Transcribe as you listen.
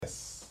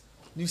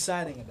New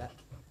signing and that.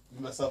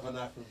 Myself and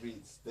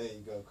Afrobeats. There you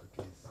go,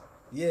 cookies.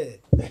 Yeah.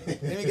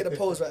 Let me get a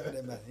pose right for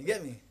them, man. You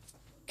get me?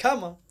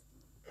 Come on.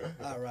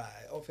 All right.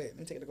 Oh, wait. Let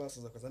me take the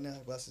glasses off because I don't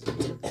have glasses.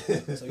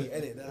 So you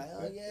edit. They're like,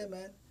 oh, yeah,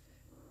 man.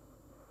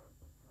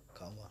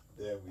 Come on.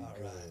 There we go. All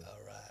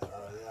right.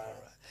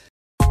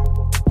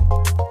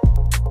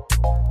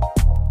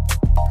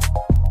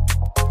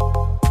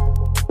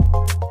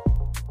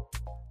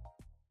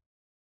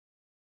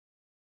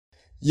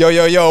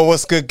 Yo,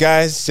 what's good,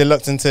 guys? You're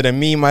locked into the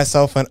Me,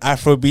 Myself, and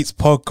Afrobeats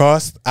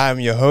podcast. I'm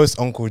your host,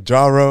 Uncle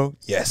Jaro.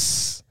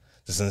 Yes,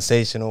 the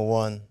sensational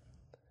one,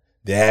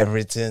 the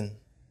everything.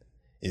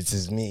 It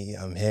is me.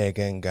 I'm here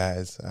again,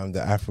 guys. I'm the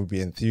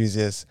Afrobeat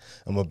enthusiast,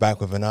 and we're back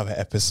with another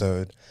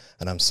episode,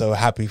 and I'm so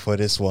happy for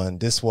this one.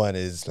 This one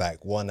is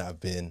like one that I've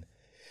been...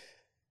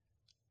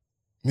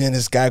 Me and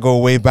this guy go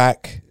way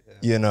back.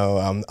 You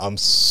know, I'm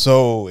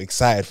so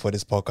excited for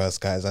this podcast,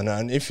 guys.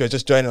 And if you're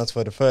just joining us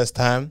for the first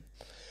time,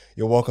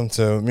 you're welcome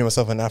to Me,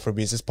 Myself, and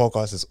Afrobeats. This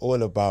podcast is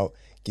all about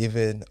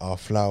giving our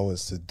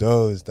flowers to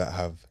those that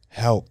have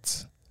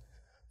helped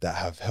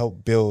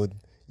build,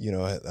 you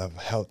know, have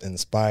helped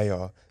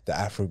inspire the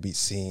Afrobeat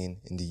scene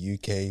in the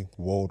UK,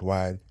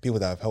 worldwide, people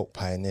that have helped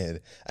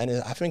pioneer. And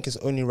I think it's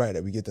only right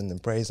that we give them the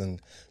praise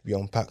and we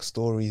unpack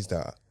stories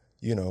that,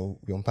 you know,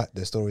 we unpack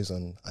their stories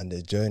and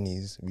their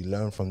journeys. We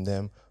learn from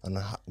them and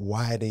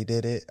why they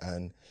did it.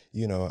 And,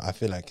 you know, I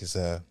feel like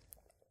I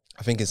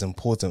think it's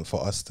important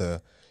for us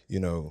to, you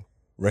know,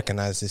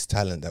 recognize this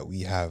talent that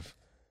we have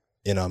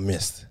in our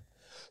midst.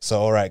 So,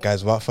 all right,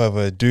 guys, without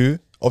further ado,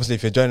 obviously,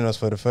 if you're joining us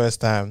for the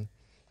first time,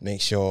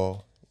 make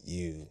sure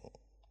you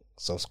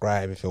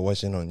subscribe if you're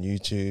watching on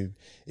YouTube.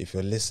 If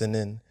you're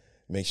listening,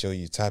 make sure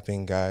you tap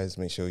in, guys.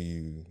 Make sure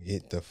you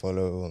hit the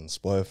follow on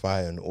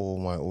Spotify and all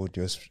my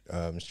audio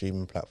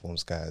streaming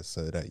platforms, guys,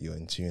 so that you're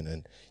in tune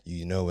and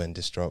you know when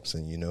this drops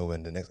and you know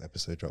when the next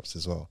episode drops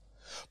as well.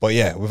 But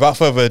yeah, without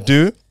further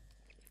ado,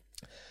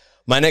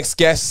 my next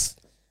guest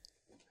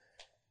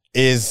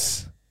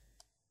is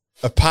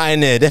a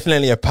pioneer,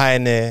 definitely a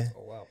pioneer.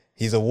 Oh, wow.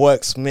 He's a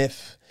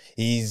worksmith.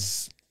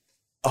 He's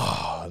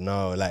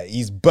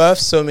birthed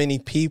so many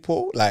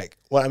people. Like,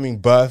 what I mean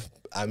birth,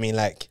 I mean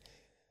like,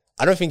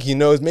 I don't think he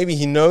knows, maybe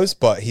he knows,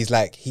 but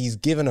he's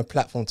given a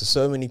platform to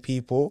so many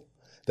people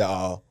that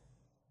are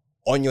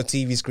on your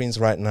TV screens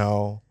right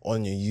now,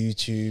 on your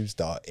YouTubes,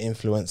 that are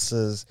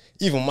influencers,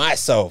 even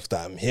myself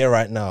that I'm here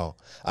right now.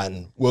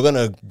 And we're going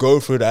to go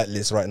through that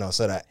list right now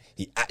so that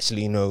he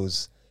actually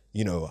knows,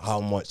 you know, how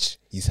much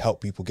he's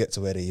helped people get to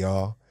where they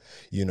are.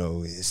 You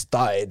know, it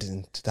started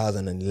in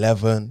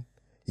 2011.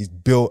 He's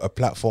built a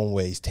platform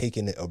where he's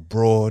taking it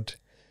abroad.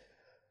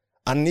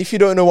 And if you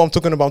don't know what I'm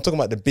talking about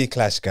the Big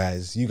Clash,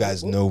 guys. You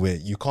guys know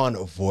it. You can't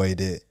avoid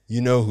it.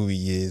 You know who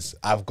he is.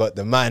 I've got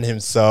the man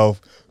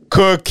himself,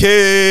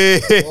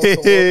 Cookies.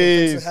 Welcome.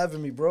 Thanks for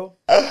having me, bro.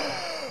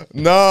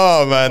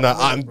 No,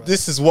 man.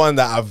 This is one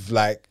that I've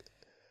like,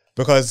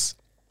 because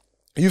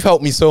you've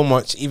helped me so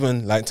much,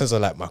 even like in terms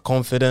of like my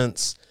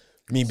confidence,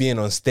 me being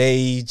on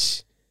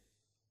stage.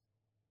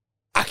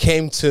 I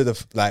came to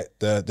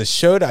the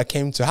show that I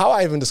came to. How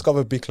I even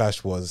discovered Big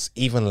Clash was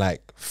even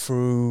like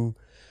through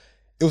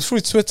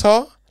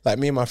Twitter. Like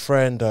me and my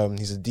friend,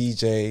 he's a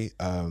DJ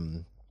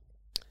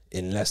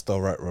in Leicester,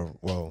 right?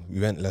 Well, we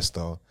went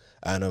Leicester.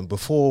 And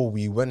before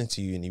we went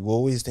into uni, we were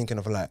always thinking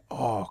of like,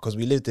 because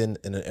we lived in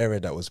an area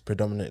that was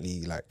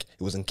predominantly like,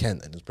 it was in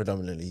Kent and it was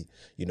predominantly,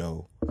 you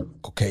know,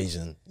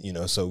 Caucasian, you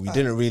know, so we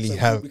didn't really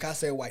have... We can't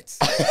say whites.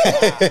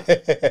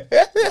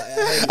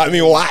 I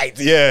mean, white,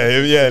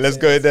 yeah, let's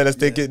go there, let's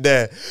take it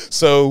there.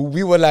 So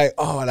we were like,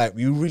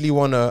 we really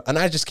want to... And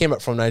I just came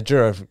back from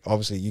Nigeria.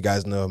 Obviously, you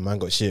guys know, man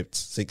got shipped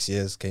 6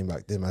 years, came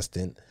back, did my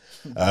stint.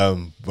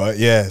 But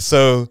yeah,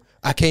 so...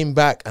 I came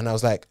back and I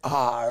was like,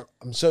 I'm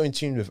so in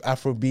tune with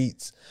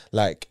Afrobeats.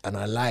 Like, and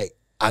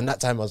that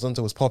time Azonto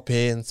was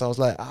popping. So I was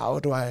like,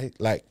 how do I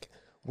like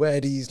wear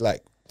these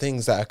like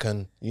things that I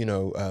can, you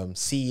know,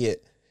 see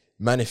it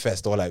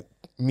manifest or like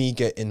me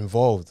get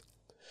involved.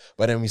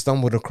 But then we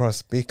stumbled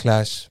across Big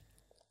Clash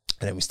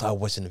and then we started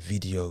watching the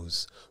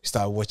videos. We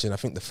started watching, I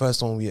think the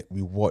first one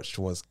we watched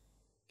was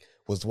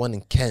the one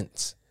in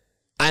Kent.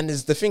 And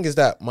the thing is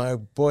that my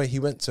boy, he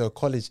went to a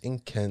college in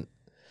Kent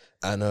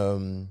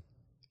and,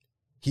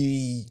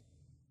 he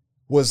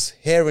was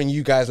hearing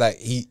you guys like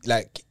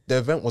the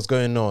event was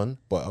going on,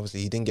 but obviously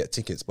he didn't get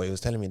tickets. But he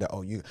was telling me that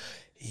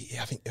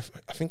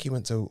I think he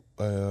went to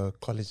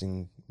college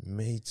in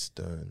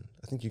Maidstone.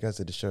 I think you guys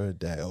did the show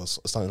there or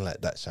something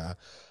like that, Sha.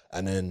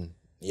 And then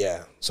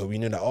so we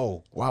knew that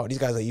wow, these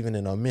guys are even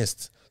in our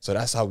midst. So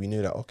that's how we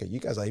knew that okay, you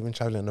guys are even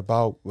traveling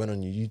about. Went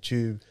on your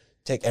YouTube,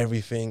 take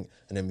everything,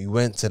 and then we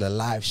went to the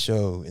live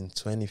show in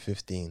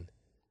 2015.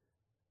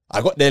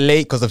 I got there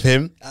late because of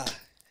him.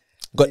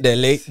 Got there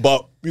late,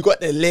 but we got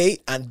there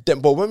late, and then,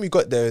 but when we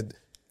got there,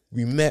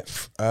 we met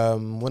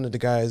one of the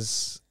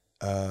guys,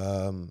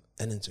 and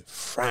then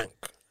Frank,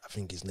 I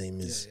think his name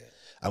is,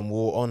 and we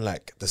were on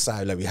like the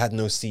side, like we had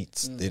no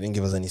seats. They didn't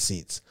give us any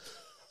seats.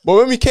 But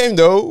when we came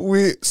though,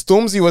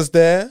 Stormzy was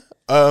there,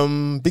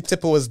 Big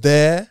Tipper was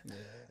there,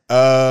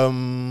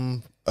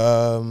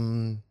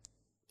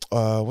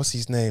 What's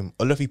his name?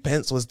 Olufy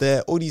Pence was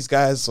there. All these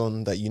guys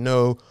on that,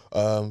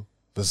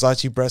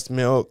 Versace Breast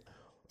Milk,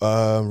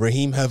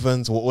 Raheem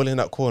Heavens were all in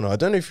that corner. I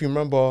don't know if you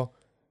remember.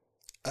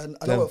 And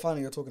I know what final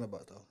you're talking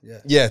about, though. Yeah.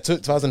 Yeah,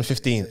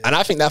 2015. And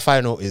I think that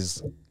final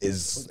is It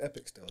was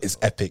epic still. is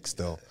epic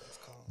still.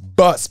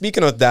 But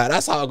speaking of that,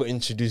 that's how I got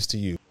introduced to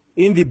you.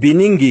 In the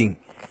beginning,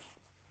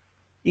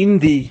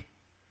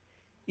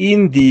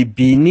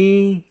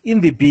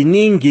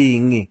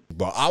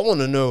 But I want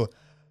to know,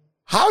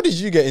 how did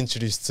you get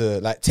introduced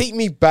to, take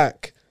me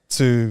back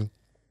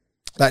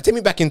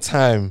in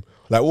time.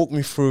 Like, walk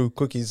me through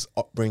Cookie's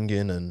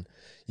upbringing and,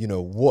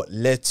 what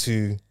led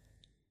to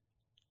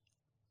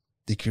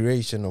the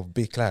creation of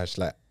Big Clash.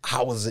 Like,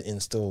 how was it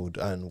instilled?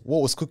 And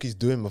what was Cookies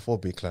doing before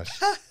Big Clash?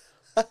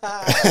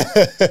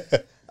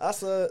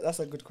 That's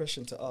a good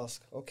question to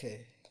ask.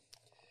 Okay.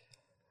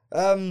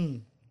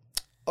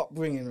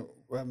 Upbringing.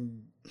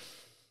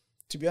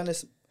 To be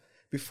honest,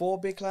 before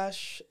Big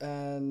Clash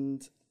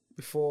and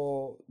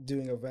before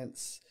doing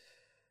events,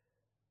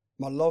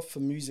 my love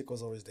for music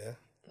was always there,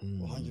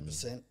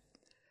 100%.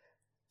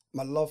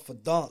 My love for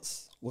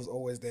dance was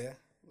always there.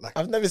 Like,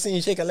 I've never seen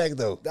you shake a leg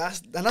though.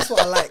 That's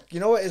what I like.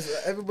 You know what is?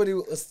 Everybody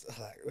was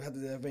like, we had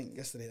the event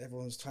yesterday.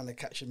 Everyone was trying to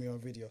capture me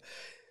on video.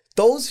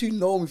 Those who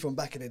know me from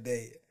back in the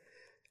day,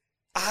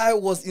 I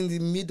was in the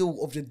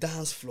middle of the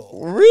dance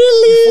floor.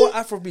 Really?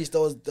 Before Afrobeats,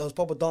 there was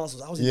proper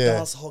dancers. I was a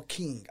dance hall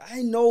king.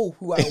 I know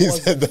who I was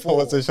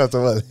before. But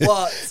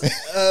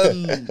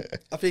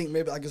I think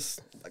maybe I just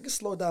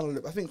slow down a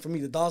little. I think for me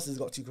the dancing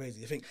got too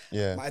crazy. I think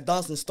my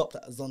dancing stopped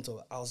at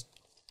Zonto.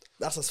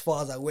 That's as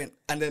far as I went.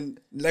 And then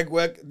leg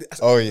work.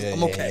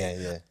 I'm okay.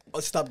 Yeah.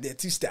 I'll stop there.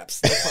 2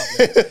 steps. No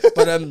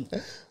problem.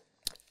 But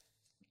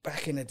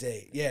back in the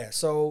day, yeah.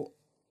 So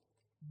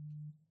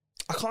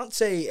I can't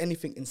say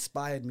anything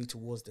inspired me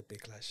towards the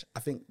Big Clash. I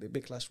think the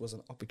Big Clash was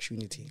an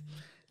opportunity.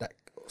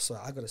 So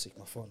I gotta switch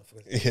my phone off.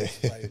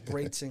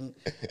 Vibrating,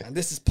 and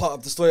this is part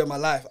of the story of my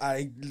life.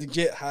 I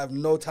legit have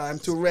no time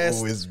to rest.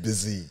 Always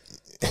busy.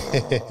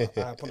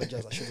 I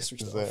apologize. I should have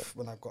switched it off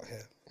when I got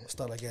here. I'll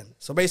start again.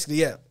 So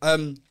basically,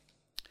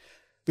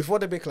 before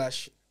the Big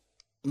Clash,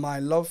 my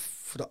love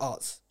for the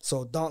arts,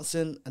 so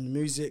dancing and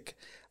music,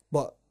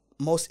 but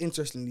most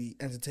interestingly,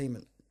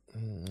 entertainment,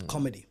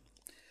 comedy.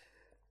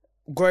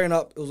 Growing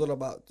up, it was all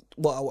about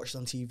what I watched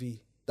on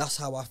TV. That's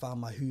how I found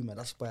my humor.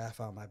 That's where I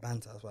found my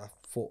banter. That's where I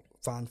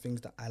found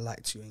things that I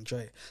like to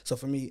enjoy. So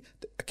for me,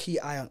 a key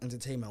eye on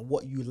entertainment,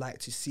 what you like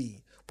to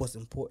see, was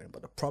important.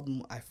 But the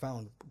problem I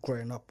found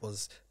growing up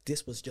was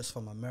this was just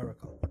from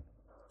America.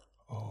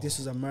 This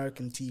was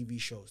American TV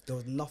shows. There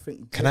was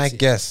nothing. Can I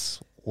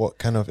guess what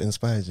kind of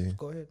inspired you?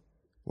 Go ahead.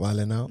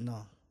 Wildin' Out?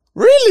 No.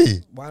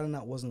 Really? Wildin'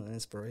 Out wasn't an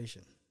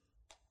inspiration.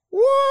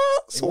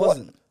 What? So it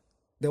wasn't.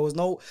 There was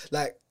no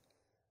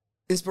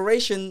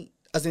inspiration,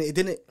 as in it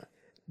didn't.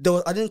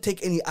 I didn't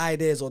take any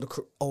ideas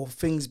or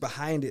things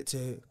behind it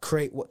to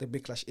create what the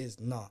Big Clash is.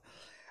 Nah,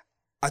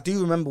 I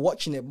do remember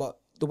watching it, but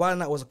the Wild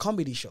Night was a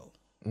comedy show.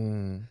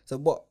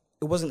 So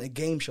it wasn't a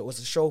game show. It was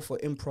a show for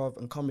improv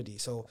and comedy.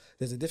 So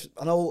there's a difference.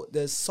 I know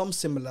there's some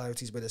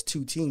similarities, but there's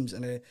 2 teams,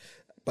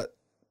 but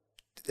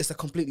it's a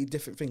completely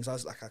different thing. So I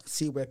was like, I can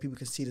see where people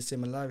can see the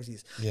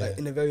similarities. Yeah. Like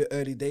in the very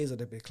early days of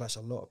the Big Clash, a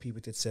lot of people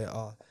did say,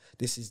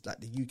 this is like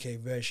the UK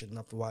version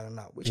of the Wild and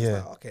Out, which is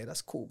like, okay,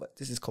 that's cool, but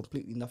this is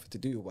completely nothing to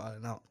do with Wild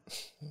and Out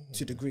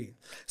to a degree.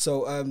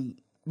 So,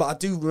 but I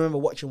do remember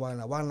watching Wild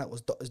and Out. Wild and Out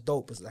was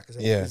dope, as like I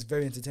said, it's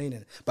very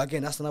entertaining. But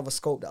again, that's another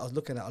scope that I was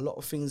looking at. A lot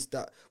of things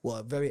that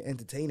were very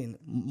entertaining,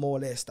 more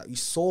or less, that you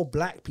saw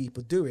black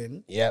people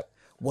doing,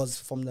 was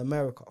from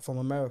America,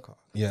 from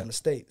the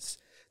States.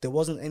 There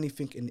wasn't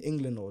anything in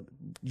England or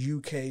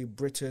UK,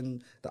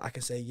 Britain that I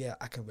can say,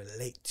 I can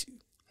relate to.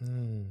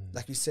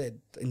 Like you said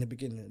in the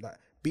beginning, like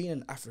being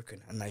an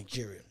African and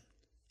Nigerian,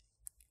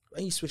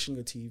 when you're switching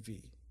your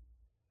TV,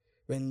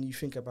 when you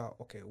think about,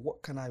 okay,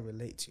 what can I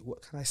relate to?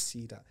 What can I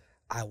see that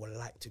I would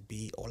like to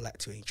be or like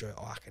to enjoy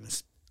or I can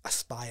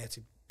aspire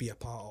to be a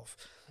part of?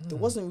 There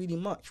wasn't really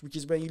much, which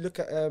is when you look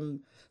at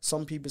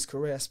some people's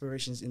career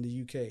aspirations in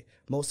the UK,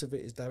 most of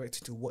it is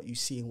directed to what you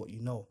see and what you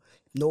know.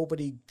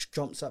 Nobody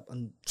jumps up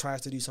and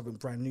tries to do something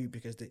brand new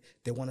because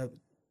they want to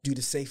do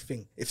the safe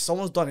thing. If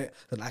someone's done it,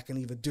 then I can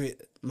either do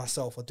it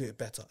myself or do it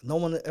better. No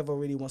one ever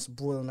really wants to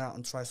broaden out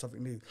and try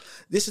something new.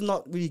 This is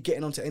not really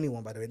getting onto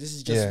anyone, by the way. This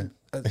is just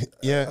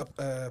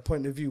a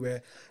point of view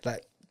where,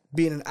 like,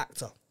 being an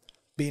actor,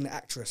 being an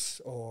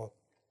actress, or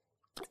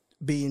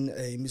being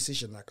a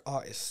musician, like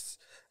artists,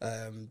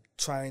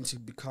 trying to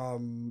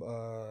become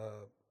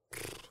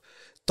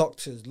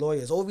doctors,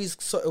 lawyers, all these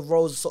sort of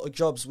roles, sort of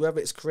jobs, whether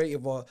it's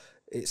creative or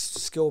it's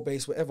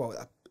skill-based,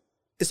 whatever,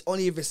 it's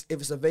only if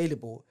it's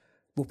available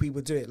will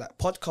people do it. Like,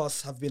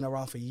 podcasts have been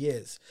around for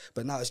years,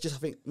 but now it's just, I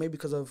think, maybe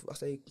because of, I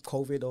say,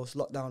 COVID or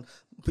lockdown,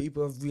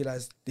 people have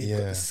realised they've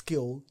got the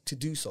skill to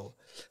do so.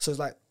 So it's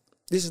like,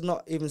 this is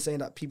not even saying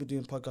that people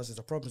doing podcasts is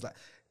a problem. It's like,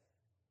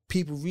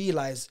 people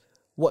realise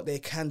what they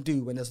can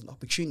do when there's an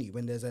opportunity,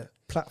 when there's a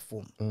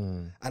platform.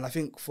 And I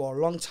think for a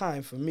long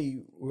time, for me,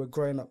 we were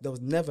growing up, there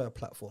was never a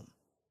platform.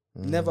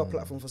 Never a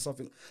platform for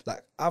something.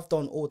 Like, I've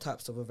done all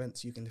types of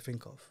events you can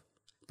think of.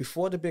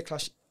 Before the Big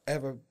Clash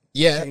ever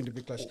became the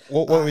Big Clash,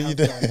 What were you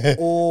doing?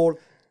 All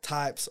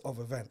types of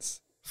events.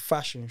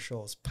 Fashion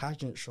shows,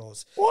 pageant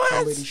shows,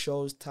 comedy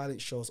shows,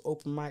 talent shows,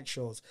 open mic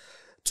shows,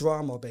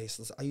 drama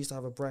based. I used to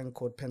have a brand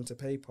called Pen to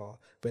Paper,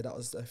 where that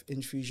was an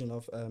infusion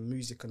of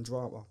music and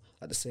drama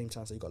at the same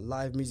time. So you got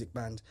live music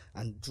band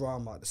and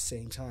drama at the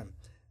same time.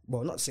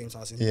 Well, not the same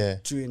time,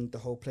 during the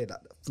whole play.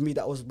 That for me,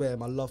 that was where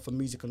my love for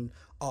music and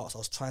arts. I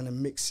was trying to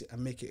mix it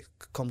and make it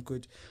come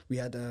good. We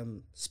had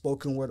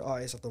spoken word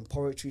artists. I've done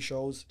poetry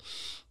shows.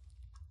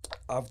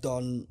 I've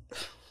done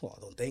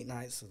date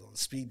nights. I've done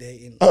speed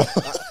dating.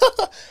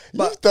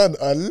 You've done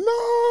a lot.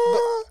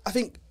 But I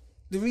think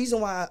the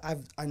reason why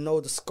I know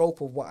the scope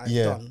of what I've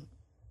done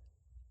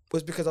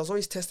was because I was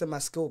always testing my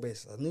skill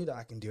base. I knew that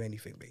I can do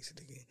anything,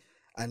 basically.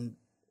 And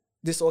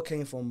this all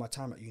came from my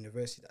time at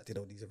university that I did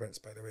all these events,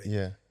 by the way.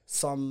 Yeah.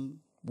 Some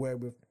were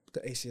with the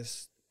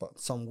ACS, but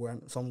some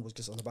weren't. Some was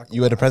just on the back.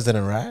 You were the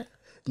president, right?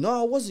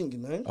 No, I wasn't, you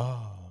know.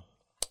 Oh.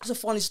 It's a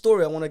funny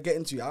story I want to get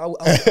into. I'm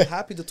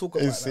happy to talk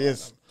about that.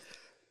 Yes.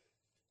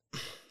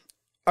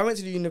 I went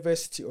to the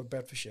University of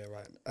Bedfordshire,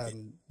 right?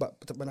 But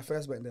when I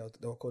first went there,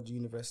 they were called the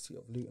University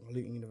of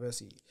Luton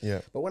University.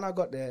 Yeah. But when I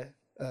got there,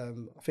 I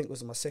think it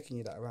was my second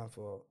year that I ran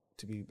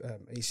to be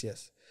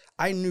ACS.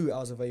 I knew I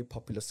was a very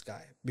popular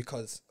guy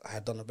because I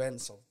had done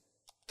events.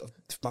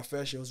 My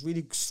first year was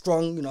really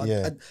strong, you know.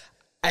 Yeah.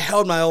 I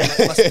held my own.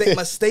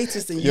 My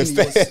status in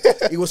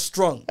uni was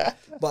strong,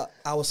 but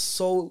I was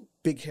so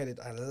big-headed.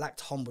 I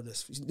lacked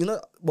humbleness. You know,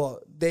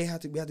 well, we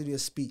had to do a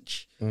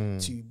speech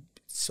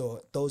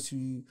so those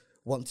who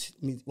wanted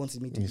me to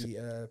be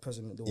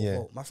president, they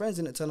will vote. My friends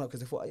didn't turn up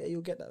because they thought, yeah,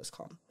 you'll get that. It's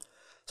calm.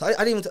 So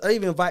I didn't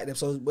even invite them.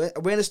 So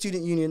we're in the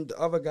student union. The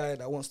other guy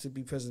that wants to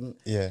be president.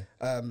 Yeah.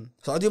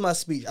 So I do my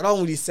speech. I don't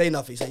really say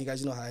nothing. So you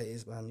guys, you know how it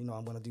is, man. You know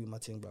I'm gonna do my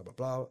thing. Blah blah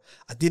blah.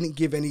 I didn't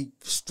give any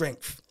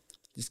strength.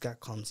 This guy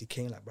comes. He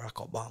came like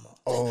Barack Obama.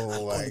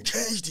 I'm gonna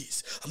change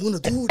this. I'm gonna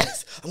do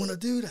this. I'm gonna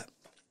do that.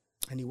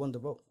 And he won the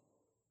vote.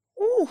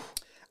 Ooh.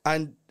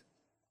 And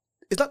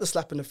it's not the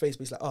slap in the face,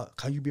 but he's like, oh,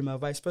 can you be my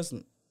vice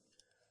president?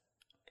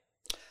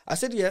 I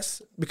said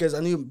yes, because I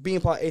knew being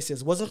part of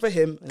ACS wasn't for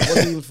him and it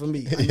wasn't even for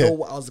me. I know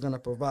what I was going to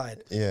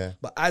provide. Yeah.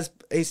 But as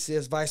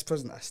ACS vice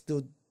president, I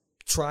still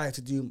tried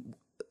to do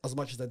as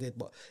much as I did.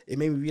 But it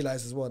made me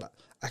realize as well that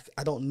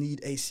I don't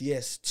need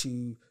ACS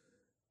to...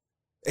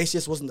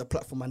 ACS wasn't the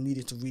platform I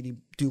needed to really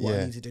do what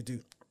I needed to do.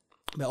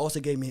 But it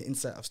also gave me an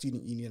insight of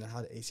student union and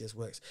how the ACS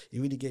works.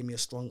 It really gave me a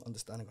strong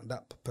understanding on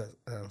that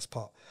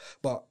part.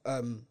 But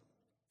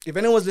if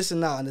anyone's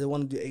listening now and they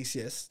want to do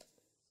ACS...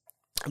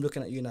 I'm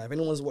looking at you now. If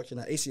anyone's watching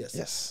that, ACS.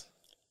 Yes.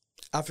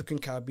 African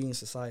Caribbean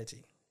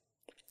Society.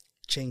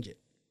 Change it.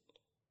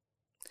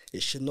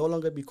 It should no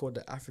longer be called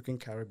the African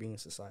Caribbean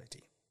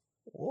Society.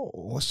 Whoa,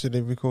 what should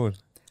it be called?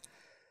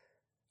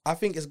 I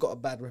think it's got a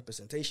bad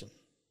representation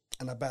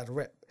and a bad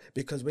rep.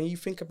 Because when you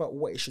think about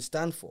what it should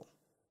stand for,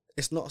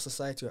 it's not a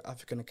society of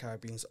African and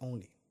Caribbeans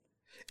only.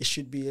 It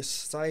should be a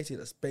society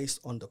that's based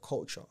on the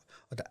culture,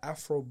 or the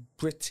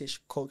Afro-British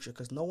culture,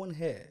 because no one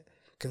here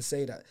can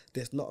say that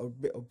there's not a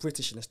bit of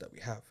Britishness that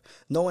we have.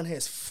 No one here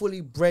is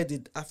fully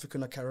bred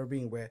African or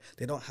Caribbean where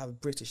they don't have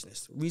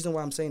Britishness. The reason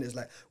why I'm saying is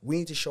we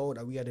need to show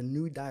that we are the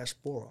new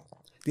diaspora.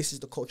 This is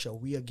the culture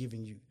we are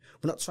giving you.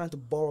 We're not trying to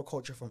borrow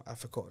culture from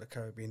Africa or the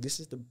Caribbean. This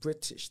is the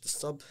British, the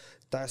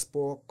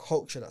sub-diaspora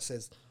culture that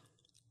says,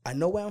 I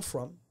know where I'm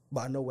from,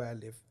 but I know where I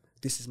live.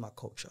 This is my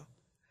culture.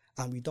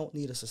 And we don't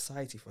need a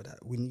society for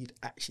that. We need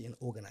actually an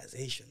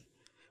organization.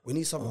 We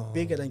need something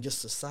bigger than just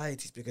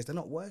societies because they're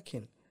not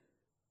working.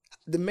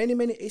 The many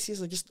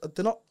ACs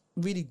they're not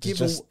really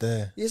giving. Just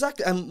there.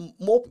 Exactly. And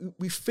more,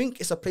 we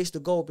think it's a place to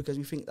go because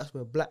we think that's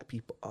where black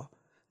people are.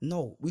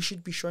 No, we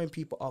should be showing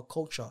people our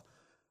culture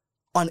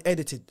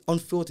unedited,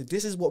 unfiltered.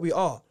 This is what we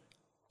are.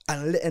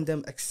 And letting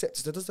them accept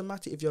it. It doesn't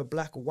matter if you're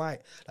black or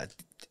white. I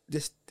think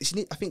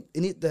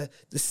you need the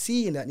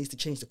C in that needs to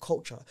change the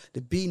culture.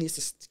 The B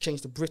needs to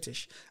change the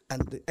British.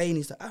 And the A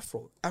needs the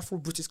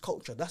Afro-British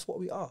culture. That's what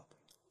we are.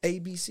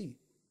 ABC.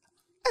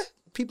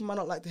 People might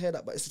not like to hear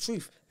that, but it's the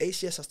truth.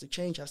 ACS has to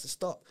change, has to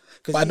stop.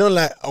 But I don't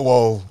like, I'm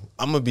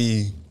going to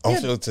be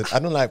unfiltered. I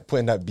don't like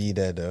putting that B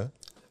there, though.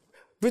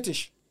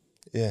 British.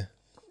 Yeah.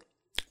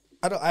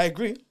 I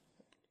agree.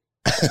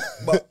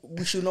 But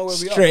we should know where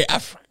we are. Straight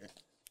African.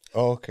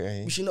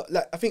 Okay. We should know,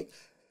 I think,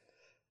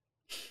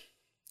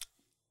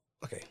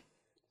 okay.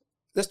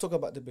 Let's talk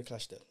about the Big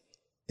Clash then.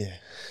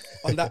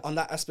 Yeah. on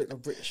that aspect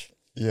of British.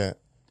 Yeah.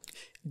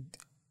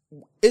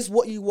 Is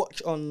what you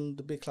watch on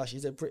the Big Clash,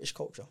 is it British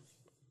culture?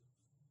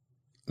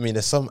 I mean,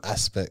 there's some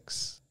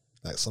aspects,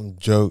 like some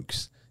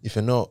jokes. If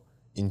you're not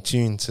in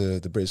tune to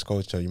the British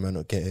culture, you might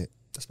not get it.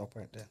 That's my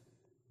point there.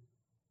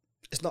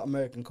 It's not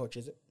American culture,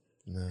 is it?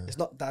 No. It's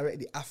not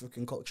directly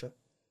African culture.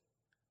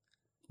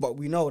 But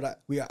we know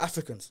that we are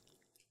Africans.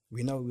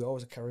 We know we're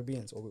always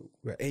Caribbeans or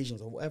we're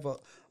Asians or whatever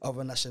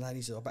other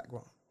nationalities or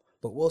background.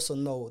 but we also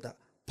know that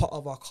part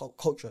of our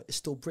culture is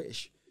still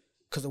British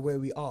because of where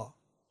we are.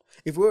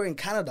 If we're in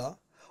Canada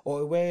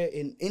or we're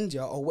in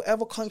India or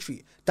whatever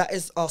country, that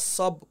is our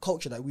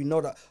subculture that we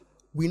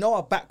know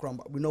our background,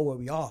 but we know where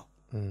we are.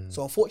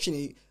 So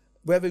unfortunately,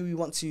 whether we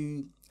want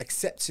to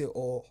accept it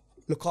or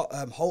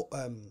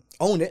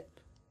own it,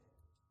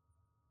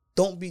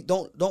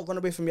 don't run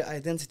away from your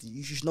identity.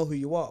 You should know who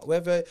you are.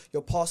 Whether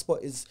your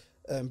passport is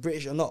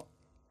British or not,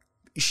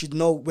 you should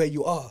know where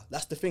you are.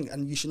 That's the thing,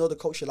 and you should know the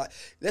culture. Like,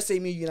 let's say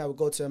me, you and I would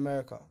go to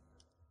America.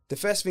 The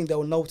first thing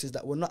they'll notice is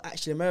that we're not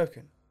actually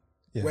American.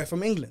 Yeah. We're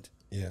from England.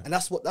 Yeah. And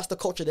that's the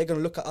culture they're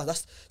gonna look at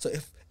us. So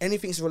if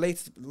anything is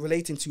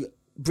relating to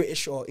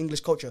British or English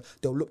culture,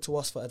 they'll look to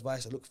us for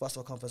advice, they'll look to us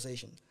for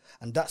conversation.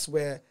 And that's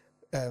where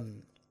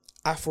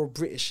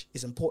Afro-British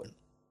is important.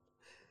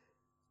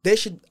 They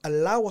should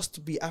allow us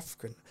to be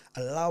African,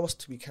 allow us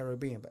to be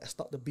Caribbean, but it's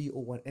not the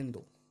be-all and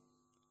end-all.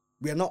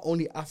 We are not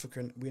only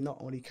African, we're not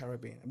only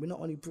Caribbean, and we're not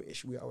only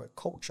British, we are a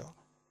culture.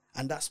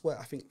 And that's where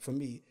I think, for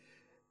me,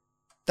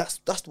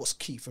 that's what's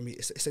key for me.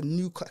 It's a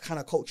new kind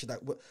of culture that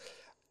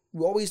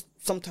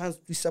sometimes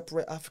we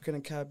separate African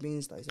and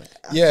Caribbeans.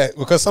 Yeah,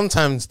 because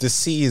sometimes the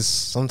sea is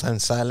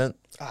sometimes silent.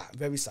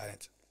 Very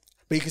silent.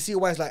 But you can see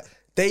why it's like,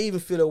 they even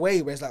feel a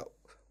way where it's like,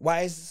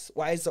 why is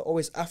there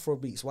always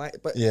Afrobeats? Why?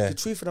 But the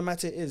truth of the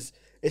matter is,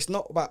 it's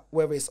not about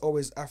whether it's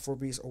always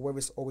Afrobeats or whether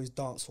it's always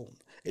dancehall.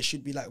 It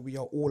should be like we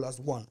are all as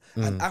one.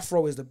 And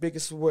Afro is the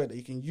biggest word that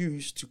you can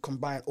use to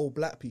combine all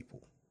black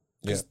people.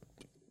 Yeah.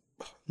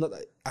 Not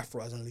that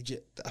Afro as in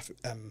legit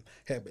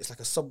hair, but it's like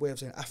a sub-way of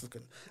saying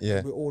African.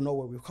 Yeah. We all know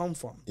where we've come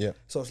from. Yeah.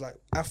 So it's like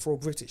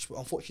Afro-British. But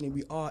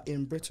unfortunately, we are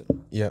in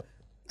Britain. Yeah.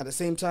 At the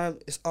same time,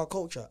 it's our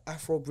culture,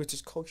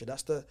 Afro-British culture.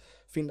 That's the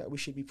thing that we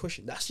should be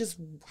pushing. That's just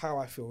how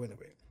I feel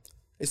anyway.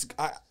 This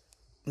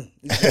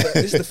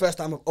is the first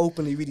time I've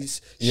openly really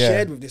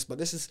shared with this, but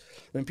this is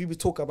when people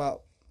talk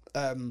about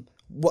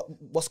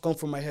what's gone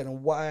through my head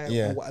and why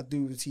and what I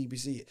do with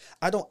TBC.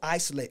 I don't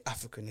isolate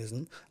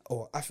Africanism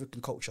or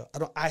African culture. I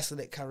don't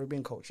isolate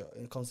Caribbean culture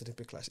in concept of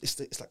the Big Clash. It's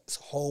like it's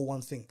a whole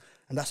one thing,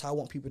 and that's how I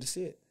want people to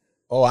see it.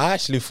 Oh, I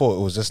actually thought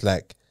it was just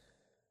like,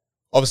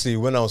 obviously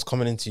when I was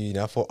coming into uni,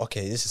 I thought,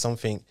 okay, this is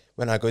something,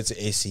 when I go to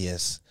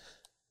ACS,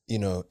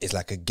 it's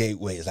like a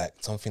gateway. It's like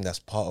something that's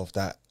part of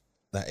that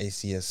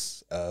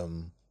ACS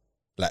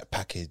like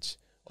package,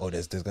 or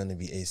there's going to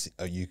be AC,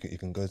 or you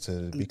can go to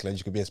the Big Clash,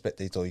 you could be a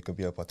spectator or you could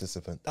be a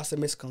participant. That's a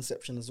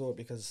misconception as well,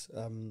 because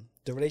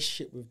the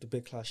relationship with the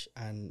Big Clash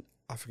and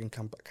African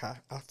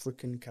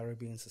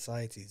Caribbean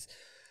societies,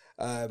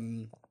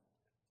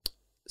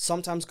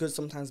 sometimes good,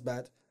 sometimes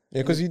bad.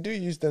 Yeah, because you do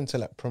use them to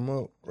like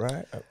promote,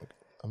 right?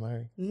 Am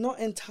I? Not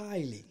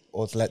entirely.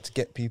 Or to like to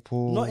get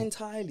people. Not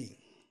entirely.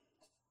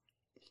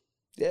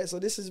 Yeah, so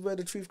this is where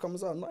the truth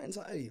comes out. Not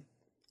entirely.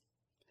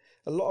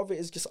 A lot of it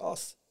is just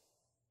us.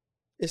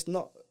 It's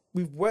not.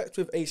 We've worked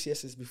with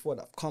ACSs before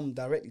that have come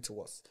directly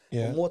to us.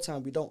 Yeah. But more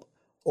time, we don't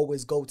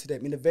always go to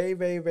them. In the very,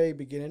 very, very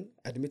beginning,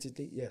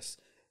 admittedly, yes.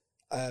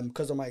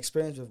 Because of my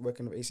experience with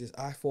working with ACS,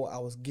 I thought I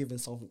was giving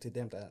something to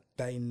them that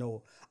I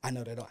know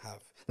they don't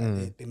have.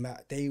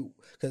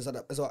 Because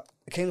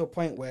it came to a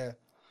point where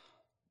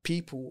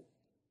people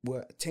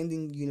were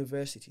attending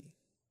university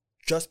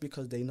just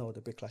because they know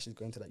the Big Clash is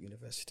going to that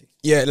university.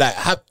 Yeah, like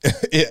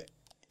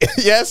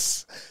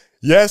yes.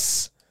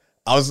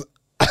 I was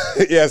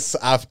yes.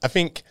 I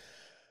think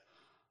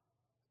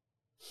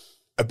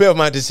a bit of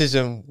my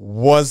decision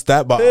was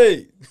that, but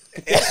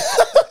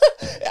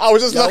I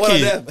was just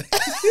lucky.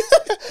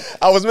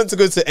 I was meant to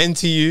go to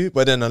NTU,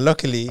 but then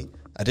unluckily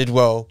I did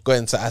well, got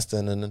into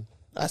Aston, and then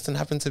Aston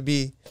happened to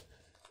be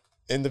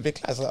in the Big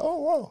Clash. Like,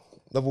 oh wow,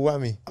 double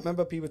whammy. I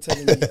remember people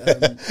telling me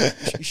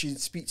you should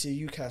speak to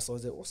UCAS, or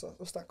is it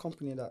what's that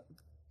company that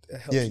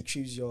helps you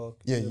choose your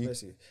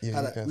university?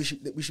 We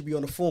should be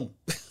on the form.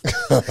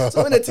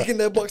 So when they're ticking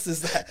their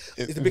boxes,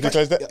 is the Big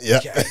Clash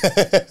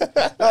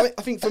that?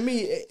 I think for me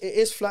it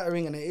is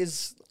flattering and it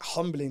is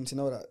humbling to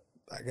know that,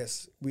 I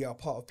guess, we are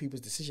part of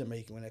people's decision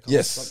making when it comes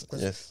to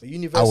yes. But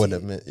university, I would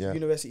admit,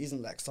 university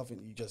isn't like something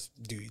you just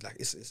do. Like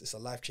it's a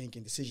life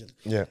changing decision.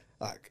 Yeah.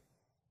 Like,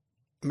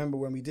 I remember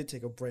when we did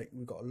take a break,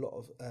 we got a lot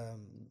of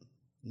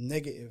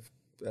negative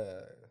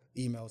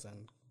emails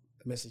and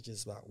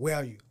messages about, where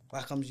are you?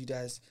 Why comes you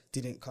guys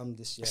didn't come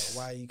this year?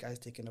 Why are you guys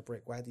taking a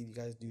break? Why did you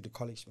guys do the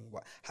college thing?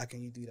 How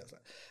can you do that?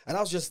 And I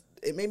was just,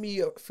 it made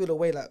me feel a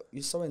way like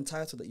you're so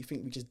entitled that you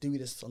think we just do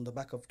this on the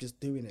back of just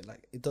doing it.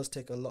 Like, it does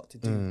take a lot to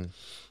do.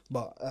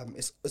 But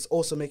it's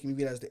also making me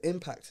realize the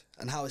impact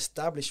and how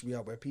established we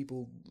are, where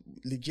people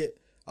legit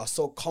are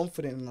so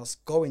confident in us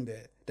going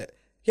there that,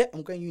 yeah,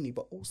 I'm going uni,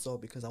 but also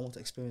because I want to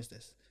experience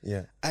this.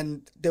 Yeah.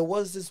 And there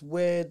was this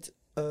weird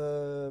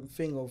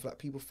thing of like,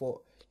 people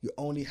thought you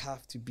only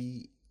have to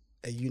be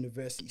a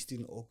university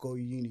student or go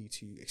uni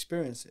to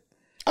experience it.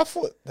 I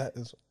thought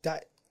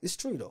that is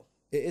true though.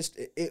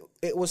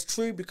 It was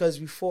true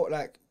because we thought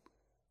like,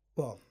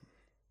 well,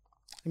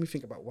 let me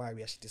think about why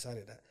we actually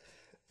decided that.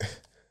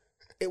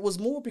 It was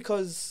more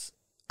because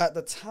at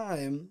the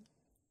time,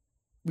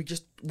 we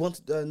just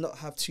wanted to not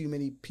have too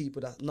many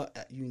people that not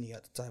at uni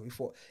at the time. We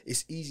thought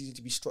it's easy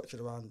to be structured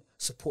around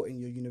supporting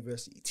your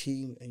university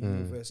team and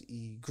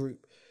university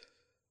group.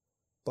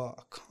 But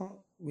I can't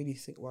really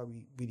think why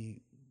we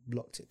really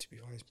blocked it, to be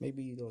honest.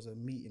 Maybe there was a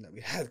meeting that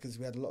we had, because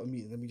we had a lot of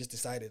meetings and we just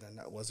decided and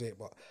that was it.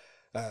 But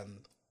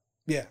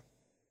yeah,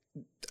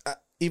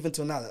 even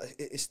till now,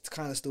 it's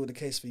kind of still the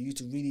case. For you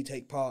to really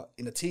take part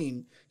in a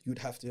team, you'd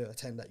have to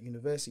attend that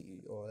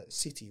university or that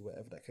city,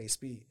 whatever that case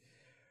be.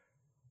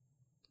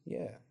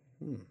 Yeah.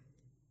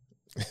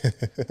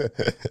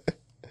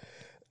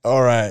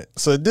 All right.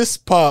 So this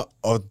part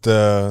of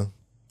the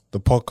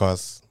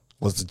podcast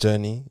was the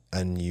journey,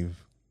 and you've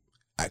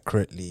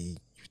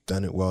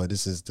done it well.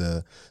 This is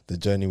the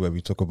journey where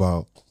we talk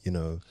about, you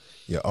know,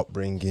 your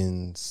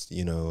upbringings,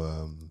 you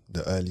know,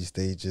 the early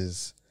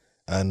stages,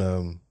 and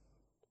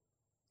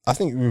I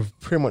think we've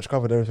pretty much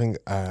covered everything.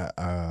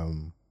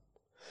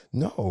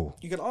 No,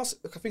 you can ask.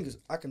 I think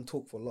I can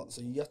talk for a lot,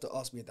 so you have to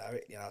ask me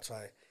directly, and I'll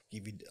try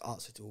give you the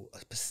answer to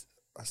a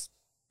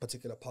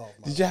particular part of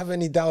my Did you have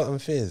any doubt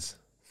and fears?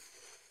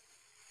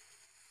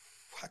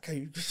 How can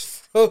you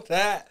just throw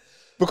that?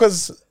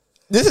 Because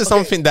this is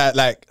something that,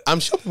 like,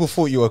 I'm sure people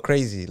thought you were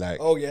crazy. Like,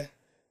 oh yeah,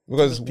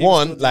 because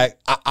one, like,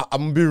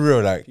 I'm gonna be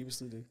real. Like, people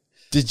still do.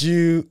 Did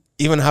you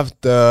even have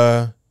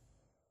the?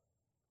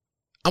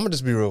 I'm gonna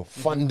just be real.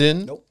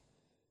 Funding. Nope.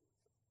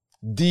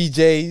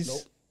 DJs.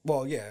 Nope.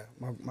 Well, yeah,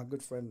 my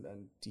good friend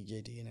and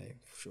DJ DNA,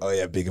 for sure. Oh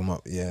yeah, big him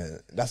up. Yeah,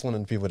 that's one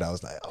of the people that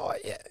was like, oh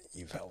yeah,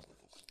 you've helped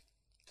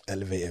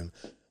elevate him.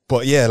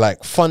 But yeah,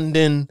 like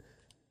funding,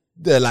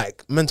 the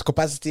like mental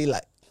capacity,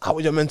 like how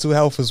was your mental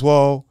health as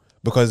well?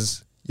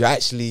 Because you're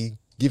actually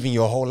giving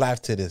your whole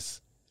life to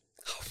this.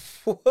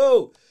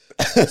 Whoa,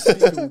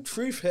 speaking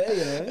truth here,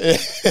 you know.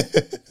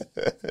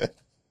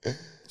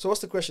 So what's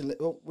the question?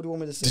 What do you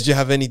want me to say? Did you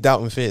have any doubt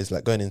and fears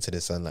like going into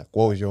this, and like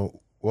what was your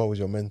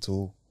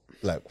mental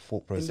like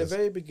thought process? In the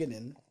very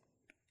beginning,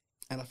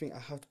 and I think I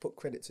have to put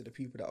credit to the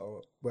people that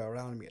were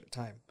around me at the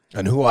time.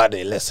 And who are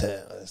they? Let's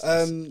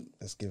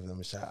let's give them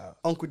a shout out.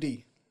 Uncle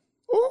D.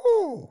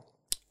 Ooh.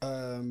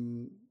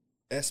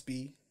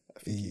 SB. I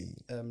think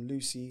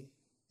Lucy.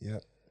 Yeah.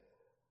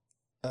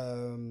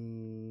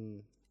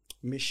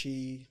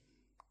 Mishi,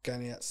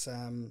 Ganiat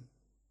Sam,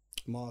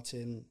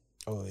 Martin.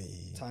 Oh,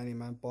 yeah. Tiny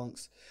Man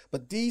Bonks.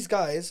 But these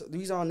guys, the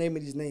reason I'm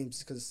naming these names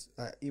because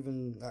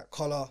even like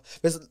Collar,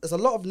 there's a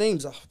lot of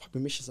names. I'm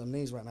probably missing some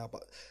names right now,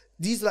 but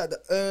these are like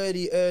the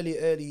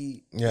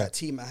early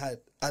team I had.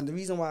 And the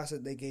reason why I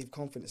said they gave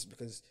confidence is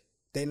because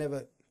they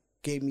never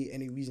gave me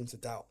any reason to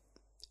doubt.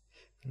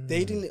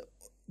 They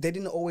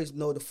didn't always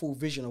know the full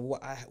vision of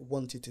what I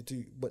wanted to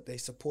do, but they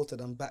supported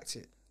and backed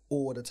it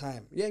all the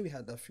time. Yeah, we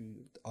had a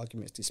few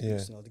arguments,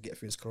 disputes, to get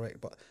things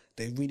correct, but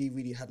they really,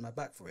 really had my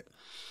back for it.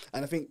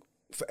 And I think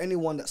for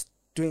anyone that's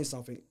doing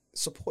something,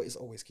 support is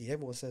always key.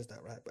 Everyone says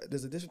that, right? But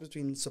there's a difference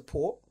between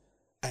support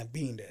and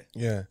being there.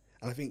 Yeah.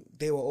 And I think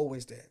they were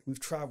always there. We've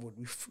travelled.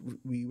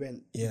 We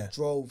went,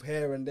 drove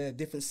here and there,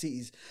 different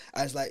cities.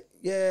 And it's like,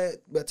 yeah,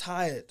 we're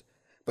tired.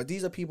 But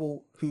these are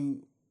people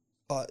who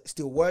are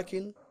still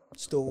working,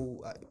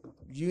 still at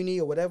uni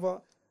or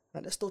whatever,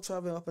 and they're still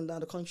travelling up and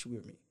down the country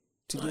with me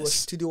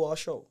to do our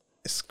show.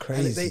 It's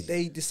crazy. And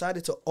they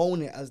decided to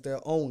own it as their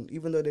own,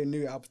 even though they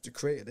knew I was to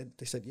create it.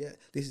 They said, yeah,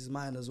 this is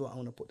mine as well. I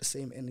want to put the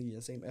same energy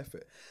and same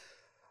effort.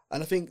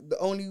 And I think the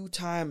only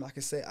time I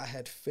can say I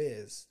had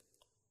fears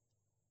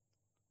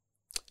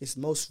is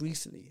most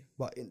recently,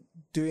 but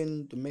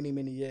during the many,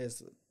 many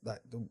years, like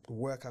the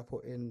work I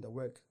put in, the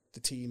work the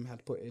team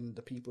had put in,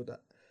 the people that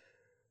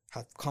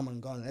have come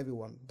and gone,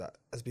 everyone that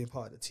has been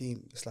part of the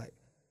team, it's like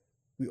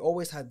we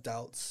always had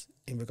doubts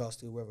in regards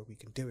to whether we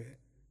can do it.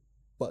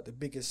 But the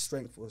biggest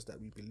strength was that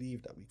we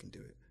believed that we can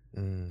do it.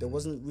 There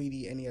wasn't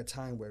really a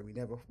time where we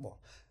never, well,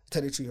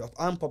 tell you the truth,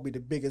 I'm probably the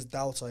biggest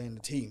doubter in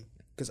the team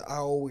because I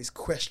always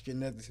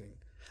question everything.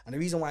 And the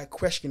reason why I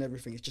question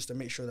everything is just to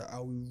make sure that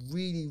are we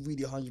really,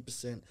 really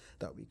 100%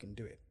 that we can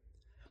do it.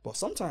 But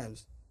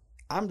sometimes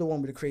I'm the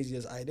one with the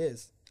craziest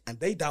ideas and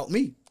they doubt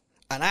me.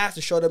 And I have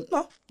to show them,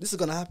 no, this is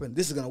going to happen.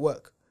 This is going to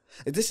work.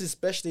 And this is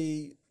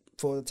especially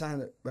for the time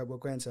that we're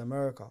going to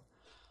America.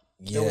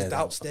 There was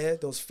doubts there.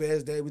 There was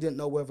fears there. We didn't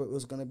know whether it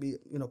was going to be,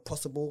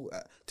 possible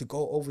to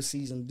go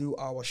overseas and do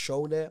our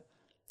show there.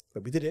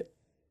 But we did it.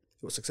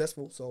 It was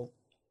successful. So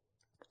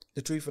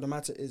the truth of the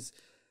matter is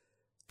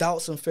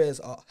doubts and fears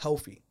are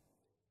healthy.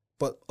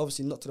 But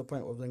obviously not to the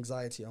point of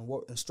anxiety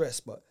and stress.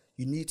 But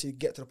you need to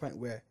get to the point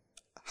where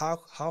how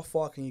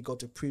far can you go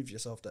to prove to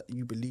yourself that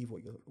you believe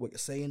what you're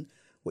saying,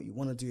 what you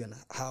want to do, and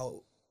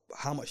how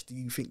much do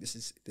you think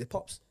it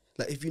pops?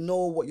 Like if you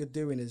know what you're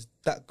doing is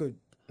that good,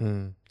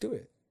 do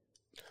it.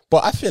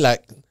 But I feel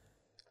like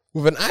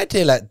with an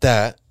idea like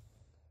that,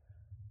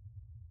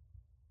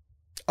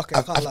 okay,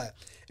 I can't lie.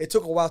 It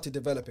took a while to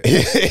develop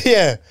it.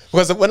 Yeah,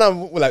 because when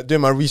I'm like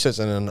doing my research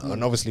and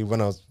obviously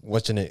when I was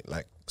watching it,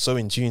 like so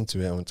in tune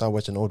to it, and when I started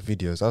watching old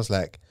videos, I was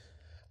like,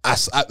 I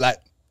like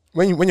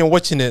when you're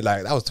watching it,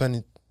 like that was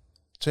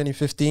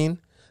 2015,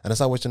 and I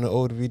started watching the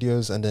old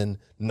videos, and then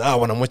now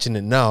when I'm watching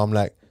it now, I'm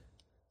like,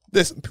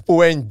 There's people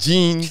wearing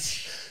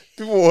jeans.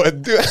 People were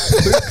doing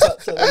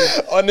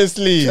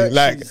honestly, Church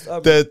like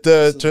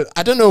shoes,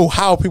 I don't know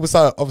how people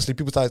started. Obviously,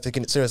 people started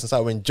taking it serious and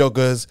started wearing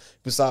joggers.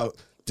 People started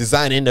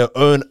designing their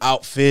own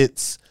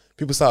outfits.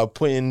 People started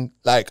putting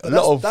like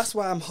That's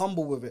why I'm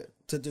humble with it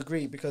to a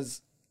degree,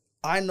 because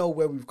I know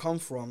where we've come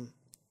from,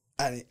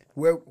 and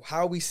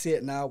how we see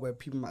it now. Where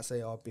people might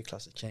say, "Oh, big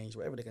class has changed,"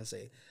 whatever they can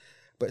say,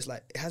 but it's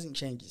like it hasn't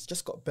changed. It's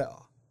just got better,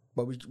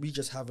 but we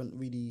just haven't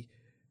really.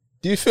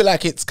 Do you feel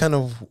like it's kind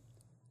of?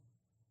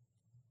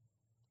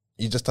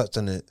 You just touched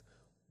on it,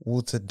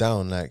 watered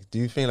down. Like, do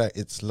you feel like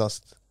it's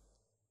lost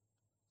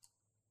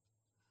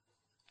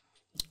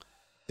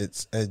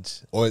its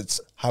edge, or it's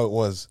how it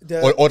was,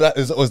 or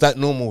that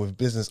normal with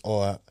business,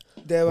 or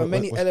there are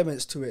many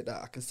elements to it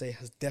that I can say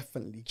has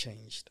definitely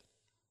changed.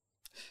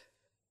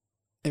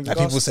 Like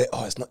people say,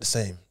 "Oh, it's not the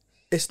same."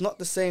 It's not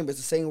the same. It's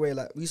the same way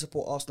like we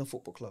support Arsenal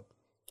Football Club.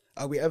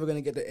 Are we ever going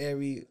to get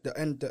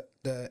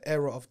the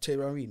era of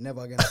Thierry Henry?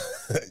 Never again.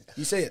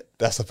 You say it.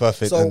 That's a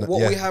perfect. So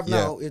what we have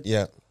now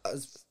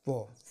is,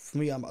 for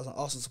me, I'm as an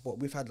Arsenal support.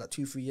 We've had like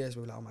 2-3 years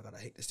where we're like, oh my god,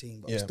 I hate this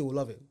team, but we still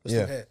love it. We're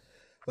still here.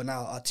 But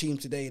now our team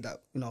today,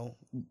 that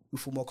we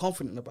feel more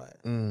confident about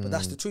it. But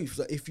that's the truth.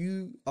 So if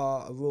you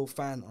are a real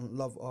fan and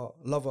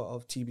lover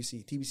of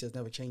TBC has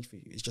never changed for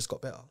you. It's just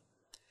got better.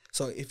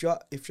 So if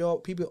you're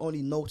people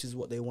only notice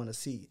what they want to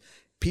see.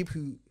 People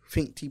who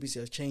think TBC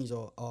has changed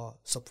are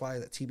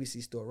surprised that TBC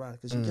is still around,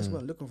 because you just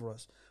weren't looking for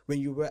us. When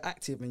you were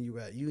active, when you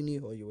were at uni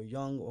or you were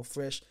young or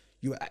fresh,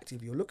 you were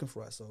active, you were looking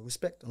for us. So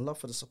respect and love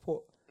for the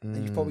support.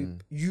 And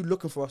you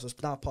looking for us has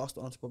now passed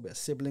on to probably a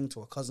sibling,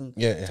 to a cousin,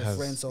 to a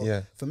friend.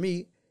 So for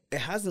me, it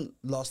hasn't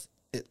lost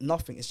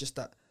nothing. It's just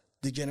that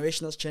the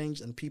generation has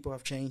changed and people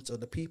have changed. So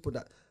the people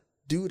that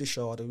do the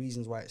show are the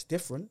reasons why it's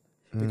different.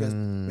 Because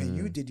when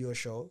you did your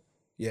show,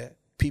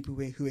 people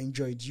who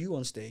enjoyed you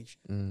on stage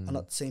are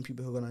not the same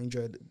people who are going to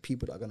enjoy the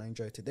people that are going to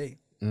enjoy today.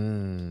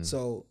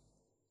 So,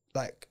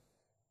 like,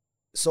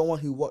 someone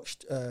who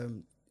watched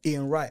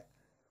Ian Wright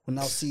will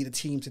now see the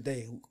team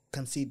today, who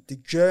can see the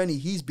journey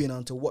he's been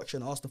on to watch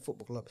an Arsenal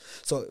Football Club.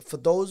 So, for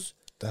those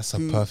that's a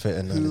perfect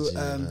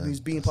analogy,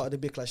 who's being part of the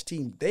Big Clash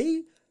team,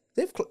 they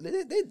look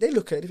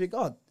at it and think,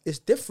 oh, it's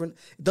different.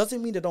 It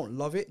doesn't mean they don't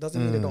love it.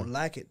 Doesn't mean they don't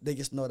like it. They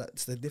just know that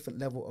it's a different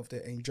level of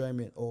their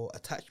enjoyment or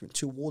attachment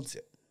towards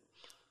it.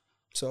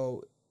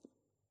 So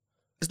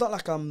it's not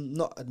like I'm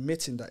not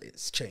admitting that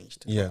it's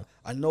changed. Yeah,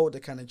 I know the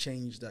kind of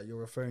change that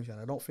you're referring to,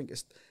 and I don't think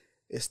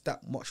it's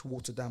that much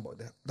watered down. But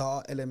there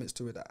are elements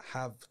to it that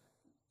have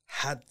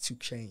had to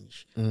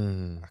change.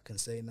 I can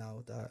say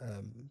now that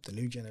the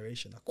new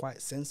generation are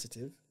quite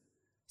sensitive.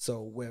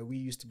 So where we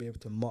used to be able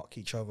to mock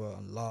each other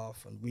and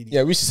laugh and really,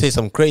 we used to say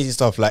some crazy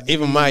stuff. Like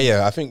even my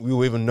year, I think we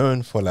were even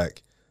known for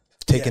like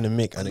taking a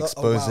mic and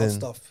exposing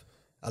stuff.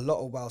 A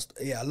lot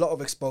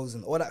of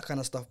exposing, all that kind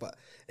of stuff. But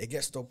it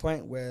gets to a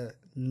point where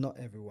not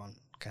everyone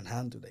can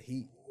handle the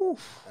heat.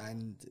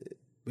 And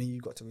when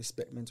you've got to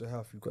respect mental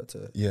health, you've got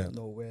to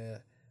know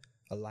where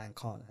a line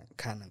can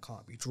and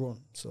can't be drawn.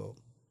 So,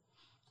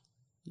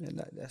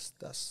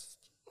 that's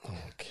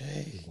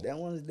okay. That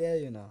one's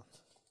there,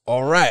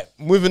 All right,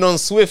 moving on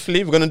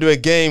swiftly. We're going to do a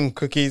game,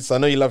 Cookies. I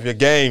know you love your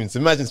games.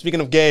 Imagine,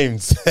 speaking of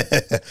games,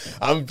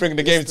 I'm bringing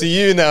the game to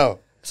you now.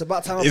 It's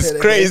about time. It's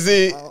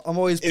crazy. I'm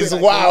always. It's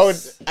wild,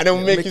 and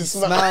it'll make you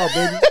smile,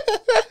 baby.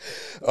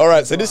 All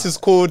right, so this is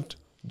called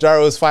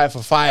Jaro's Fire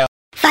for Fire.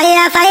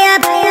 Fire.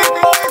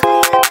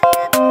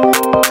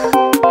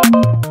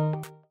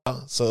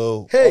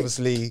 So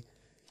obviously,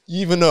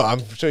 you even know.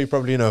 I'm sure you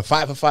probably know.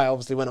 Fire for Fire.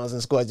 Obviously, when I was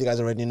in school, as you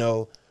guys already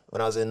know,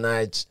 when I was in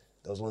Nige,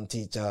 there was one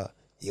teacher.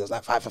 He was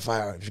like, Fire for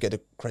Fire. If you get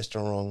the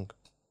question wrong,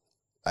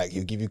 like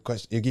he'll give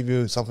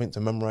you something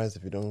to memorize.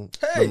 If you don't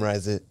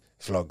memorize it,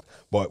 flogged.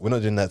 But we're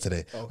not doing that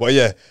today. Okay. But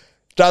yeah,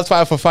 Jaro's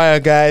Fire for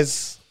Fire,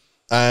 guys.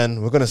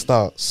 And we're going to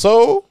start.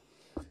 So,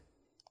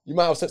 you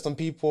might upset some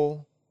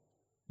people.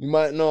 You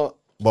might not.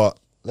 But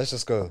let's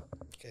just go.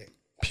 Okay.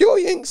 Pure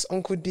Yinks,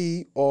 Uncle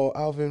D, or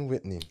Alvin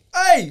Whitney?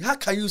 Hey, how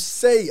can you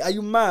say? Are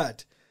you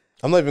mad?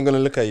 I'm not even going to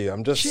look at you.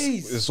 I'm just...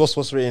 Jeez. It's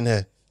what's written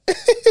here.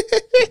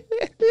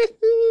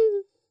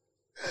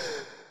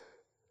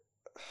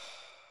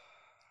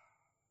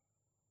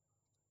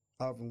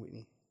 Alvin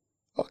Whitney.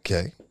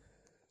 Okay.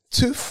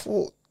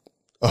 2-4.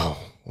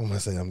 Oh, what am I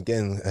saying? I'm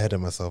getting ahead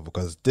of myself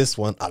because this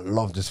one, I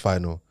love this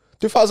final.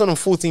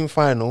 2014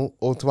 final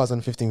or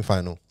 2015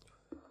 final?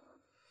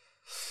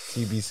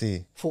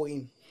 TBC.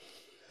 14.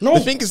 No. The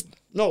thing is...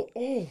 No.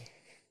 Oh.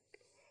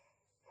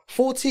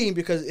 14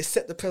 because it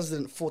set the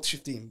precedent for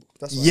 15.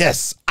 That's what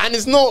yes. And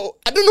it's not...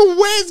 I don't know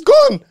where it's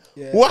gone.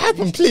 Yeah. What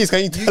happened? Please,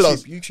 can you tell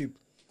us? YouTube.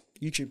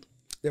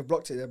 They've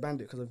blocked it. They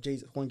banned it because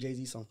of one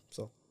Jay-Z song.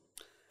 So...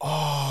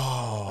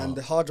 Oh. And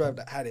the hard drive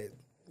that had it,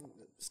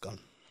 it's gone.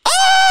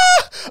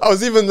 Ah! I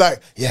was even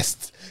like,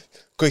 yes,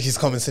 Cookie's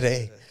coming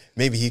today.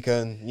 Maybe he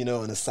can,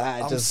 on the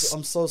side.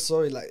 I'm so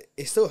sorry. Like,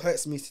 it still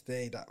hurts me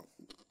today that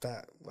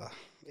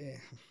yeah.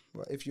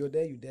 But if you're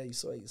there, you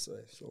saw it.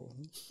 So.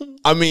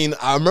 I mean,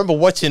 I remember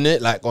watching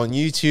it like on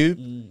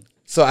YouTube.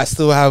 So I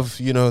still have,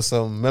 you know,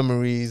 some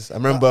memories. I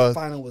remember. That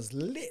final was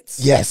lit.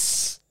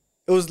 Yes.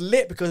 It was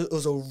lit because it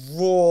was a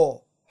raw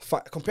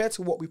fight compared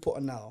to what we put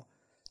on now.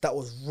 That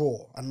was raw.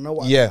 I know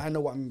what I know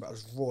what I mean by it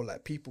was raw.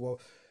 Like people were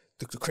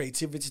the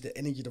creativity, the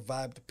energy, the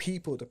vibe, the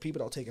people that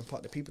were taking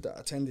part, the people that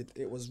attended.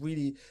 It was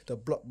really the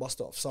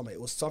blockbuster of summer. It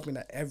was something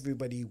that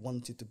everybody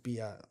wanted to be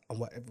at and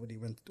what everybody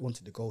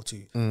wanted to go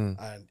to,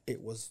 and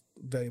it was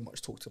very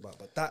much talked about.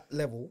 But that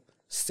level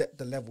set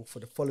the level for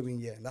the following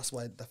year, and that's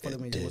why the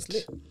following year was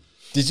lit.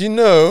 Did you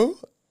know?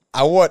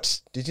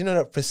 Did you know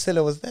that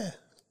Priscilla was there?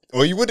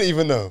 Or you wouldn't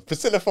even know.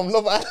 Priscilla from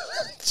Love Island.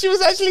 She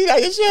was actually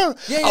at your show.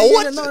 Yeah.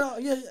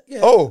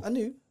 Oh, I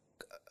knew.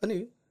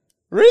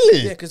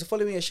 Really? Yeah, because the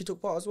following year she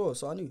took part as well,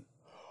 so I knew.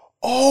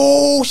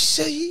 Oh,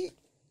 she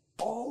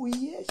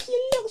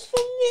looks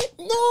familiar.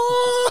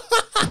 No.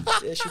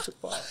 Yeah, she took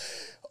part.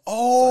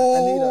 Oh, so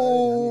I knew that. I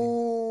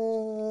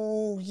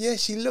knew. Yeah,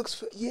 she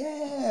looks.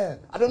 Yeah,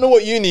 I don't know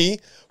what uni,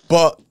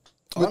 but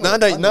now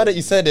that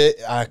you said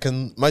it, I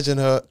can imagine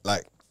her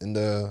like in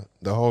the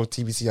whole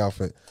TBC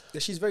outfit. Yeah,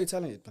 she's very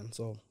talented, man.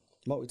 So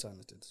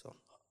multi-talented. So.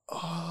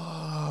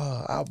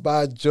 Oh, how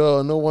bad,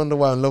 Joe. No wonder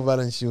why on Love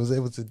Island she was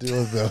able to do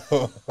it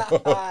though.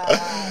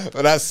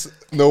 But that's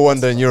no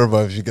wonder in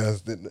Yoruba if you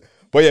guys didn't know.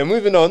 But yeah,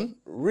 moving on.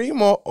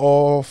 Rema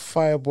or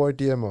Fireboy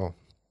DMO?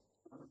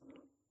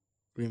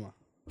 Rema.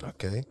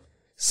 Okay.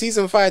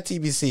 Season 5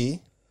 TBC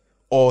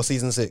or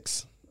season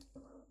 6?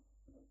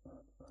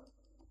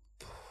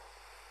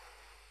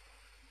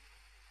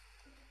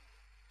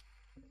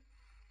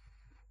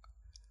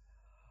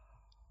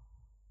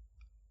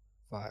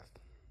 Five.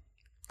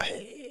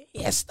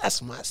 Yes,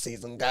 that's my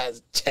season,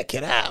 guys. Check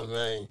it out,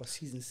 man. But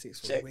season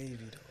 6 was wavy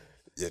though.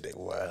 Yeah, they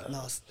were.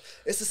 No,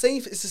 it's the same.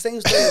 It's the same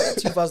story like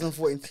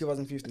 2014,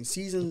 2015.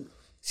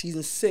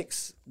 Season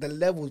 6, the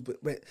levels, but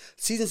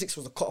season 6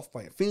 was a cutoff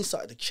point. Things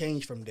started to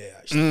change from there.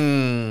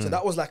 Actually, so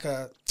that was like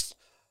a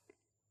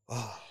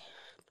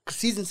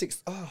season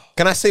 6.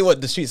 Can I say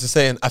what the streets are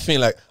saying? I think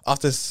like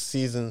after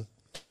season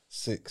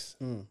 6,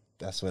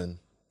 that's when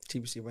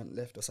TBC went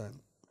left or something.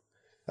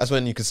 That's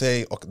when you could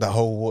say that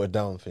whole watered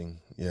down thing.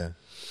 Yeah.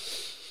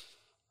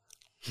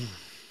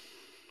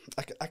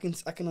 I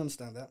can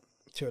understand that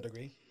to a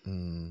degree,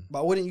 but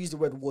I wouldn't use the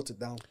word watered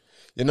down.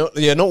 Not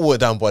watered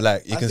down, but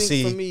like you can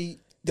see. For me,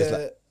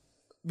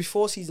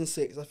 before season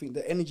 6, I think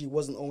the energy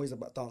wasn't always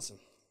about dancing.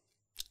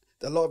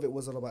 A lot of it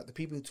was all about the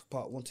people who took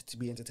part wanted to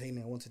be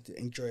entertaining, wanted to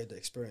enjoy the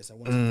experience, and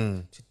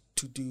wanted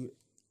to do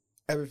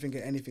everything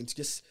and anything to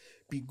just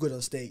be good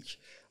on stage.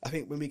 I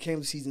think when we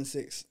came to season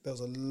 6, there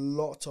was a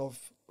lot of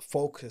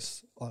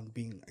focus on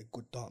being a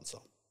good dancer.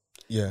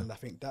 Yeah. And I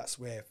think that's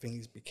where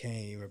things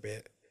became a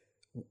bit,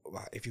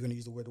 if you're going to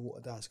use the word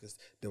water dance, because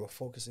they were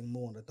focusing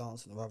more on the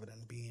dancing rather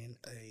than being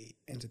a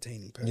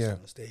entertaining person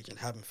on stage and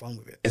having fun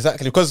with it.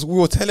 Exactly, because we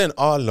were telling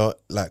our lot,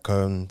 like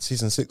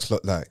season 6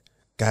 lot, like,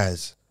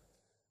 guys,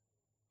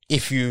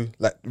 if you,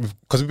 like,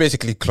 because we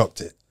basically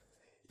clocked it.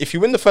 If you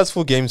win the first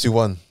 4 games, you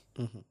won.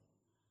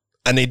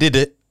 And they did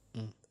it.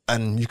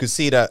 And you could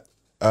see that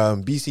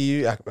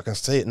BCU, I can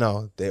say it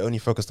now, they only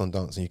focused on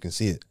dance and you can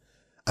see it.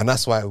 And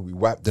that's why we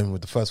wiped them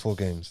with the first 4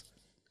 games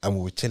and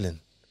we were chilling.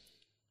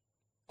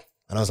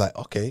 And I was like,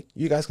 okay,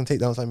 you guys can take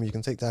dance like me, you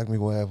can take tag me,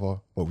 whatever,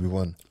 but we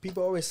won.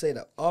 People always say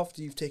that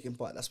after you've taken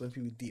part, that's when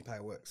people deep how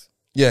it works.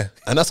 Yeah,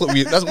 and that's what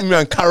me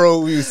and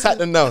Carol, we sat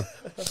them down,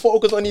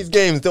 focus on these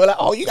games. They were like,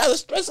 oh, you guys are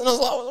stressing us.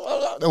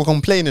 They were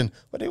complaining,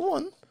 but they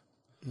won.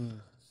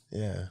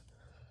 Yeah.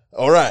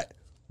 All right.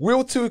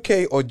 Will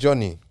 2K or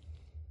Johnny?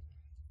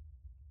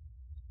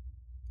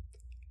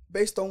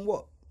 Based on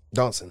what?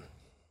 Dancing.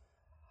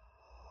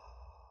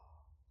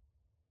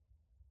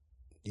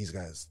 These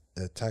guys,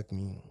 they attack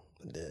me.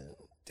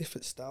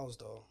 Different styles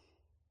though.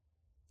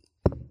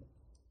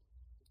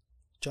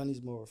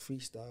 Johnny's more of a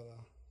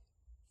freestyler.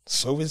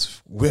 So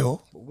is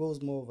Will. But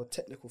Will's more of a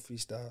technical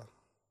freestyler.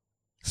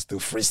 Still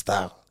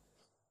freestyle.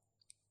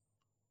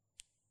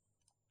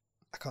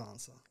 I can't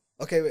answer.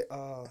 Okay, wait.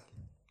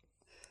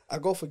 I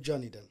go for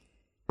Johnny then.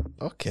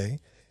 Okay.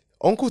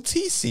 Uncle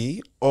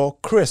TC or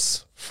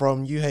Chris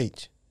from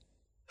UH?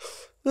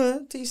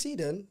 TC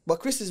then. But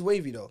Chris is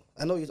wavy though.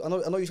 I know you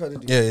tried to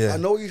do. Yeah. I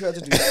know what you tried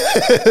to do.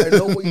 I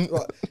know what you.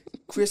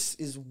 Chris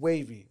is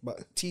wavy,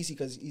 but TC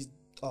because he's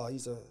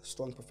a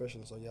strong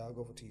professional. So yeah, I'll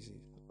go for TC.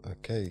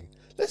 Okay.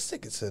 Let's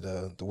take it to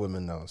the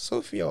women now.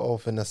 Sophia or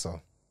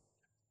Vanessa?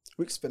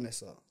 Which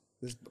Vanessa?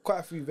 There's quite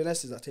a few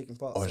Vanessas that are taking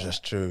part. Oh, that's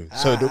true.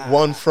 So the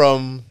one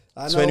from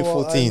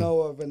 2014. I know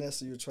what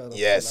Vanessa you're trying to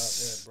pull out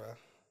there, bro.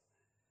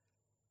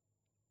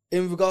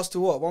 In regards to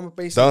what? One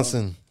based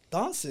dancing.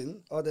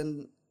 Dancing? Oh,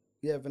 then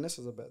yeah,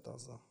 Vanessa's a better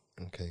dancer.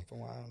 Okay. From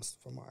what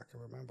I can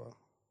remember.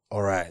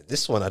 All right,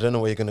 this one I don't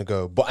know where you're gonna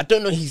go, but I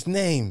don't know his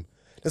name.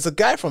 There's a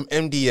guy from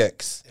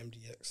MDX.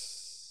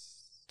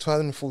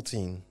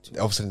 2014.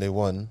 Obviously they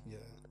won.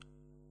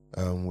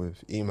 Yeah.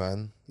 With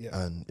E-Man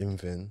and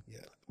Invin.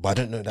 Yeah. But I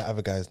don't know that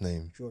other guy's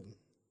name. Jordan.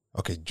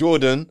 Okay,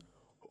 Jordan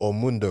or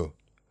Mundo?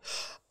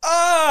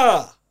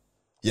 Ah!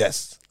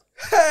 Yes.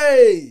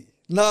 Hey!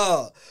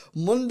 Nah,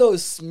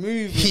 Mundo's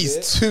smooth.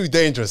 He's too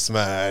dangerous,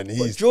 man. But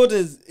He's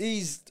Jordan's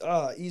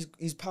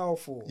he's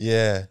powerful.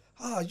 yeah.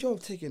 You're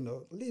taking a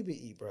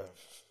liberty, bro.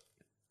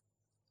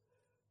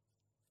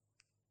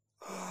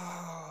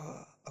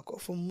 I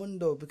got from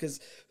Mundo because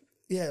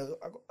I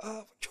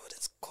got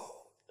Jordan's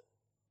cold.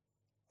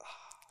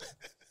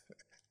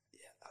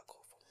 I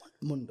got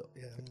from Mundo.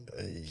 Yeah, Mundo.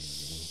 Ay,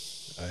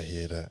 I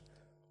hear that.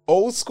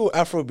 Old school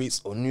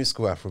Afrobeats or new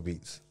school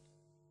Afrobeats?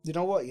 You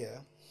know what? Yeah,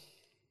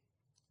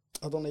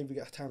 I don't know if we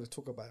got time to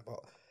talk about it, but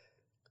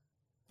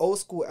old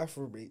school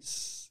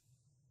Afrobeats.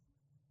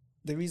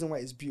 The reason why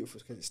it's beautiful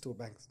is because it still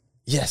bangs.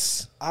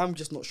 Yes. I'm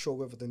just not sure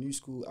whether the new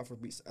school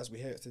Afrobeats, as we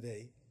hear it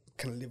today,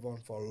 can live on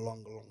for a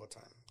longer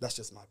time. That's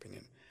just my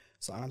opinion.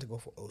 So I had to go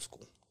for old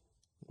school.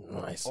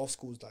 Nice. Old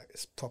school's like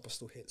it's proper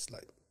still hits.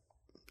 Like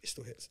it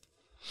still hits.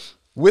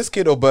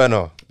 Wizkid or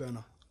Burna?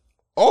 Burner.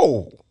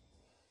 Oh.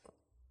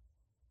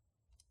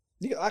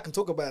 I can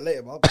talk about it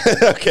later, but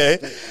Okay.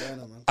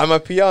 Burner, man. I'm a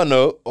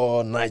piano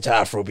or Niger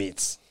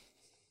Afrobeats?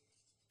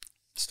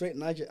 Straight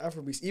Niger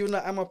Afrobeats. Even though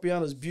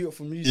Amapiano's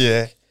beautiful music.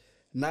 Yeah.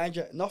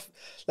 Niger,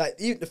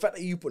 even the fact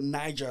that you put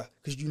Niger,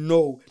 because you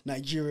know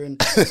Nigerian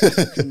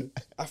African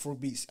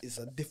Afrobeats is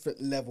a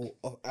different level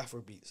of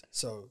Afrobeats.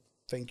 So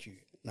thank you,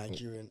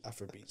 Nigerian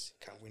Afrobeats.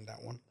 Can't win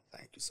that one.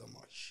 Thank you so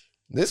much.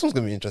 This one's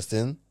gonna be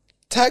interesting.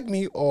 Tag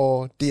Me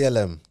or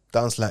DLM?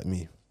 Dance Like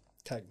Me.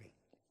 Tag Me.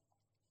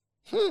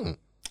 Hmm.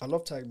 I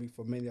love Tag Me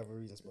for many other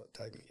reasons, but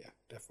Tag Me, yeah,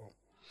 definitely.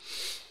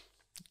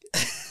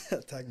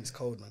 Tag Me's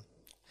cold, man.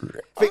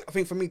 I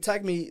think for me,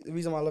 Tag Me, the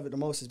reason why I love it the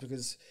most is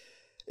because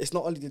it's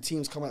not only the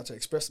teams come out to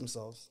express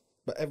themselves,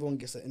 but everyone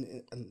gets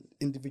an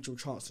individual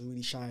chance to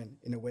really shine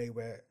in a way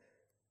where,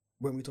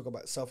 when we talk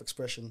about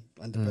self-expression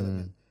and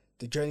development,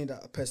 the journey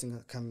that a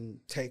person can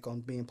take on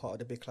being part of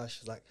the Big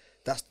Clash is like,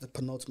 that's the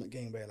penultimate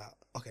game where like,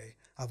 okay,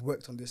 I've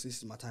worked on this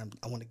is my time,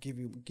 I want to give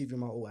you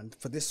my all, and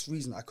for this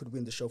reason, I could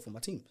win the show for my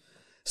team.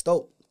 It's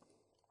dope.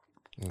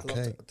 Okay. I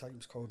love it. Tag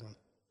Me's cold, man.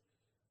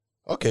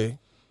 Okay.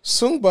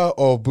 Sungba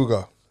or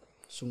Booga?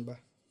 Sungba.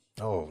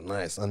 Oh,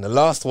 nice. And the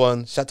last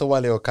one, Shatta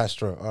Wale or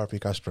Castro? RP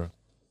Castro.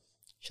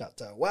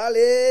 Shatta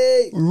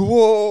Wale.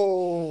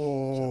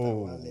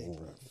 Whoa. Shatta Wale,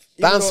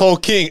 bro.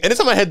 Dancehall King.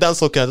 Anytime I hear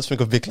Dancehall King, I just think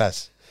of Big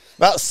Clash.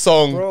 That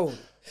song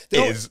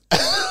is.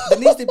 There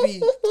needs to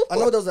be. I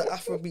know there's an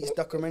Afrobeats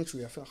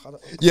documentary.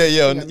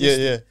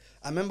 Yeah.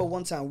 I remember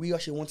one time we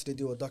actually wanted to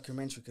do a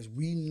documentary because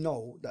we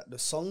know that the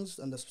songs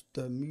and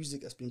the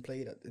music that's been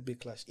played at the Big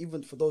Clash,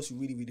 even for those who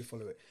really, really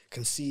follow it,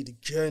 can see the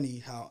journey,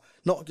 how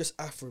not just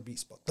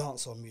Afrobeats but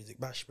dancehall music,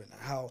 bashment,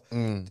 and how.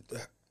 And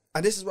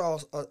this is where I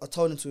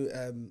told into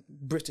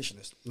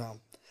Britishness. Now,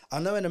 I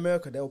know in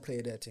America they'll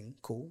play their thing,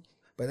 cool,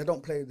 but they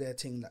don't play their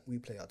thing that we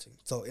play our thing.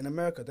 So in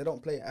America they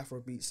don't play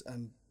Afrobeats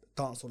and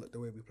dancehall like the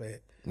way we play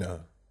it. No.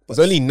 It's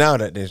only now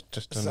that they're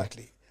just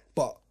exactly.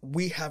 But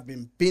we have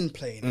been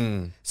playing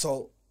it.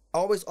 So I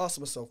always ask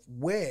myself,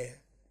 where,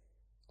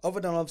 other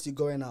than obviously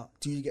going out,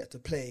 do you get to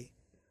play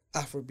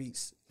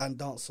Afrobeats and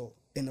dancehall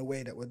in the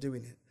way that we're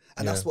doing it?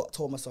 And that's what I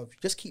told myself,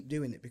 just keep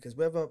doing it, because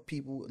whether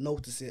people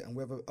notice it and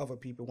whether other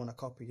people want to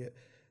copy it,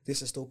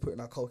 this is still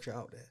putting our culture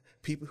out there.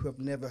 People who have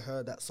never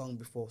heard that song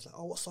before, it's like,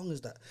 oh, what song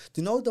is that?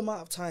 Do you know the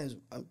amount of times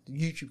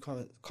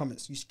YouTube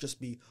comments used to just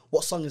be,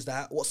 what song is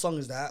that? What song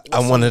is that?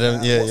 I'm one of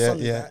them, yeah.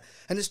 That?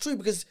 And it's true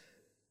because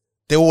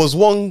there was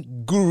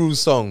one Guru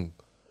song,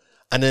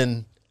 and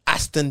then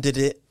Aston did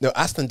it. No,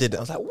 Aston did it. I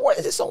was like, what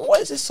is this song?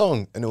 What is this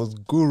song? And it was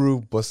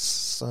Guru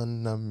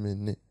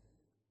Bosanamini.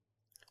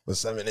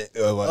 Bosanamini.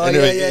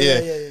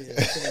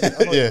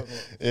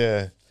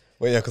 Yeah.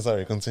 Well, yeah,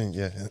 sorry, continue.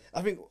 Yeah.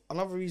 I think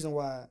another reason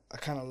why I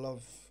kind of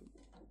love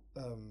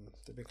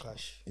the Big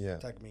Clash,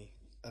 Tag Me,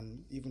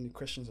 and even the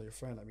questions of your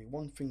friend. I mean,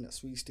 one thing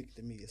that's really sticking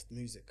to me is the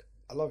music.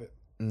 I love it.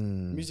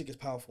 Music is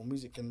powerful.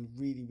 Music can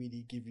really,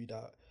 really give you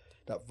that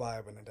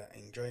vibe and that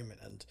enjoyment.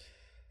 And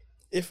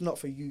if not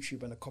for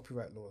YouTube and the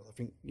copyright laws, I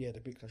think the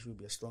Big Clash would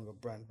be a stronger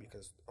brand,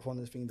 because one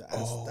of the things that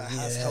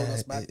has held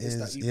us back is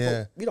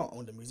that we don't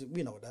own the music.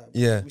 We know that.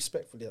 Yeah.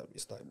 Respectfully,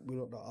 it's like we're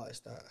not the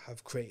artists that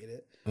have created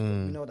it. But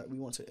we know that we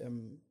want to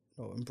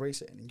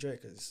embrace it and enjoy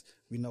it, because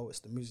we know it's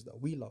the music that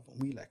we love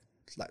and we like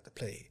to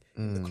play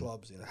in the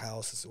clubs, in the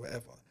houses,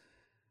 whatever.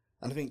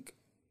 And I think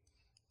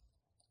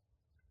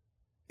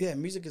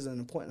music is an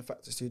important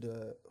factor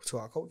to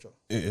our culture.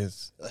 It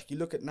is. Like you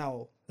look at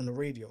now on the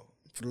radio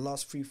for the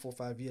last 3, 4,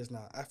 5 years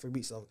now,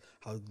 Afrobeats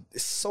how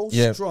it's so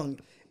strong,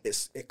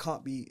 it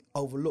can't be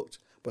overlooked.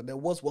 But there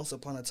was once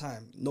upon a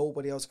time,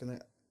 nobody else can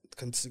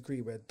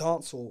disagree, where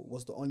dancehall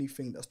was the only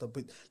thing that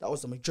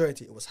was the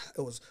majority. It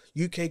was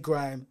UK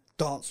grime,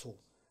 dancehall,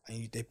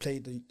 and they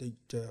played the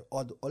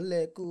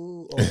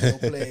Oleku, or they'll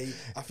play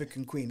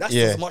African Queen. That's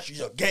as much as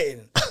you're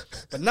getting.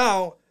 But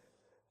now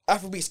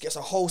Afrobeats gets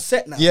a whole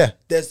set now. Yeah.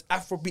 There's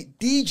Afrobeat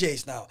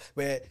DJs now,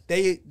 where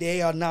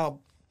they are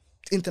now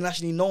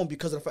internationally known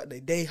because of the fact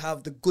that they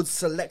have the good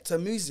selector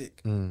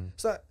music.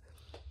 It's like,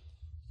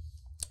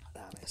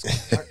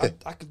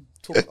 I could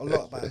talk a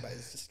lot about it, but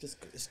it's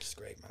just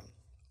great, man.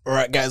 All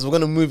right, guys, we're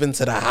going to move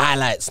into the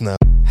highlights now.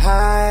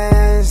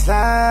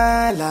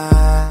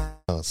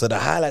 So the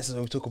highlights is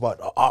when we talk about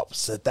the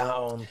ups, the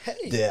downs,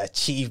 Hey. the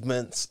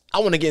achievements. I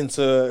want to get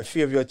into a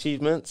few of your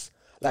achievements.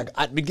 Like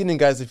at the beginning,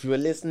 guys, if you were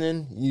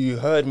listening, you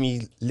heard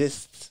me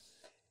list.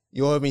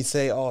 You heard me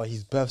say, "Oh,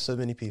 he's birthed so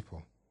many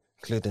people,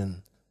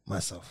 including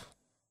myself."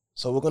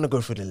 So we're gonna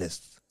go through the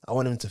list. I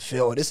want him to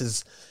feel this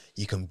is.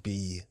 You can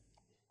be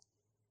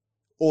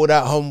all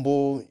that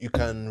humble. You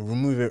can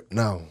remove it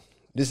now.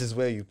 This is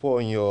where you put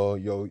on your.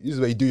 This is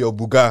where you do your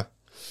buga.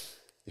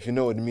 If you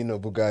know what the meaning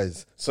of buga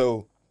is.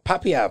 So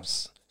Pappy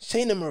Abs,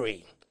 Shayna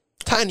Marie,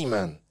 Tiny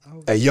Man,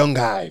 A Young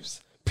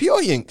Hives,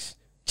 Pure Yinks,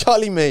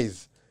 Charlie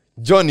Mays,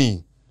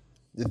 Johnny,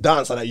 the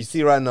dancer that you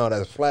see right now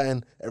that's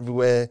flying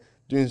everywhere,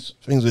 doing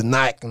things with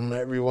Nike and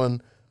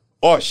everyone.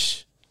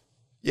 Osh.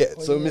 Yeah,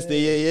 so yeah.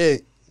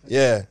 Mr.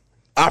 Yeah.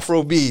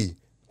 Afro B,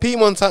 P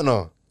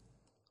Montana,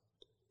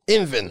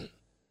 Invin,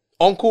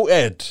 Uncle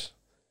Ed,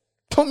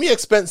 Tommy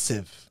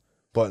Expensive,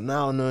 but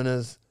now known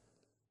as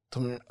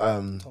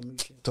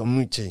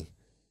Tomuchi,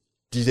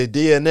 DJ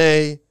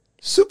DNA,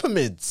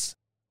 Supermids,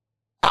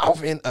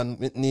 Alvin and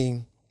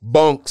Whitney,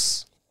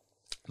 Bonks,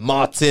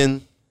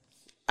 Martin,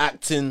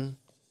 Acting,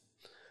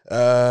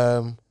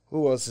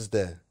 who else is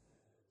there?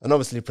 And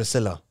obviously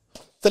Priscilla.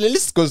 So the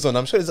list goes on.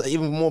 I'm sure there's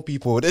even more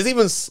people. There's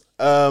even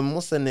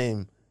what's her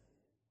name?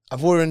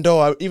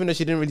 Avorindoa, even though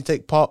she didn't really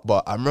take part,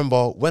 but I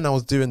remember when I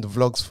was doing the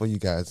vlogs for you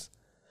guys,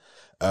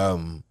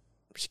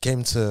 she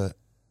came to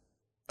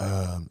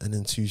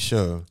NN2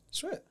 show.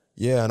 Swear.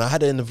 Yeah, and I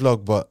had it in the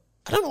vlog, but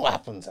I don't know what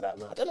happened to that,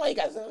 man. I don't know why you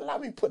guys didn't allow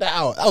me to put that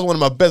out. That was one of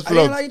my best I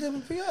didn't vlogs. like you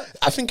did PR.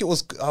 I think it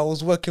was, I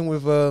was working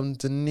with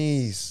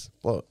Denise,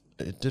 but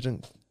it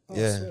didn't. Oh,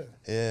 Yeah, swear.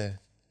 yeah.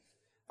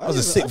 I That was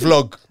a didn't sick even-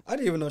 vlog. I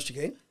didn't even know she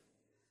came.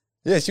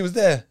 Yeah, she was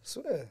there.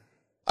 Swear.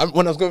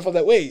 When I was going for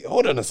that, wait,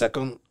 hold on a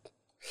second.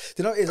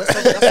 Do you know what it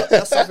is?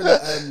 That's something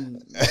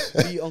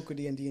that me, Uncle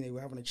D and DNA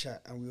were having a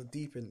chat and we were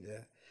deep in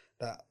there.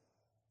 That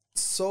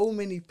so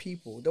many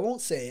people, they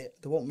won't say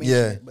it, they won't mention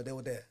Yeah. it, but they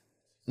were there.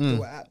 They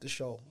were at the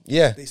show.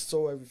 Yeah. They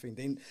saw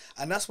everything.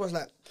 And that's why it's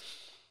like,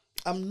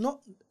 I'm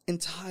not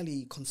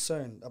entirely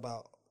concerned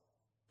about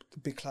the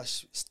Big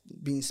Clash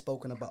being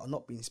spoken about or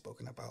not being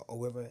spoken about, or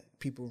whether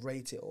people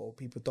rate it or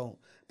people don't.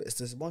 But it's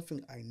just one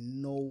thing I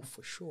know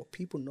for sure.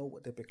 People know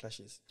what the Big Clash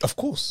is. Of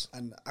course.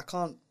 And I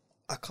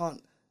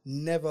can't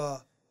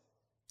never...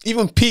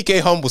 Even PK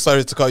Humble,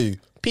 sorry to call you.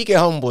 PK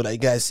Humble that you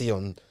guys see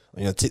on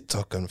your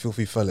TikTok and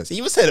Filthy Fellas. He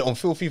even said it on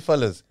Filthy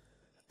Fellas.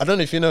 I don't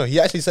know if you know. He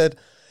actually said,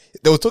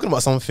 they were talking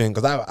about something,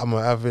 because I'm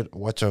an avid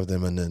watcher of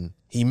them, and then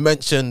he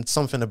mentioned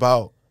something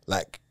about,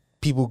 like,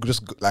 people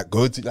just, like,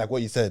 go to, like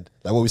what you said,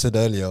 like what we said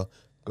earlier,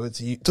 go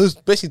to you. So it's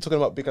basically talking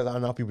about, because I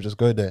know people just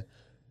go there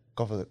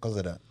because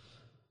of that.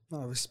 No,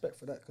 respect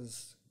for that,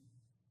 because...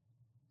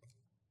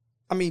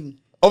 I mean...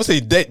 Obviously,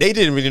 they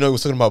didn't really know what he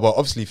was talking about, but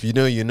obviously, if you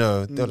know, you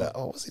know. They're like,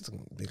 oh, what's he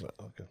talking about? Big, like,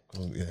 okay,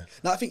 cool, yeah.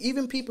 Now, I think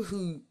even people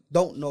who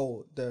don't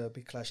know the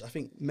Big Clash, I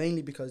think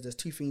mainly because there's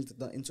two things that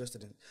they're not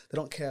interested in. They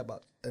don't care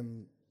about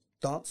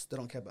dance, they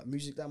don't care about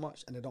music that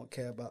much, and they don't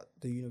care about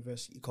the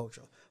university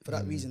culture. For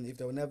that reason, if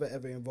they were never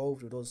ever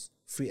involved with those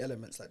three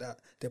elements like that,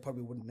 they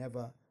probably would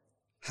never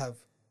have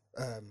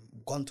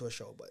gone to a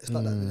show. But it's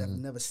not that they've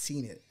never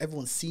seen it.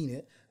 Everyone's seen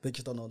it, they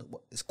just don't know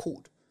what it's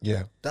called.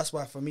 Yeah. That's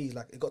why for me,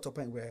 like, it got to a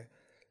point where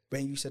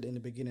when you said in the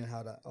beginning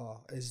how that,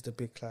 is the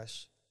Big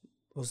Clash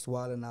was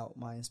wilding out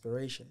my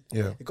inspiration.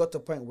 Yeah. It got to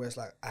a point where it's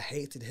like, I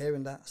hated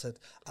hearing that. I said,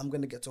 I'm going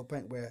to get to a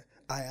point where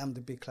I am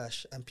the Big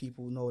Clash and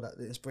people know that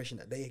the inspiration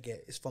that they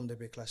get is from the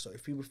Big Clash. So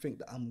if people think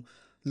that I'm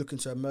looking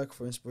to America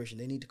for inspiration,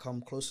 they need to come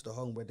closer to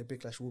home where the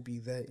Big Clash will be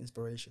their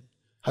inspiration.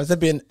 Has there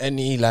been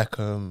any, like,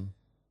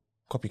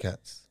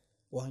 copycats?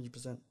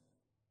 100%.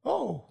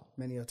 Oh.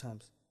 Many a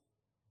times.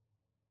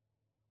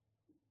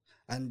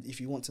 And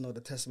if you want to know the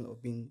testament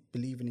of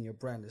believing in your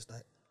brand, it's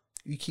like,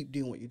 you keep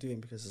doing what you're doing,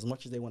 because as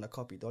much as they want to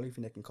copy, the only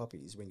thing they can copy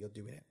is when you're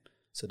doing it.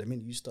 So the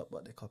minute you stop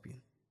what they're copying,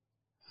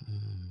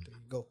 there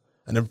you go.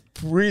 And the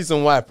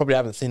reason why I probably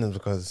haven't seen them is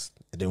because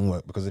it didn't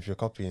work. Because if you're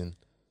copying,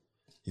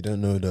 you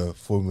don't know the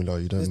formula.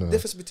 You don't There's know. a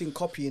difference between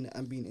copying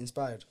and being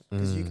inspired.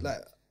 Because you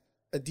like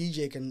a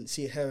DJ can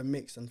see a hair and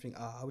mix and think,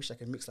 I wish I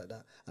could mix like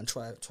that, and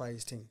try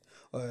his thing.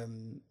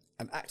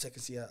 An actor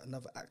can see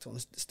another actor on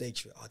the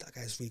stage. That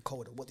guy's really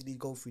cold. What did he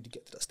go through to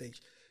get to that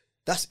stage?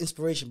 That's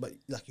inspiration, but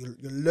like you're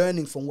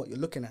learning from what you're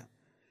looking at.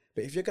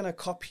 But if you're gonna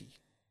copy,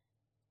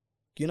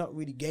 you're not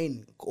really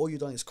gaining. All you've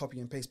done is copy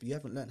and paste, but you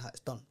haven't learned how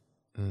it's done.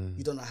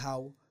 You don't know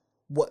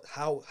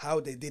how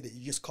they did it.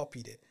 You just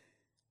copied it,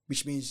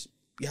 which means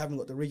you haven't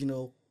got the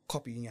original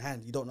copy in your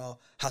hand. You don't know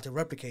how to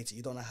replicate it.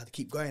 You don't know how to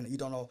keep going. You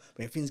don't know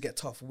when things get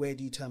tough, where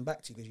do you turn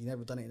back to, because you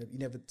never done it. You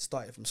never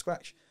started from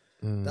scratch.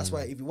 That's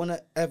why if you want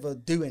to ever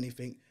do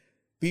anything,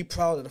 be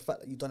proud of the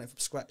fact that you've done it from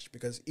scratch,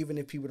 because even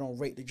if people don't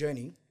rate the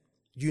journey,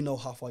 you know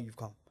how far you've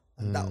come.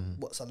 And that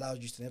what's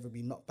allowed you to never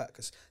be knocked back,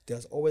 because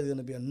there's always going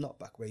to be a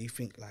knockback where you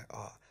think like,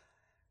 I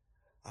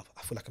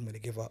feel like I'm going to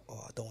give up, or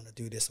I don't want to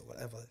do this or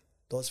whatever.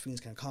 Those things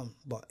can come,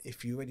 but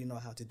if you already know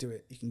how to do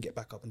it, you can get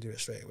back up and do it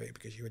straight away,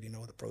 because you already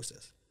know the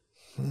process.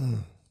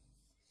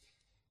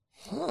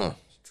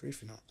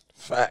 Truth, you know.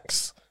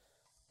 Facts.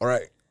 All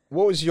right.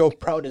 What was your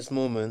proudest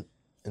moment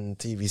in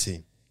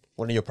TVC?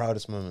 One of your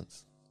proudest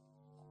moments?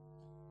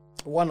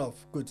 One of.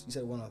 Good. You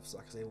said one of, so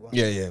I can say one.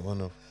 Yeah,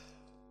 one of.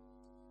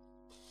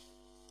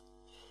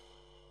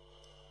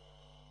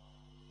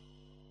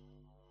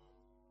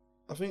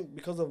 I think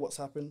because of what's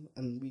happened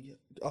and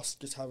us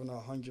just having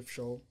our 100th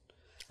show.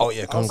 Oh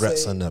yeah,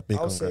 congrats on that. Big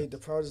I'll congrats. say the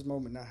proudest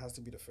moment now has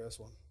to be the first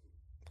one.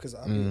 Because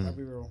I'll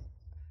be real.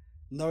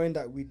 Knowing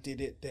that we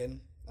did it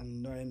then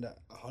and knowing that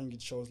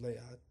 100 shows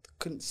later, I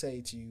couldn't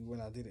say to you when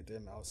I did it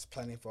then, I was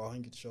planning for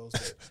 100 shows.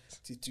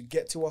 to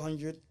get to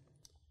 100,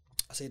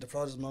 I say the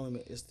proudest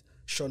moment is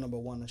show number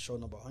 1 and show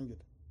number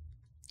 100.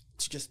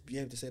 To just be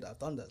able to say that I've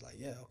done that, like,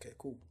 yeah, okay,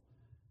 cool.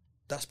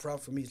 That's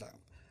proud for me. It's like,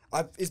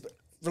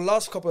 for the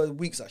last couple of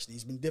weeks, actually,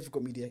 it's been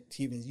difficult for me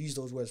to even use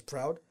those words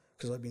proud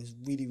because I've been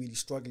really, really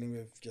struggling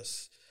with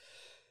just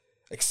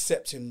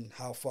accepting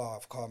how far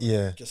I've come.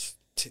 Yeah. Just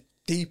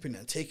deep in it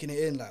and taking it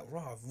in, like,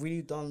 wow, I've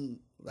really done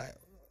like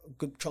a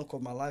good chunk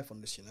of my life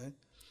on this, you know?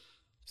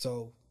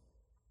 So,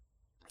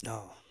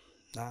 now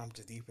I'm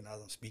just deep in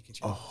as I'm speaking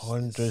to you.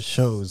 100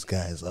 shows,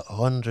 guys.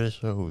 100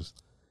 shows.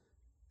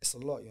 It's a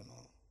lot, you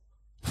know.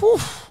 Whew.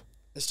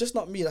 It's just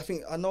not me.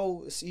 I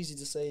know it's easy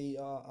to say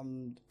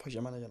I'm the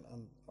project manager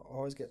and I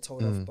always get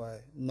told off by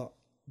not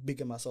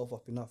bigging myself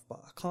up enough, but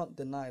I can't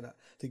deny that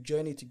the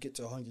journey to get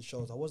to 100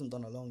 shows, I wasn't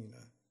done alone, you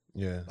know.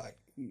 Yeah. Like,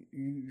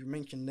 you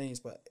mentioned names,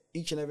 but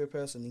each and every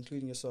person,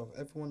 including yourself,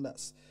 everyone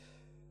that's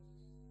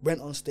went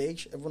on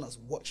stage, everyone that's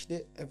watched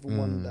it,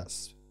 everyone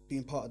that's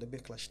been part of the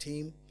Big Clash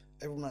team,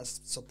 everyone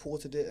that's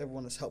supported it,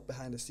 everyone that's helped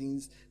behind the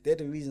scenes, they're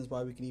the reasons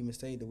why we can even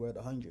say the word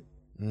 100.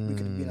 We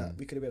could have been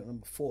at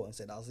number 4 and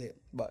said that was it,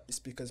 but it's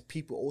because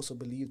people also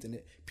believed in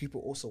it.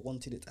 People also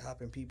wanted it to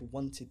happen. People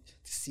wanted to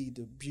see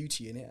the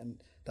beauty in it,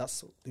 and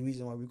that's the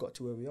reason why we got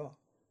to where we are.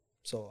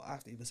 So I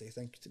have to even say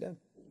thank you to them.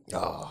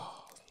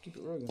 Keep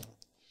it real, you know.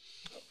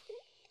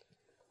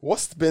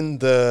 What's been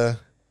the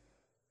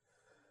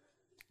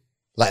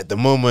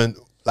moment,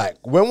 like,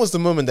 when was the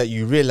moment that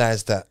you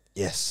realized that,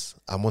 yes,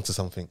 I'm onto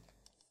something?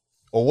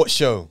 Or what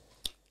show?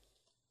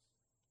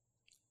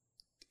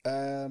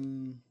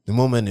 The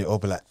moment it all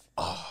be like,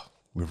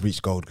 we've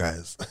reached gold,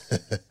 guys.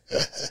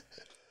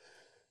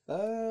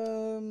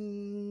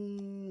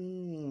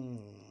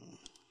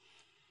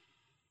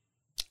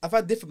 I've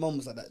had different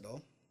moments like that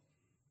though.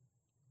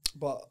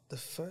 But the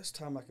first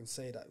time I can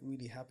say that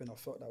really happened, I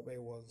felt that way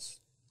was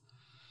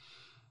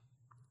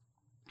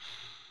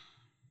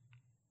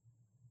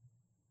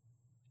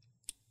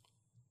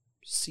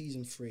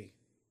season 3.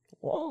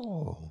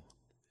 Whoa.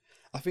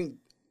 I think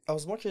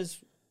as much as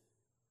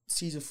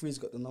season 3's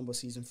got the number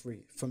season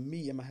 3, for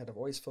me in my head, I've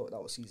always felt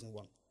that was season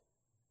 1.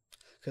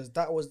 Because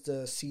that was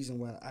the season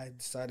when I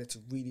decided to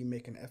really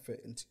make an effort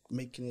into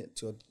making it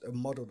to a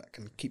model that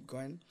can keep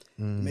going,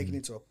 making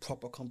it to a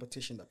proper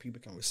competition that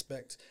people can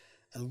respect,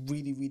 and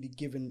really, really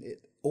giving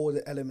it all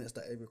the elements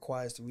that it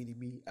requires to really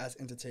be as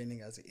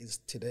entertaining as it is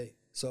today.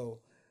 So,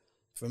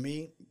 for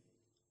me,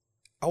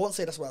 I won't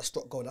say that's where I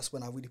struck gold. That's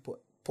when I really put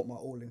my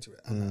all into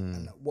it.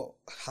 And what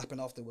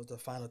happened after was the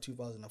final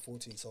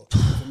 2014. So,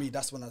 for me,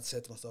 that's when I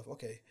said to myself,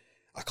 okay,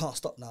 I can't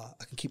stop now.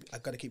 I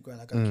got to keep going.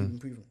 I got to keep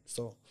improving.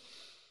 So,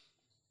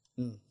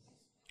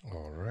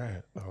 All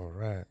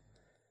right.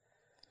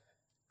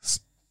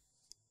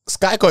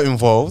 Sky got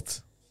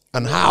involved,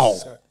 and how?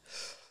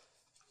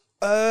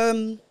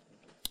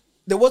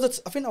 There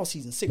was I think that was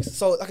season 6.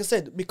 So, like I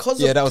said, because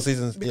that was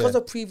season. Because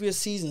of previous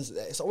seasons,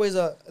 it's always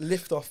a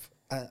lift off,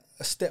 a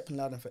step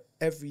ladder for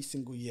every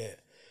single year.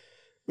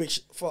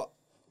 Which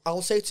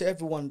I'll say to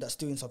everyone that's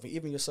doing something,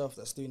 even yourself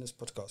that's doing this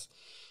podcast,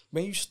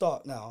 when you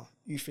start now,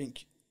 you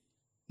think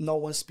no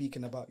one's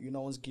speaking about you,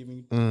 no one's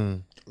giving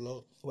you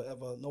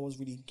whatever, no one's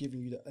really giving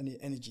you any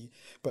energy,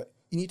 but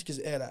you need to just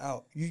air that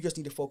out. You just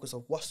need to focus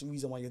on what's the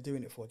reason why you're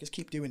doing it for. Just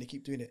keep doing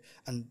it.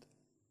 And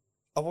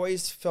I've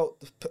always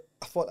felt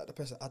like the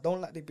person, I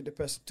don't like to be the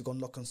person to go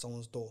knock on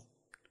someone's door,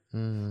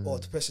 or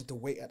the person to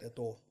wait at their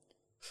door,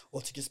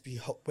 or to just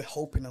we're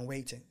hoping and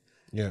waiting.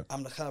 Yeah,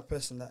 I'm the kind of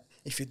person that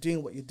if you're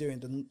doing what you're doing,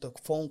 the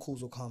phone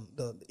calls will come,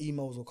 the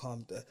emails will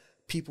come, the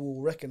people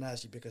will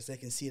recognize you because they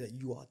can see that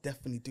you are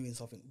definitely doing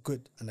something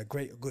good and a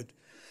greater good.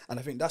 And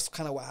I think that's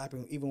kind of what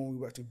happened even when we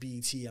worked with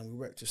BET and we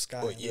worked with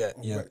Sky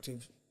and we worked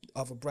with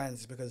other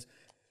brands, because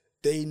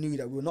they knew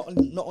that we were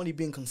not only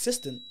being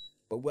consistent,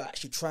 but we're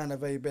actually trying our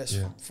very best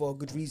for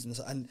good reasons.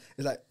 And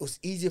it's like, it was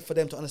easier for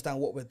them to understand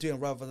what we're doing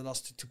rather than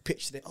us to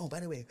pitch to them, oh, by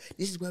the way,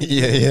 this is where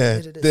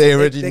we're They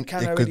already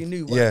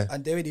knew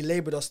and they already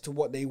labelled us to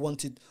what they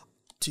wanted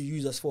to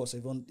use us for. So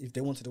if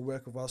they wanted to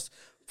work with us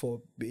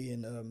for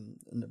being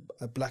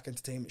a black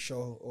entertainment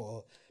show,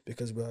 or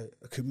because we're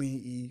a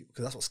community,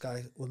 because that's what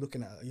Sky was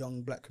looking at, a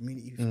young black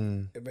community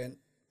event,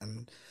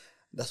 and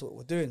that's what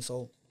we're doing.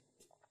 So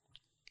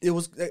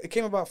it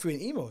came about through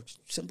an email,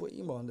 simple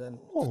email, and then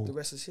the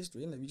rest is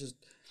history. Isn't it?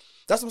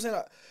 That's what I'm saying.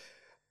 Like,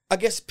 I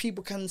guess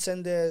people can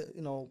send their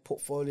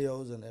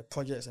portfolios and their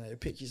projects and their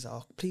pictures.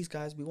 Oh, please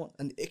guys, we want,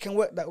 and it can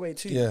work that way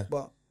too. Yeah.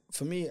 But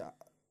for me,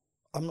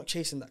 I'm not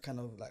chasing that kind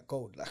of like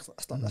gold. Like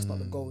that's not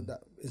the gold that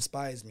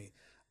inspires me.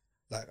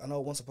 Like I know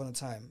once upon a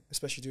time,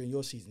 especially during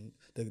your season,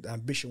 the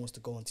ambition was to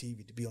go on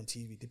TV, to be on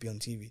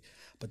TV.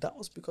 But that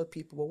was because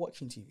people were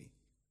watching TV.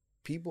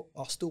 People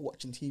are still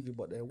watching TV,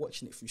 but they're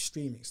watching it through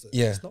streaming. So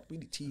it's not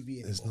really TV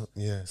anymore. It's not,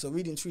 yeah. So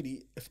really and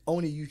truly, if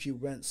only YouTube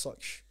weren't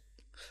such,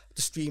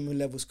 the streaming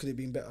levels could have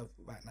been better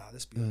right now.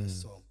 Let's be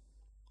honest. So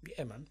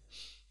yeah, man.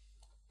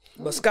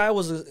 But Sky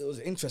was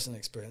an interesting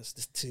experience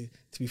just to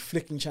be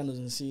flicking channels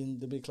and seeing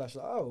the big clash.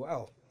 Like, oh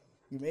wow,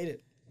 we made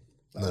it.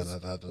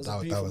 That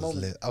was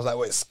lit. I was like,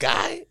 wait,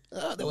 Sky?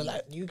 They were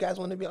like, you guys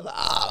want to be? I was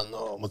like,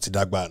 no,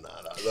 Multi-Dagba,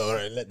 no, all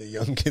right, let the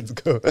young kids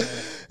go.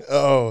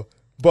 Oh,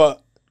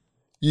 but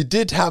you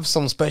did have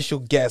some special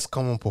guests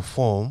come and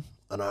perform,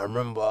 and I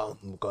remember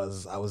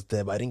because I was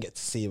there, but I didn't get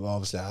to see it. But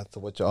obviously, I had to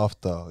watch it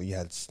after. You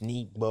had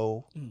Sneak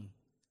Bowl,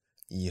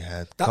 you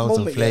had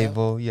Carlton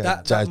Flavor, you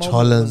had Jai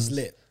Hollins. Was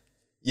lit.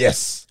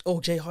 Yes.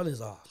 Oh, Jay Hollins.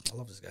 I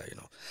love this guy, you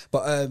know.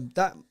 But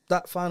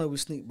that final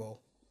with Sneak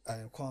Bowl,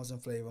 Quans and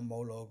Flavor,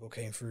 Mo Logo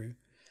came through.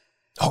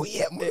 Oh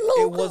yeah,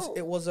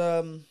 it was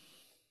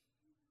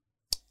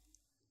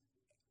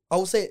I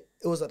would say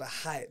it was at the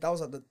height. That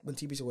was when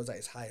TBC was at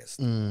its highest.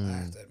 I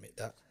have to admit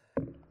that.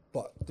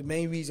 But the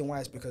main reason why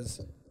is because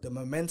the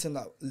momentum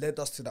that led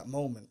us to that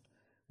moment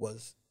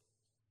was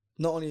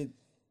not only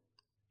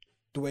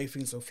the way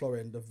things are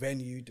flowing, the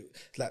venue,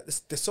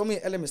 there's so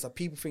many elements that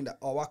people think that,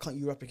 oh, why can't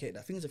you replicate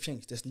that? Things have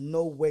changed. There's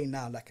no way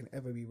now that can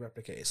ever be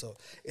replicated. So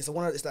it's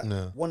one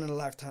in a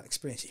lifetime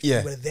experience. If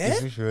you were there,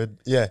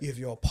 if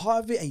you're a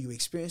part of it and you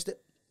experienced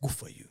it, good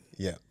for you.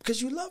 Yeah.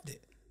 Because you loved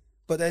it.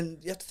 But then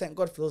you have to thank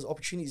God for those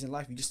opportunities in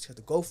life. You just have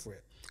to go for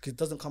it because it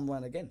doesn't come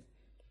around again.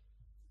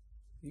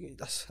 I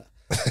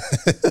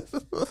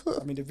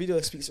mean, the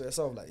video speaks for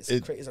itself. Like it's a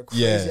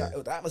crazy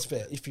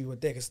atmosphere if you were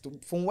there. Because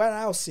from when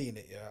I was seeing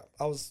it,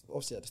 I was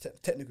obviously at the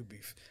technical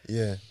booth.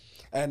 Yeah,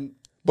 and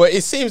but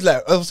it seems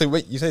like obviously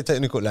when you say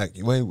technical, like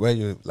where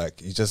you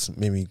like you just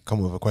made me come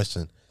with a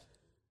question.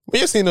 When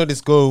you're seeing all this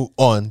go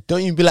on,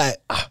 don't you be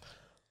like,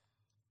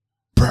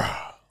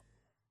 bruh,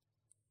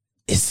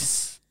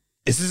 is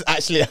this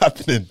actually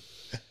happening?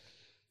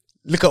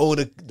 Look at all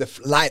the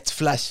lights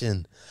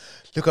flashing.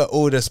 Look at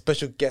all the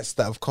special guests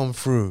that have come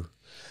through.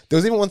 There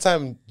was even one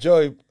time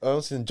John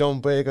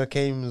Boyega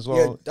came as well.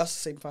 Yeah, that's the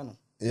same final.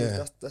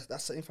 Yeah. That's the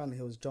same final.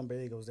 It was John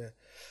Boyega was there.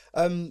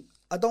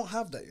 I don't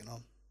have that, you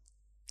know.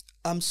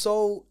 I'm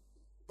so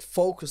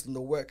focused on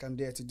the work I'm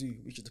there to do,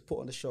 which is to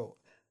put on the show.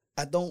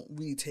 I don't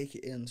really take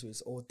it in until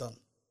it's all done.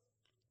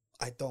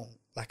 I don't.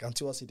 Like,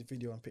 until I see the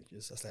video and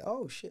pictures, I was like,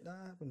 oh, shit, that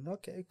happened.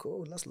 Okay,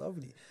 cool. That's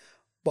lovely.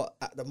 But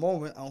at the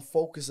moment, I'm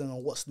focusing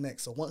on what's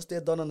next. So once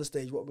they're done on the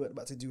stage, what we're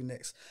about to do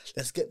next,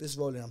 let's get this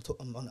rolling.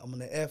 I'm on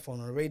the earphone,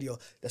 on the radio.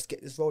 Let's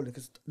get this rolling.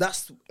 Because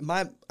that's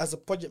as a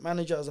project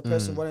manager, as a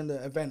person running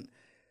the event,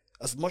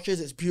 as much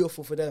as it's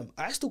beautiful for them,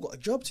 I still got a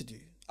job to do.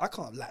 I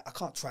can't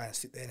try and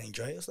sit there and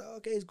enjoy it. It's like,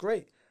 okay, it's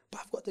great,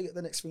 but I've got to get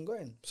the next thing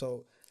going.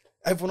 So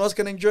everyone else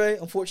can enjoy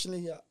it.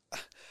 Unfortunately, I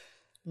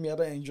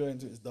don't enjoy it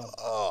until it's done.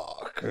 Oh,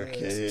 Cookie.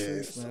 Yeah,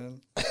 it's the truth,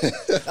 man.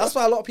 That's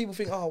why a lot of people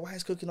think, oh, why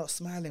is Cookie not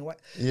smiling? Why?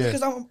 Yeah.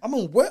 Because I'm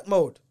on work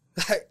mode.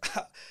 Like,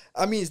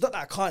 I mean, it's not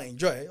that I can't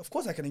enjoy it. Of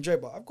course I can enjoy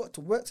it, but I've got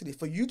to work today.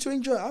 For you to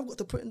enjoy it, I've got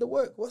to put in the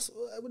work. What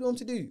do you want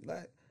to do?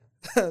 Like,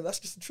 that's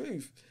just the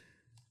truth.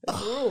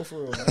 For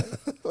real, man.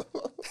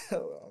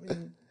 I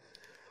mean,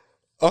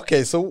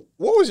 okay, so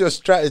what was your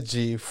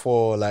strategy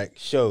for like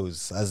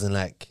shows? As in,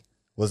 like,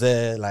 was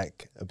there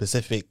like a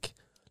specific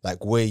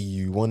like way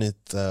you wanted?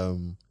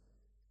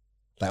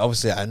 Like,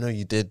 obviously, I know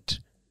you did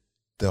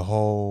the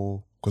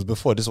whole because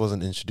before this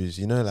wasn't introduced.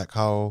 You know, like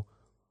how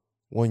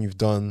when you've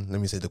done, let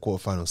me say, the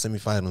quarterfinals,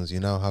 semi-finals, you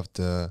now have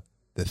the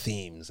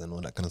themes and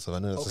all that kind of stuff. I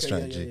know that's a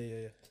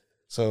strategy. Yeah.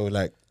 So,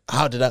 like,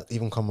 how did that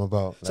even come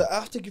about? So I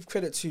have to give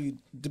credit to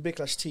the Big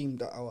Clash team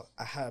that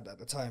I had at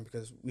the time,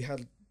 because we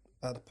had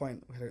at the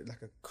point we had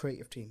like a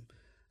creative team,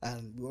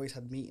 and we always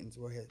had meetings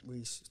where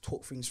we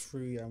talk things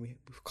through and we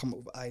come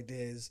up with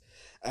ideas.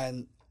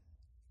 And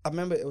I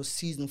remember it was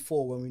season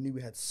 4 when we knew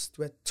we had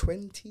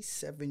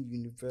 27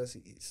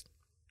 universities.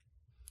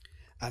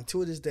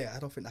 Until this day, I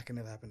don't think that can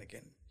ever happen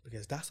again,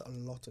 because that's a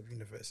lot of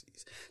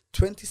universities.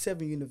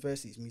 27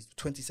 universities means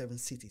 27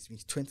 cities,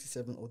 means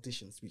 27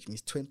 auditions, which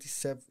means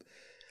 27.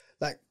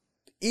 Like,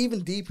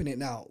 even deep in it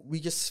now, we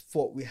just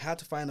thought we had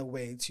to find a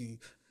way to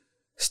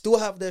still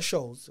have their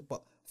shows,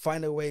 but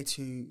find a way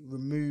to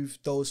remove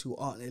those who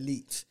aren't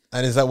elite.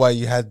 And is that why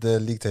you had the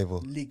league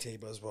table? League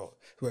table as well,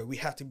 where we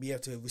have to be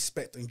able to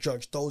respect and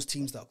judge those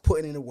teams that are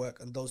putting in the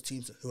work and those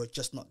teams who are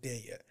just not there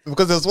yet.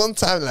 Because there was one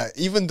time, like,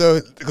 even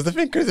though, because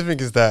the crazy thing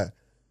is that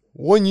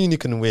one uni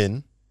can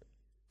win,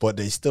 but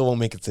they still won't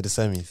make it to the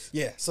semis.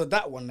 Yeah, so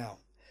that one now.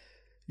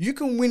 You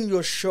can win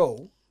your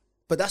show,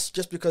 but that's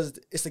just because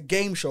it's a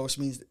game show, which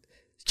means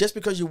just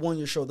because you won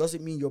your show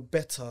doesn't mean you're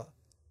better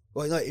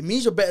Well, no, it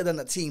means you're better than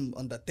that team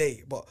on that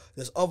day, but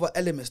there's other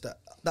elements that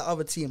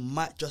other team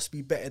might just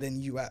be better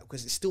than you at,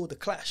 because it's still the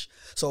clash.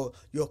 So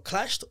you're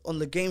clashed on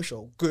the game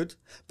show, good,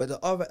 but the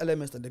other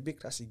elements that the big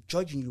clash is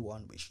judging you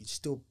on, which you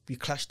still be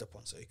clashed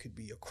upon. So it could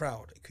be your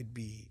crowd, it could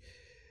be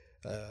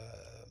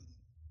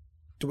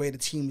the way the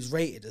team is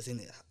rated, as in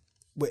it.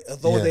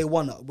 Although they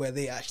won, were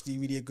they actually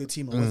really a good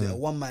team, or was it a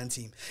one-man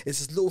team?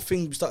 It's this little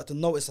thing we start to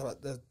notice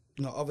about the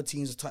other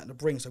teams are trying to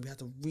bring, so we have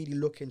to really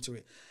look into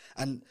it.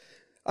 And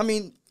I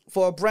mean,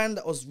 for a brand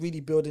that was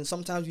really building,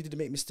 sometimes we did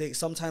make mistakes,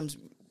 sometimes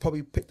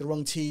probably picked the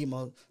wrong team,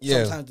 or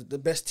sometimes the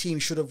best team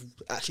should have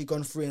actually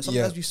gone through, and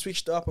sometimes we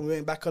switched up and we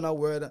went back on our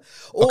word.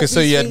 Okay, so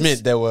you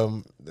admit there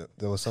were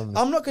some...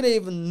 I'm not going to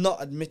even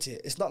not admit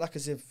it. It's not like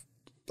as if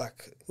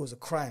like it was a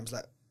crime. It's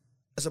like,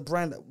 as a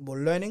brand that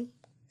we're learning,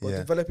 we're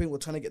developing, we're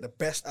trying to get the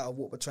best out of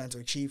what we're trying to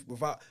achieve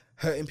without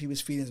hurting people's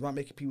feelings, without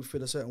making people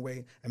feel a certain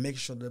way, and making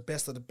sure the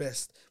best of the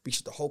best, which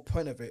is the whole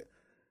point of it,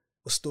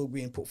 was still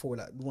being put forward.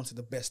 Like, we wanted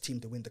the best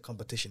team to win the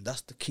competition.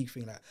 That's the key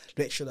thing. Like,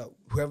 make sure that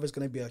whoever's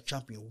going to be our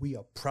champion, we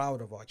are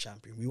proud of our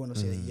champion. We want to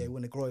say that, we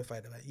want to glorify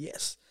them. Like,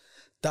 yes,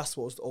 that's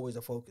what was always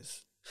the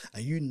focus.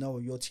 And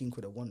your team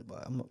could have won it,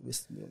 but I'm not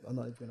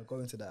even going to go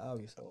into that, are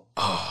we? So.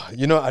 I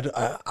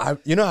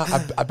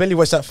barely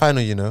watched that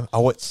final. I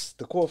watched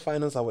the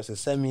quarterfinals, I watched the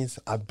semis.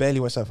 I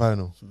barely watched that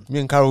final. Me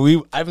and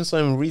Carol, I even saw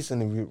him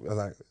recently. We were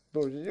like,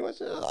 bro, did you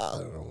watch it? I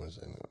don't know watch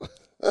it.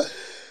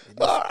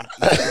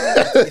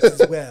 It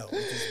is well.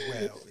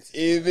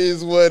 It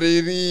is what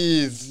it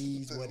is.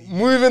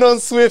 Moving on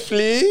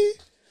swiftly,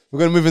 we're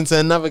going to move into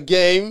another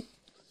game.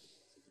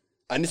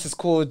 And this is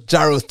called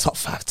Jaro's Top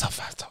 5. Top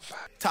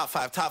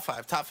five.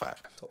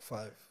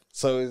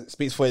 So it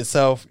speaks for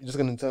itself. You're just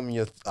going to tell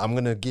me I'm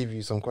going to give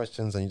you some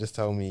questions and you just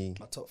tell me.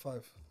 My top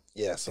 5.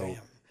 Yeah, so.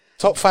 Damn.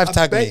 Top 5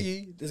 tag me. I bet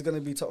you there's going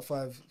to be top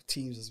 5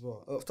 teams as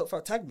well. Top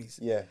 5 tag me's.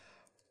 Yeah.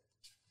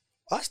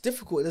 That's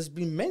difficult. There's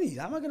been many.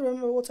 How am I going to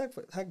remember what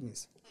tag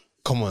me's?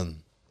 Come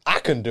on. I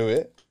can do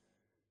it.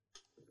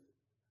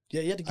 Yeah,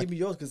 you had to give me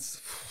yours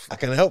because I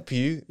can help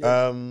you.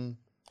 Yeah.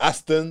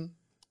 Aston.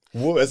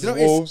 Wolves.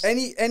 Aston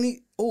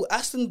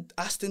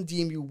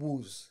DMU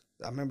Wolves.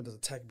 I remember there's a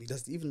tag me.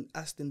 There's even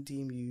Aston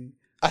DMU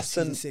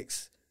Season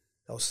 6.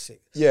 That was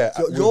sick. Yeah.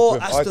 Your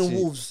Aston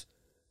Wolves.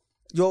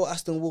 Your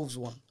Aston Wolves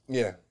one.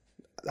 Yeah.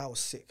 That was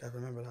sick. I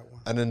remember that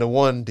one. And then the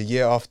one the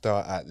year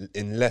after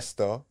in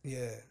Leicester.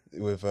 Yeah.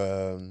 With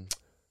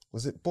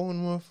was it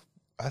Bournemouth?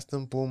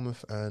 Aston,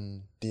 Bournemouth,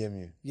 and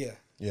DMU. Yeah.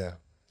 Yeah.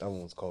 That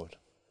one was cold.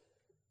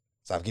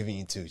 So I've given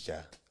you 2,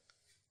 yeah.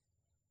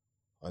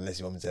 Unless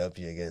you want me to help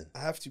you again. I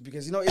have to,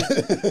 because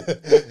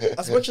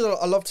as much as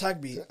I love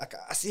tag me,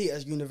 I see it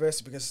as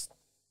university, because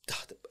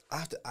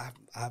I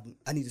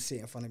need to see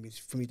it in front of me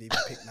for me to even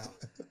pick now.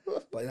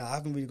 But I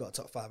haven't really got a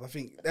top 5. I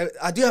think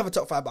I do have a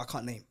top 5, but I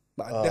can't name.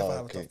 But I definitely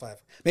have a top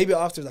 5. Maybe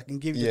afterwards I can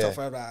give you the top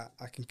 5 that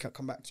I can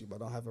come back to, but I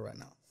don't have it right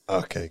now.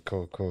 Okay,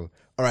 cool. All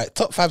right,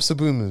 top 5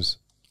 Subumus.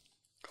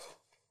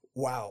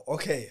 Wow.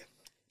 Okay.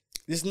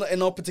 This is not in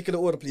no particular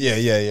order, please. Yeah.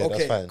 Okay,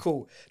 that's fine.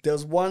 Cool. There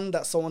was one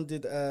that someone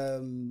did.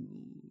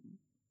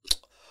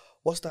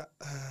 What's that?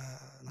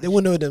 They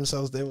will know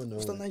themselves. They will know.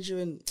 What's the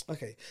Nigerian?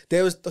 Okay.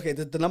 There was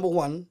the number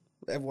one.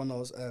 Everyone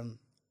knows. Out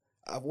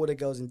of all the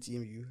girls in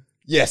DMU.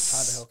 Yes.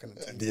 How the hell can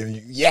it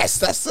DMU? Yes,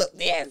 that's it.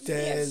 Yes.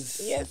 There's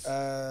yes.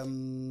 I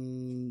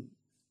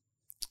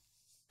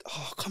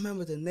can't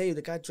remember the name.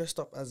 The guy dressed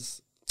up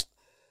as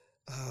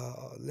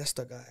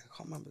Leicester guy. I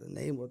can't remember the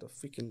name of the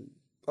freaking.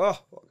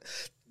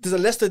 There's a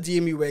Leicester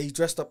DMU where he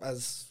dressed up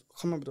as. I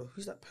can't remember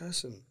who's that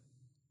person.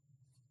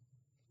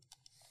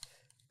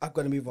 I've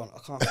got to move on. I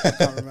can't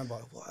remember.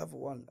 Whatever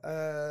one.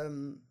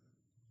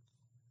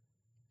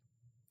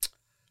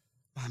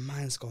 My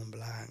mind's gone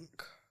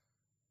blank.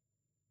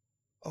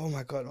 Oh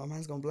my God, my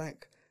mind's gone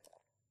blank.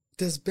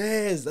 There's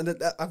bears, and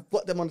I've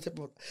got them on the tip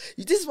of.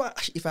 This is why,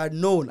 if I had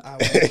known, I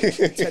would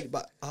tell you.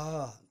 But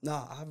I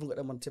haven't got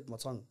them on the tip of my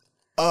tongue.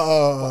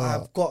 Oh, but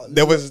I've got.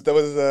 There was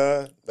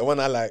the one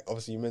I like.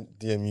 Obviously, you meant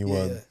DMU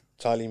one. Yeah.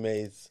 Charlie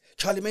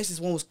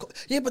Mace's one was.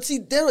 Yeah, but see,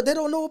 they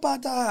don't know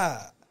about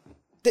that.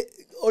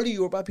 Only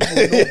Yoruba people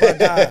know about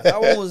that. That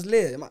one was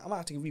lit. I might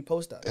have to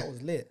repost that. That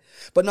was lit.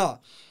 But no,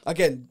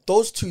 again,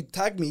 those 2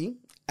 tag me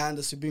and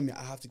the Subumi,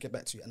 I have to get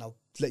back to you and I'll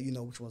let you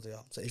know which ones they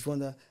are. So if you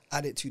want to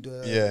add it to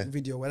the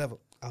video or whatever,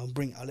 I'll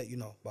let you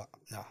know. But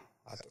no,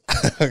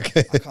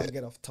 okay. I can't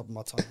get off the top of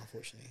my tongue,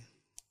 unfortunately.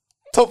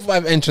 Top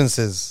 5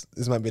 entrances.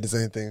 This might be the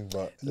same thing,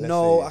 but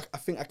no, I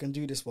think I can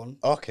do this one.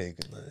 Okay,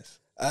 good, nice.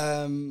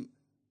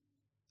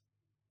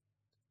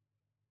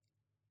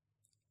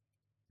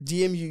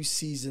 DMU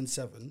season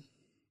 7.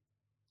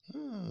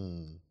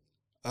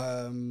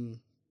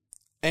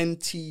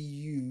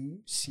 NTU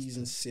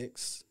season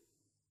 6.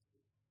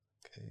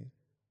 Okay.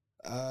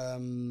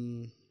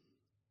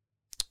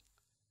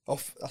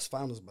 That's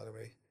finals, by the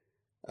way.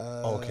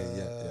 Okay,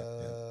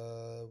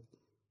 yeah.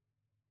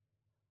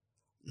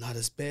 Nah,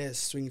 there's bears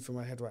swinging through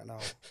my head right now.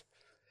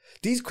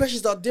 These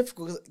questions are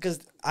difficult because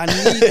I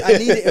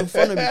need it in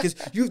front of me because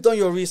you've done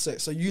your research,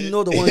 so you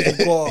know the ones you've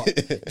got.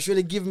 You should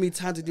have given me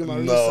time to do my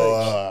research.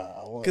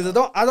 I Because I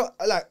don't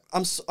like.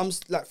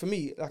 Like for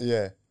me, like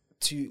Yeah.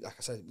 like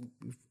I said,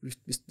 we've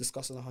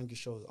discussed on 100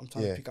 shows. I'm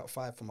trying to pick out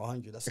 5 from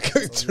 100.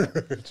 That's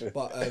True.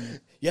 But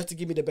you have to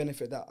give me the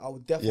benefit that I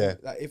would definitely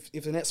like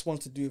if the next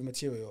one's to do with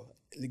material,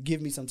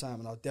 give me some time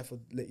and I'll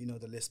definitely let you know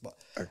the list. But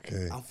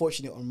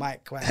unfortunately on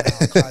mic right now,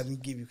 I can't even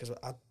give you because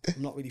I'm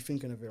not really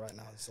thinking of it right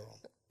now. So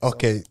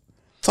okay,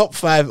 top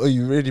 5. Oh,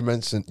 you already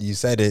mentioned. You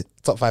said it.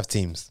 Top 5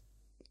 teams.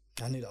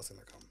 I knew that was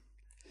gonna come.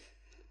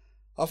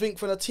 I think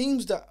for the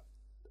teams that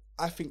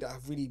I think that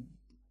have really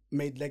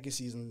made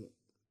legacies and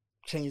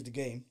changed the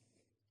game.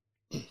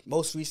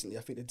 Most recently,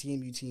 I think the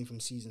DMU team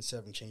from season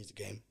 7 changed the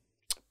game.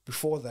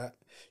 Before that,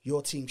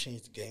 your team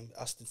changed the game.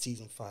 That's the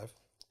season 5.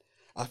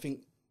 I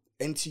think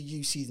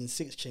NTU season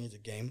 6 changed the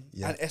game,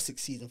 and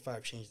Essex season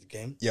 5 changed the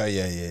game. Yeah.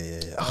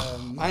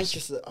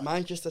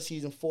 Manchester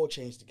season 4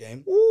 changed the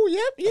game. Oh,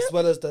 yep. As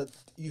well as the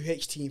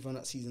UH team from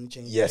that season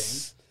changed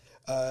the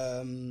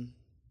game.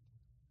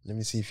 Let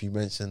me see if you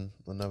mentioned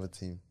another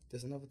team.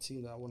 There's another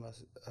team that I want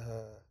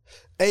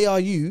to.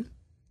 ARU.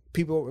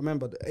 People won't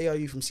remember the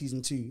ARU from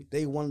season 2.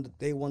 They won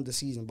the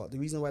season, but the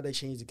reason why they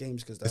changed the game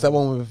is because is that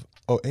one with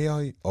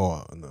ARU?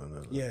 Oh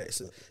no. Yeah,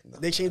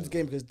 they changed the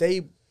game because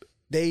they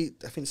I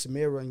think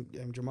Samira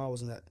and Jamal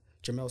was in that.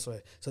 Jamel,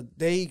 sorry. So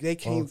they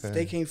came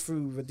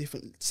through with a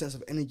different sense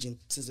of energy and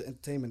sense of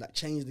entertainment that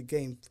changed the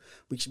game,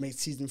 which made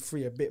season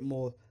 3 a bit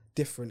more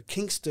different.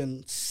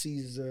 Kingston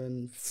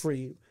season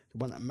 3, the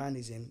one that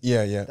Manny's in.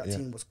 That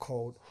team was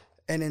cold.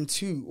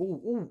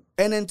 NN2,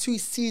 NN2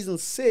 season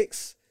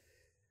 6.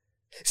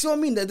 See what I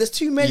mean? There's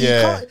too many.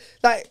 Yeah. You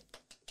can't,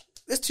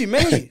 there's too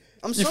many.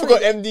 I'm sorry. You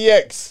forgot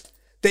MDX.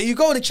 There you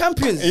go, the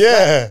champions.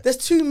 Yeah. There's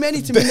too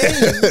many to be named.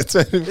 There's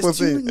too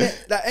 2014. many.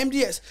 Like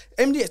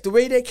MDX, the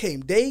way they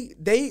came, they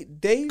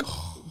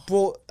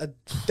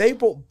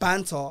brought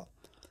banter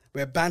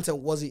where banter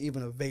wasn't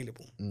even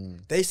available.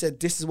 They said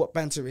this is what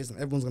banter is and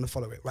everyone's gonna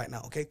follow it right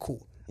now. Okay,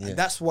 cool. Yeah. And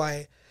that's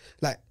why,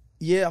 like,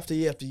 year after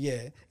year after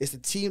year, it's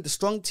the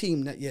strong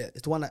team that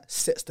it's the one that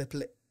sets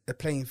the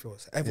playing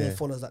field. Everyone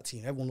follows that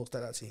team. Everyone looks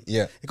at that team.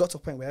 Yeah. It got to a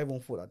point where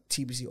everyone thought that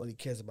TBC only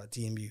cares about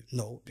DMU.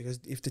 No, because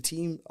if the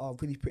team are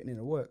really putting in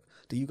the work,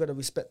 then you got to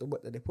respect the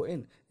work that they put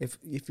in. If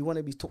you want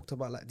to be talked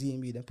about like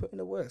DMU, then put in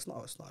the work. It's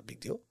not a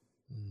big deal.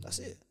 That's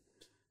it.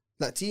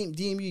 Like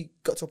DMU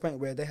got to a point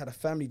where they had a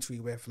family tree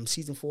where from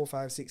season 4,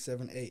 5, 6,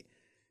 7, 8,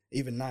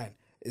 even 9,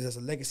 there's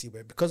a legacy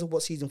where because of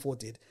what season 4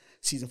 did,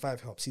 season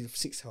 5 helped, season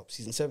 6 helped,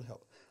 season 7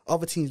 helped.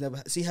 Other teams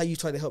never see how you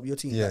try to help your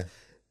team. Yeah. Like,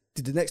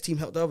 did the next team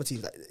help the other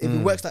teams? Like, if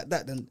it works like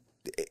that, then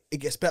it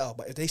gets better.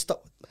 But if they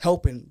stop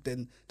helping,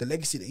 then the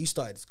legacy that you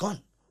started is gone.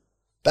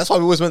 That's why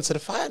we always went to the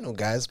final,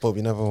 guys, but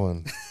we never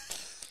won.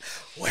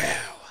 Wow.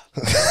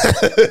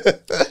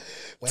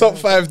 Top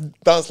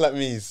 5 dance like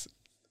me's.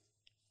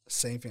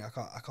 Same thing. I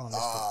can't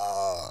list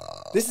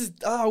it. This is.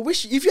 I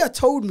wish if you had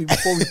told me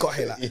before we got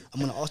here, like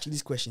I'm gonna ask you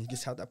these questions.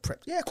 Just have that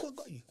prep. Yeah, cool,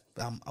 got you.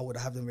 But I would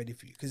have them ready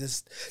for you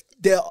because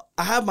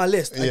I have my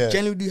list. I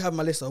genuinely do have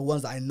my list of the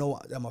ones that I know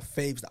are my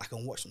faves that I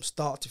can watch from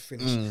start to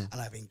finish and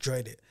I've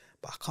enjoyed it.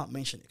 But I can't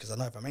mention it because I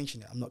know if I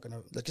mention it, I'm not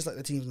gonna just like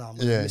the teams now. I'm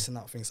missing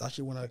out things. So I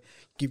actually want to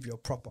give you a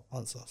proper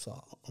answer.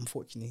 So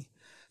unfortunately,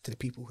 to the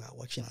people who are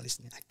watching and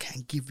listening, I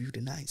can't give you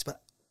the names.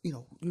 But you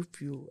know,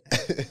 if you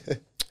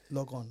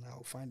log on,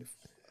 I'll find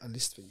a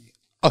list for you.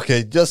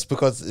 Okay, just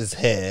because it's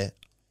here,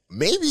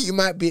 maybe you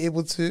might be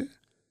able to,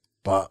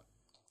 but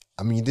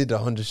I mean, you did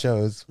 100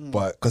 shows,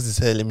 but because it's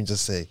here, let me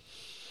just say,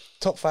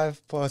 top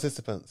 5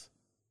 participants.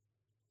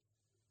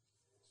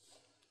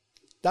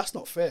 That's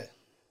not fair.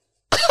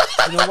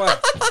 You know why?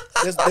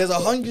 There's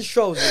 100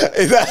 shows. Right?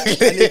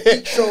 Exactly. And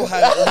each show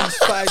has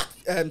at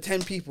least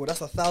 10 people.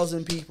 That's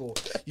 1,000 people.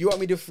 You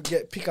want me to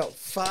pick out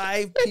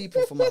 5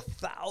 people from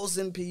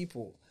 1,000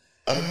 people?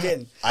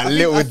 Again, I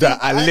lit with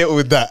that.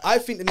 I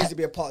think there needs to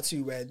be a part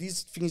 2 where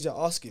these things you're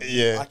asking,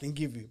 I can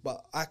give you,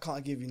 but I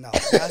can't give you now.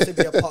 There has to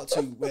be a part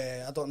 2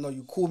 where I don't know.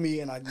 You call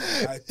me and I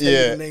tell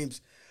you the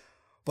names,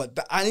 but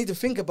I need to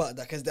think about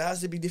that because there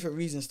has to be different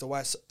reasons to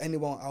why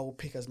anyone I will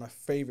pick as my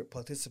favorite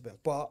participant.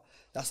 But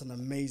that's an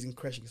amazing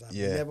question because I've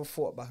never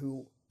thought about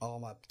who are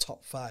my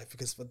top 5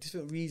 because for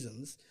different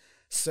reasons,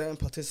 certain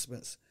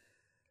participants,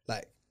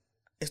 like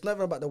it's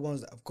never about the ones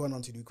that have gone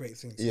on to do great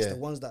things. It's the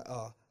ones that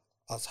are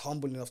as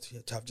humble enough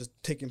to have just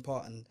taken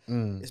part, and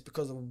it's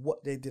because of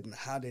what they did and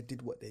how they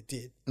did what they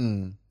did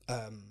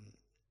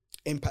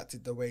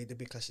impacted the way the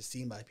Big Clash is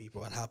seen by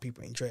people and how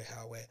people enjoy it.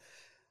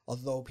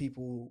 Although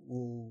people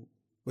will,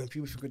 when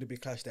people think of the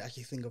Big Clash, they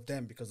actually think of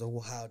them because of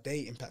how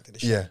they impacted the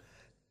show. Yeah.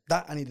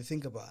 That I need to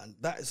think about, and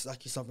that is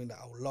actually something that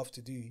I would love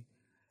to do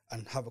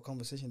and have a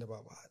conversation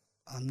about. But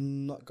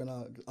I'm not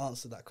gonna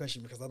answer that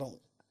question because I don't.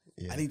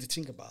 I need to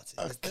think about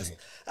it. Okay.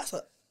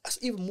 That's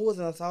even more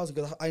than 1,000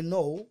 because I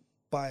know.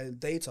 By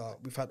data,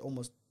 we've had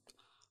almost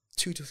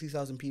 2,000 to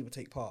 3,000 people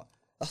take part.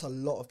 That's a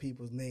lot of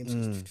people's names.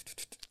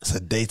 It's a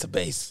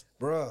database.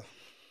 Bruh.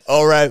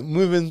 All right,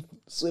 moving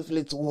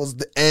swiftly towards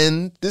the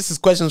end. This is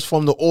questions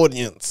from the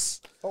audience.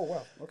 Oh,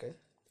 wow. Okay.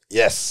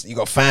 Yes, you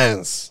got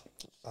fans.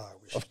 I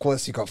wish. Of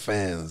course you got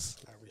fans.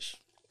 I wish.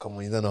 Come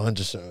on, you done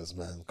 100 shows,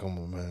 man. Come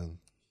on, man.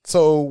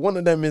 So one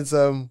of them is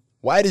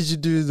why did you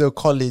do the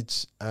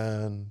college?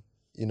 And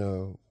you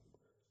know,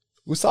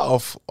 we'll start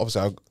off.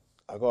 Obviously,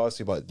 I got to ask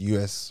you about the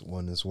US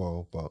one as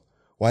well. But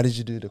why did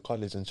you do the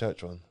college and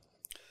church one?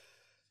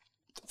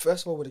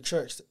 First of all, with the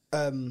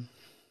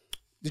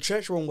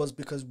church one was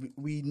because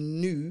we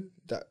knew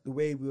that the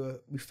way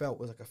we felt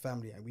was like a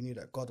family, and we knew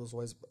that God was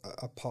always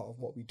a part of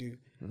what we do,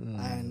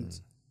 and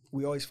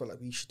we always felt like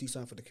we should do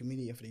something for the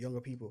community and for the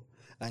younger people.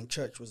 And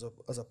church was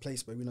a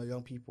place where we know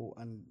young people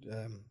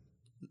and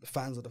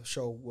fans of the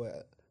show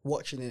were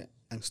watching it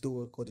and still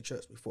would go to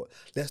church. We thought,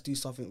 let's do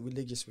something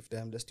religious with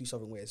them. Let's do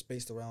something where it's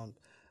based around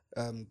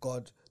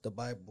God, the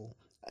Bible,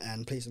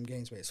 and play some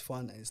games where it's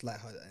fun and it's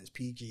lighthearted and it's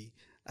PG.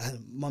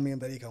 And mommy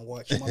and daddy can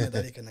watch, mommy and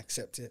daddy can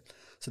accept it.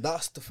 So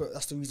that's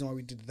the reason why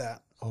we did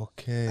that.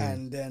 Okay.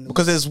 And then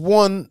because there's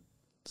one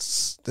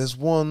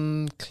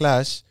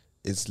clash.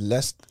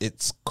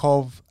 It's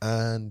Cov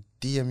and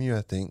DMU,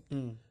 I think,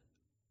 and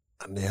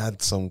they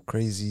had some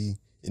crazy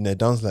in their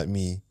dance like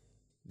me.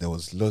 There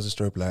was loads of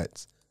strobe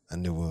lights,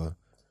 and they were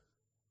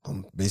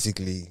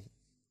basically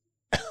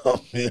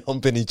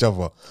humping each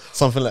other,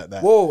 something like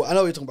that. Whoa, I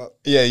know what you're talking about.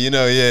 Yeah, you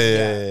know,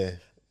 yeah.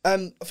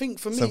 I think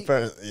for me,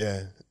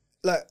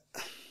 like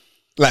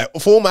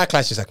for all my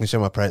clashes, I can show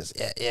my parents.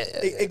 Yeah.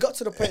 It got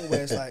to the point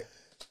where it's like,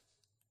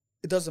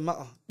 it doesn't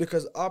matter,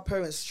 because our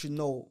parents should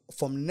know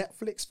from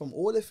Netflix, from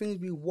all the things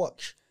we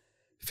watch,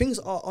 things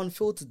are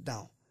unfiltered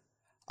now.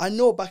 I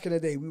know back in the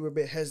day we were a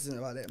bit hesitant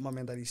about it. Mummy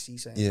and daddy see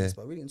certain things,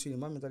 but really and truly,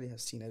 mummy and daddy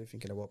have seen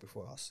everything in the world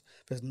before us.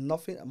 There's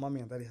nothing that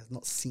mummy and daddy has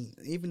not seen.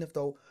 Even if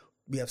though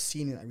we have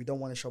seen it and we don't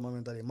want to show mummy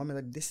and daddy,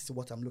 this is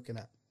what I'm looking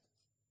at.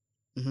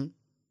 And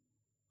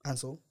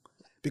so,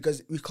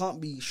 because we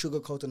can't be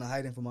sugarcoating and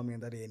hiding from mommy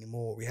and daddy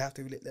anymore. We have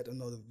to let them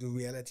know the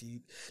reality.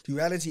 The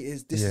reality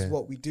is this is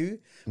what we do.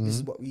 This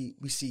is what we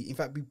see. In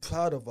fact, be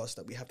proud of us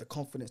that we have the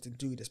confidence to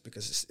do this,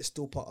 because it's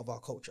still part of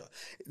our culture.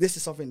 This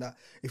is something that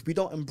if we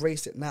don't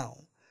embrace it now,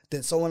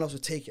 then someone else will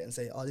take it and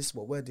say, "Oh, this is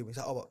what we're doing." It's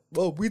like, "Oh,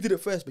 well, we did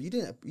it first, but you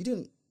didn't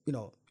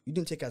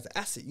take it as an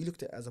asset. You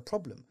looked at it as a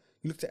problem.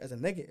 You looked at it as a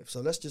negative. So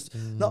let's just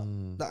not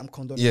that I'm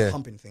condoning the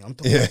pumping thing. I'm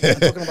talking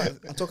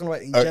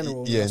about in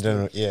general. In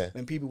general.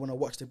 When people want to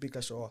watch the Big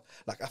Clash show,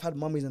 like I've had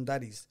mummies and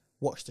daddies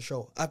watch the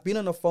show. I've been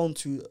on the phone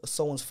to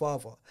someone's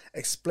father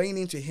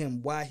explaining to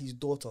him why his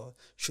daughter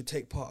should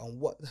take part and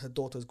what her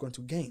daughter is going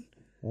to gain.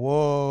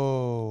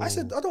 Whoa! I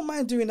said I don't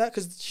mind doing that,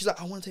 because she's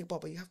like, I want to take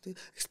part, but you have to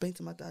explain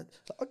to my dad.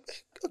 Like, okay.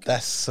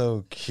 That's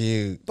so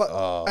cute. But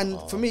and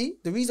for me,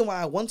 the reason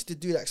why I wanted to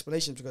do that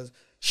explanation is because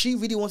she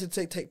really wanted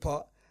to take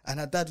part.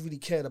 And her dad really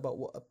cared about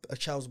what a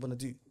child was going to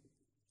do.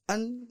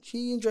 And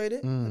she enjoyed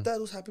it. Her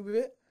dad was happy with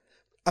it.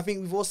 I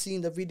think we've all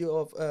seen the video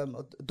of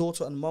a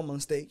daughter and mum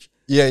on stage.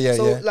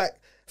 So, like,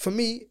 for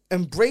me,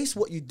 embrace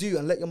what you do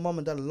and let your mum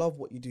and dad love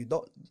what you do.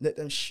 Don't let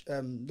them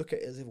look at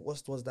it as if,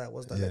 what's that?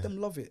 Let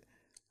them love it.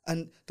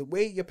 And the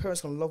way your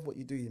parents can love what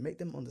you do, you make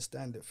them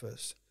understand it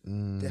first.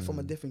 They're from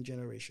a different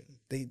generation.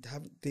 They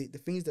have the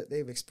things that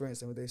they've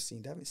experienced and what they've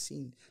seen. They haven't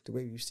seen the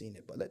way we've seen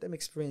it, but let them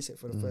experience it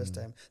for the first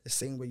time, the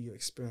same way you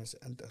experience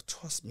it, and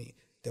trust me,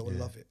 they will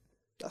love it.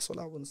 That's what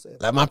I want to say.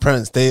 Like my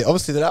parents, they're like,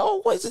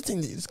 "Oh, what is the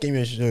thing that this game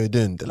you're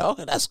doing?" They're like,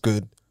 "Okay, that's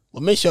good.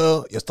 Well, make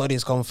sure your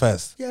studies come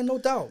first." Yeah, no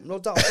doubt.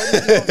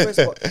 Studies come first,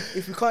 but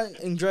if you can't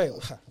enjoy it,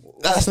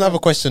 that's another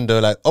question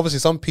though. Like, obviously,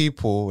 some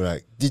people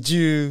did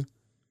you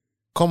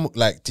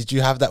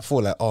have that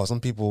thought? Like, oh, some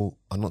people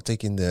are not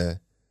taking the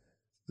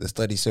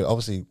study. So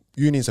obviously,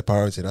 uni is a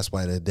priority. That's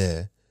why they're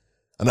there.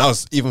 And that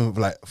was even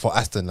like for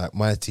Aston, like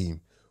my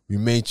team, we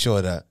made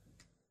sure that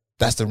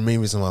that's the main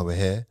reason why we're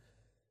here.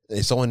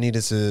 If someone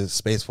needed to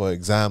space for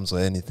exams or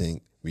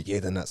anything, we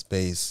gave them that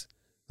space.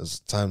 There's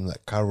time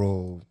like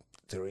Carol,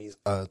 Therese,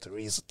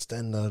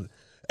 Stendhal,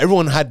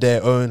 everyone had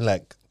their own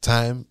like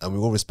time, and we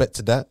all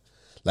respected that.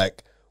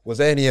 Like, was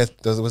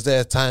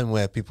there a time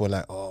where people were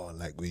like, oh,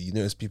 like you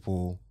notice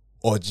people,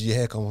 or did you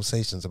hear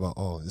conversations about,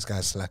 oh, this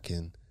guy's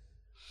slacking,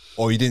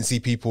 or you didn't see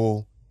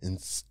people in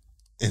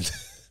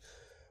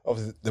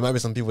obviously there might be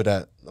some people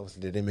that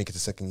obviously they didn't make it to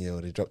second year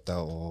or they dropped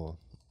out or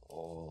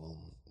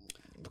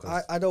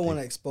I don't want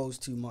to expose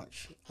too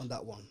much on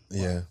that one.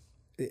 Yeah,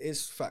 it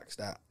is facts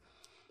that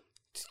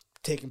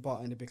taking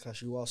part in the Big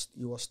Clash, you are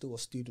still a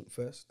student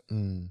first,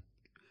 and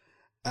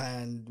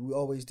we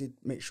always did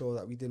make sure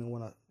that we didn't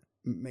want to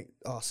make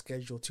our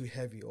schedule too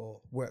heavy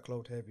or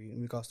workload heavy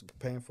in regards to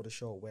preparing for the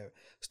show, where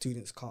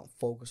students can't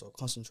focus or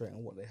concentrate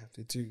on what they have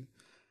to do.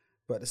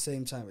 But at the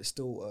same time, it's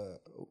still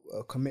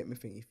a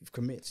commitment thing. If you've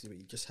committed to it,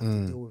 you just have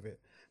to deal with it.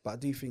 But I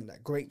do think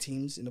that great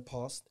teams in the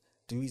past,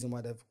 the reason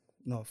why they've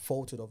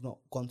faltered or not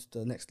gone to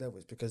the next level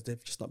is because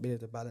they've just not been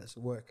able to balance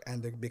work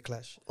and the Big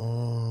Clash,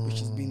 which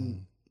has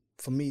been,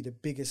 for me, the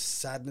biggest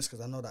sadness,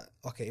 because I know that,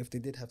 okay, if they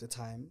did have the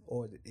time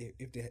or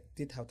if they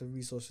did have the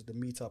resources to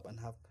meet up and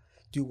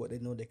do what they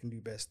know they can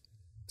do best,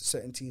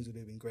 certain teams would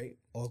have been great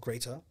or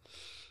greater.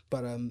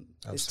 But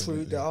it's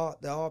true, there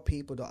are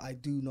people that I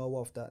do know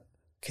of that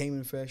came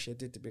in first year,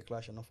 did the Big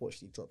Clash, and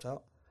unfortunately dropped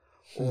out.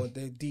 or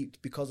they're deep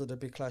because of the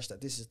big clash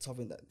that this is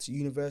something that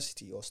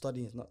university or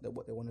studying is not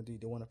what they want to do.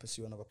 They want to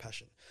pursue another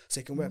passion. So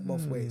it can work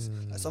both ways.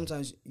 Like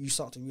sometimes you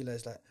start to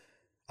realize that,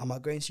 am I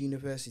going to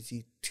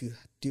university to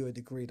do a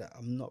degree that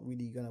I'm not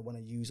really going to want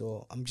to use,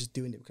 or I'm just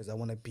doing it because I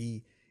want to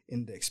be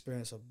in the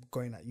experience of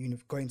going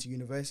to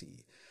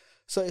university.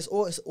 So it's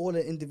all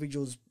an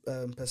individual's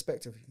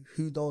perspective.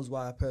 Who knows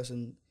why a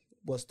person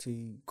was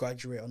to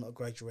graduate or not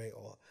graduate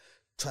or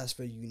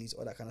transfer unis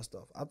or that kind of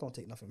stuff. I don't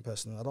take nothing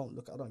personal. I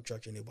don't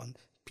judge anyone.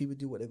 People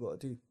do what they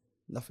got to do.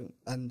 Nothing.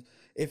 And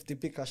if the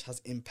big clash has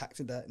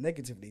impacted that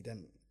negatively,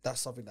 then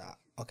that's something that,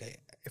 okay,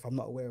 if I'm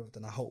not aware of,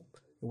 then I hope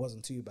it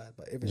wasn't too bad.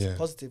 But if it's a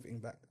positive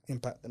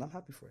impact, then I'm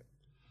happy for it.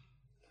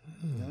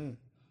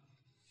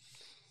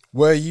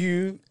 Were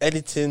you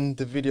editing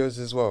the videos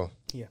as well?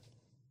 Yeah.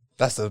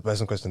 That's the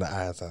best question that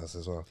I had to ask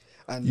as well.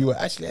 And you were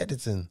actually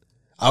editing.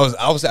 I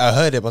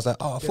heard it, but I was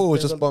like, I thought it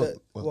was just Bonks.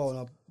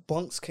 No,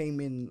 Bonks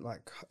came in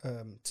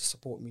to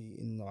support me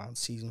in around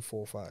season 4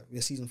 or 5.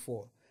 Yeah, season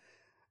 4.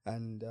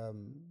 And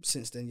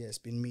since then, it's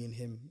been me and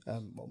him.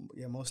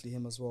 Mostly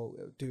him as well,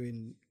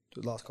 doing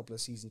the last couple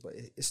of seasons. But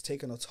it's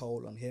taken a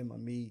toll on him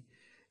and me.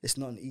 It's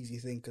not an easy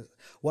thing, because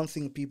one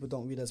thing people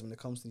don't realize when it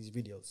comes to these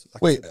videos.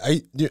 Wait,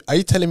 are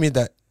you telling me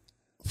that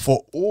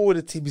for all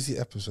the TBC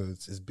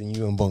episodes, it's been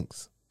you and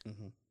Bonks?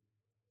 Mm-hmm.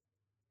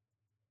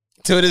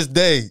 To this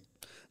day?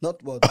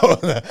 Not well.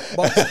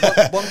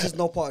 Bonks is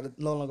no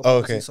longer part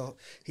of okay. So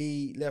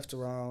he left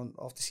around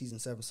after season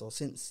 7. So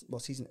since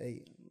season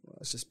 8,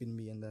 it's just been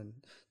me, and then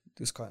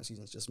this current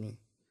season is just me.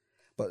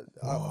 But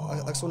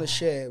I just want to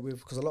share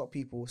because a lot of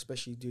people,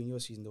 especially during your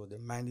season, they were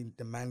demanding.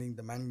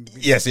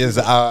 Yes.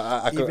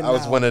 I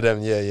was one of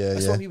them. Yeah. I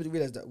just want people to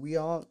realize that we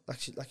aren't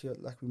actually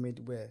like we made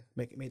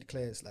it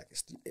clear. It's like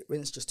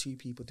when it's just 2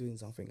 people doing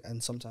something,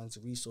 and sometimes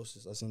the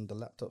resources, as in the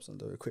laptops and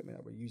the equipment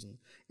that we're using,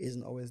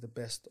 isn't always the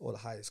best or the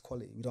highest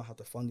quality. We don't have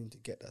the funding to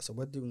get that, so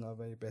we're doing our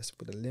very best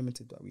with the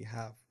limited that we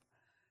have.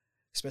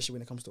 Especially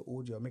when it comes to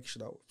audio, making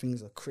sure that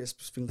things are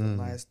crisp, things are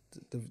nice,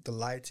 the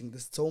lighting.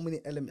 There's so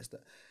many elements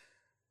that.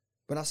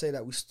 When I say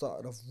that we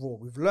started off raw,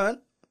 we've learned,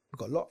 we've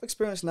got a lot of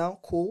experience now,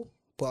 cool,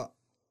 but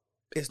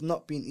it's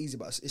not been easy.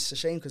 But it's a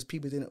shame because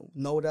people didn't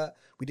know that.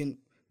 We didn't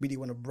really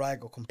want to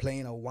brag or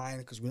complain or whine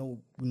because we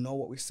know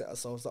what we set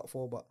ourselves up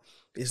for, but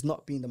it's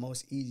not been the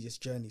most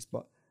easiest journeys.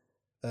 But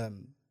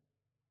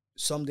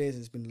some days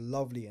it's been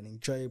lovely and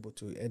enjoyable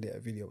to edit a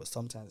video, but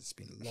sometimes it's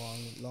been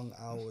long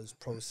hours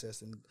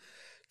processing,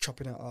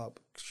 chopping it up,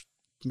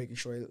 making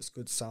sure it looks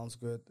good, sounds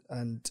good,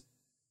 and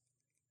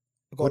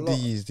what do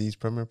you use? These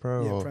Premiere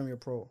Pro? Yeah, Premiere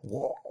Pro.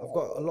 Whoa. I've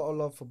got a lot of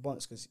love for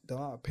Bonks because the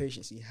amount of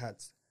patience he had,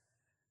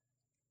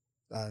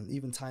 and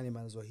even Tiny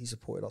Man as well. He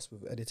supported us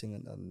with editing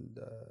and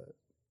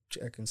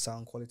checking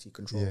sound quality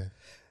control. Yeah.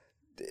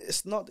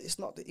 It's not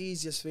the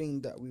easiest thing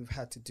that we've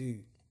had to do,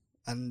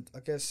 and I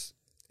guess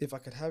if I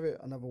could have it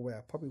another way, I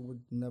probably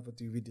would never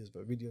do videos.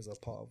 But videos are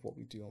part of what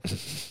we do on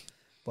Facebook.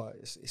 But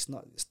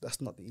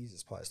that's not the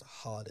easiest part. It's the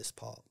hardest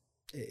part.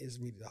 It is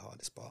really the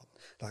hardest part.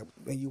 Like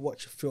when you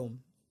watch a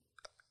film.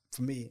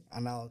 For me,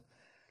 and I'll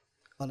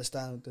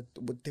understand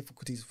the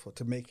difficulties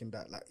to making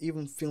that. Like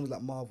even films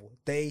like Marvel,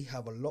 they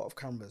have a lot of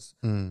cameras,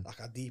 like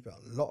a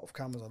lot of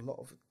cameras, a lot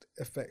of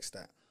effects.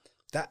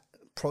 That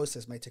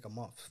process may take a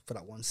month for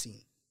that one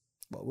scene,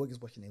 but we're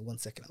just watching it in 1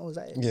 second. Oh, is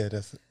that it? Yeah,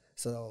 that's it.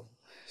 So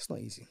it's not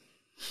easy.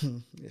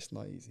 It's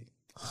not easy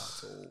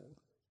at all.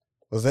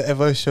 Was there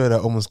ever a show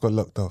that almost got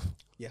locked off?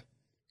 Yeah.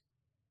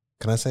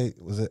 Can I say,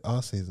 was it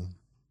our season?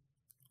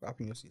 What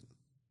happened your season?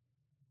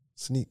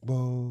 Sneak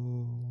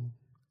Bowl.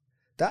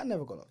 That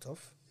never got locked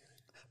off.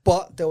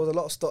 But there was a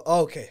lot of stuff.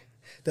 Oh, okay.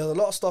 There was a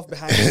lot of stuff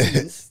behind the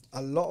scenes.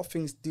 A lot of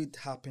things did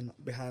happen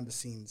behind the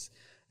scenes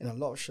in a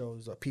lot of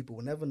shows that people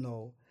will never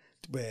know,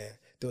 where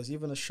there was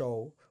even a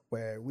show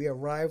where we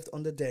arrived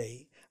on the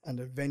day and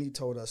the venue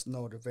told us,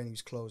 no, the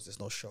venue's closed,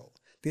 there's no show.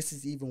 This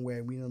is even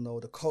where we don't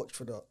know the coach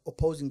for the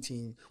opposing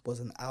team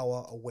was an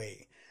hour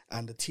away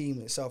and the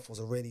team itself was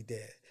already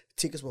there.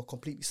 Tickets were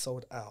completely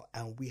sold out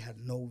and we had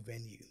no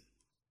venue.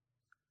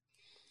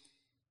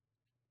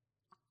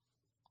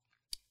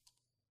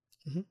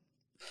 Mm-hmm.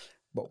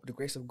 But with the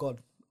grace of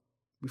God,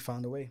 we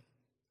found a way,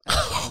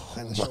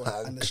 and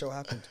the show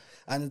happened.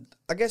 And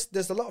I guess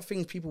there's a lot of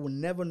things people will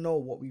never know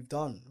what we've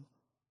done,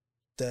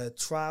 the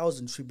trials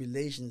and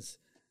tribulations,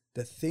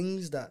 the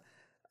things that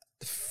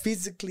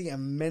physically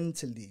and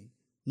mentally,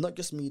 not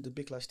just me, the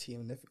Big Clash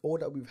team, and all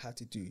that we've had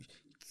to do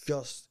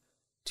just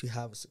to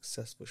have a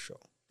successful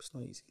show. It's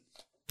not easy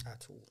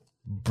at all,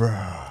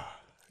 bruh.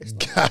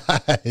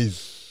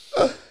 Guys.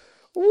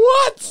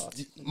 What?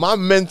 My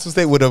mental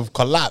state would have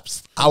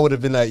collapsed. I would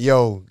have been like,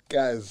 yo,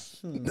 guys,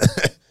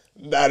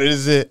 that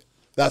is it.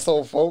 That's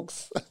all,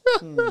 folks.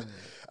 And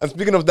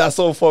speaking of that's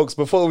all, folks,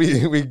 before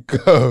we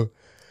go,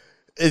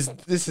 this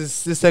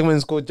segment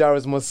is called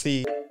Jaro's Must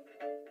See.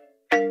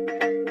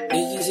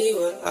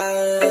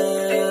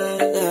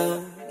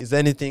 Is there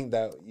anything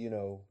that, we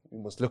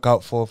must look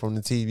out for from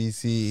the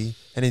TBC?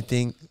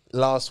 Anything,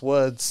 last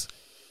words?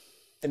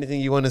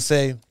 Anything you want to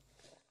say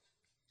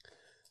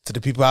to the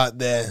people out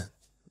there?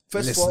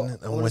 First of all, listening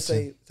I and want to say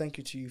watching. thank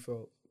you to you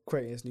for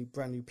creating this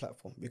brand new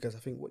platform, because I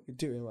think what you're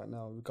doing right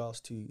now in regards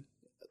to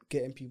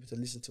getting people to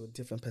listen to a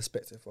different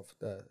perspective of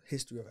the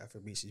history of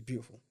Afrobeats is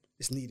beautiful.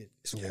 It's needed.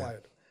 It's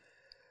required.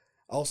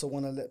 I also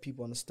want to let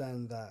people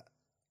understand that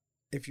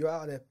if you're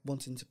out there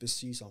wanting to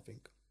pursue something,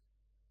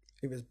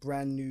 if it's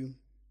brand new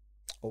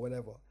or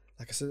whatever,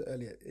 like I said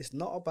earlier, it's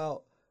not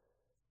about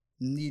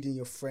needing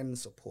your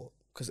friend's support,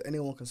 because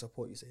anyone can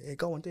support you. Say, hey,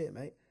 go and do it,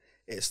 mate.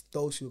 It's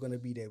those who are going to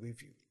be there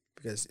with you,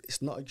 because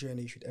it's not a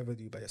journey you should ever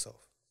do by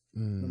yourself.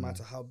 No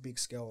matter how big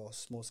scale or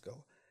small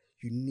scale,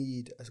 you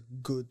need a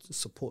good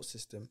support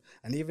system.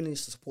 And even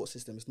if the support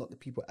system is not the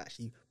people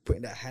actually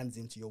putting their hands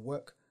into your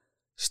work,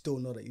 still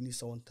know that you need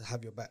someone to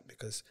have your back,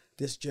 because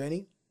this journey,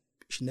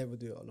 you should never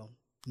do it alone.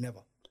 Never.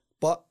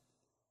 But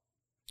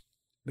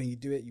when you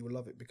do it, you will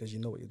love it because you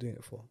know what you're doing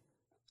it for.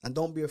 And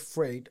don't be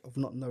afraid of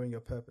not knowing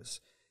your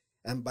purpose.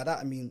 And by that,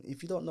 I mean,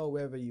 if you don't know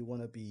whether you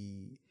want to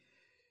be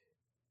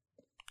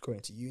going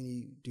to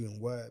uni, doing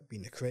work,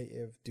 being a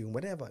creative, doing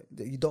whatever,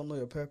 you don't know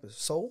your purpose.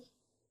 So,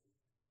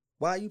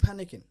 why are you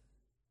panicking?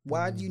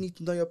 Why do you need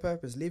to know your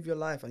purpose? Live your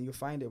life and you'll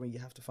find it when you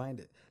have to find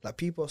it. Like,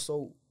 people are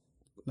so,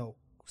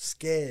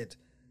 scared.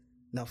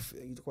 Now,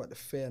 you talk about the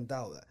fear and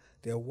doubt, that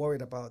they're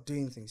worried about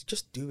doing things.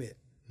 Just do it.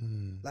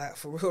 Like,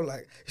 for real,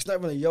 like, it's not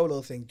even a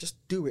YOLO thing. Just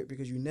do it,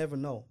 because you never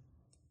know.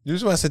 The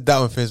reason why I said that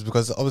one first,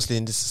 because obviously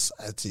in this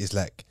society, it's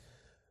like,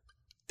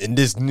 in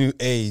this new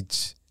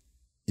age,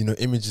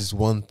 image is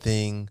one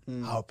thing,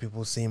 how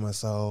people see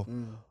myself,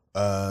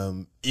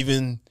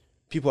 even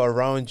people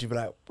around you be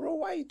like, bro,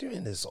 why are you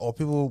doing this? Or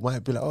people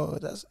might be like, oh,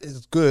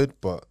 it's good,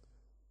 but,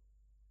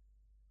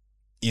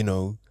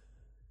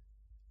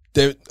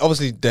 they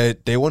obviously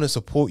they want to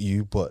support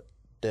you, but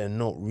they're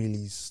not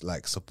really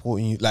like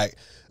supporting you. Like,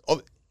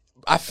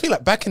 I feel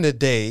like back in the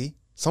day,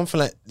 something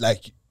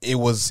like it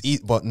was,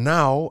 but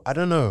now, I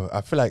don't know.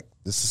 I feel like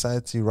the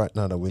society right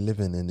now that we're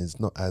living in is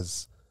not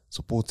as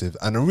supportive.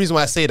 And the reason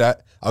why I say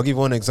that, I'll give you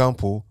one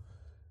example.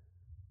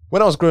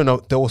 When I was growing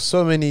up, there were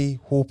so many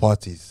hall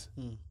parties,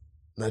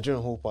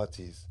 Nigerian hall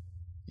parties.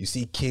 You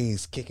see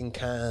kids kicking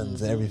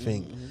cans and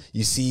everything.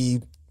 You see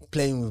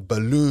playing with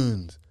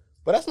balloons.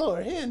 But that's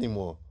not here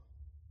anymore.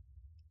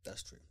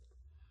 That's true.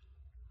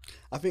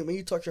 I think when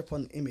you touch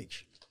upon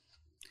image,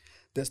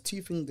 there's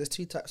two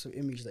types of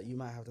image that you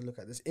might have to look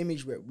at. There's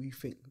image where we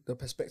think, the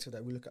perspective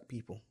that we look at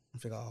people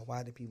and think, oh,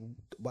 why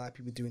are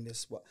people doing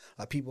this? What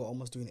are people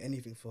almost doing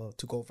anything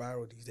to go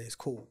viral these days?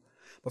 Cool.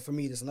 But for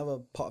me, there's another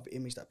part of the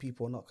image that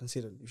people are not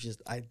considering, which is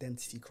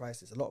identity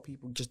crisis. A lot of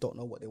people just don't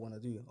know what they want to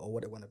do or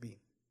what they want to be.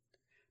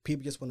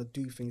 People just want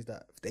to do things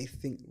that they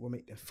think will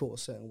make them feel a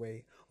certain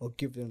way, or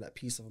give them that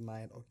peace of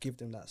mind, or give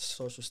them that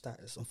social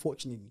status.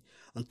 Unfortunately,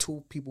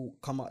 until people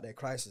come out their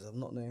crisis of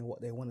not knowing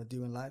what they want to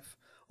do in life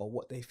or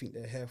what they think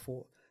they're here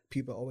for,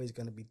 people are always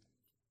going to be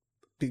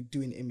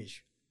doing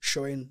image,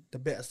 showing the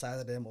better side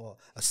of them, or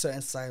a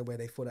certain side where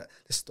they feel that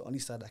this is the only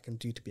side I can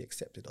do to be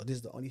accepted, or this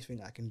is the only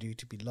thing I can do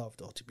to be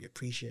loved or to be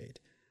appreciated.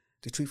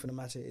 The truth of the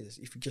matter is,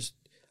 if you just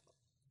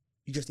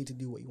need to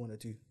do what you want to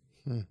do,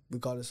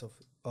 regardless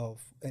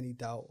of any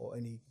doubt or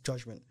any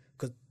judgment,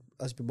 because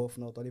as we both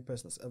know, the only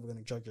person that's ever going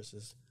to judge us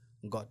is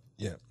God.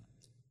 Yeah.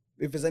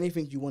 If there's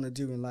anything you want to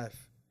do in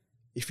life,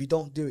 if you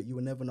don't do it, you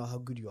will never know how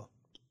good you are.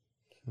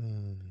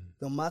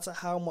 No matter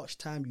how much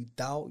time you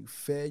doubt, you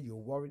fear, you're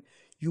worried,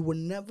 you will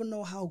never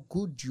know how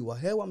good you are.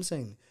 Hear what I'm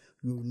saying?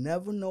 You will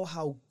never know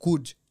how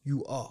good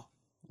you are.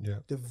 Yeah.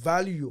 The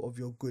value of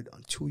your good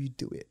until you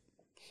do it.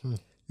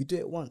 You do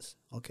it once,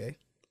 okay.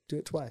 Do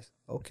it twice,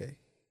 okay.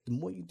 The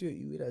more you do it,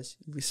 you realize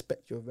you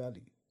respect your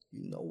value.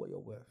 You know what you're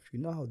worth. You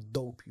know how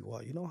dope you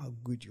are. You know how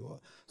good you are.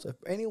 So if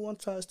anyone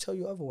tries to tell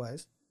you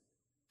otherwise,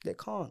 they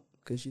can't,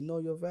 because you know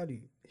your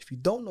value. If you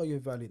don't know your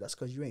value, that's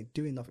because you ain't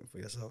doing nothing for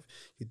yourself.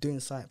 You're doing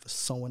something for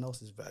someone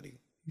else's value.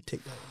 You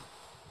take that.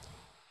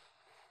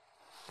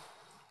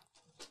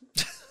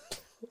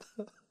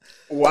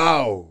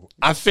 Wow.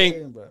 I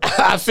think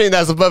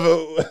that's a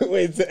perfect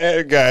way to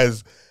end,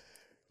 guys.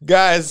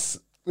 Guys,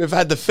 we've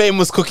had the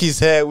famous cookies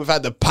here. We've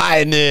had the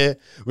pioneer.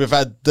 We've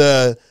had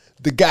the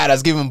guy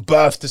that's given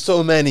birth to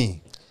so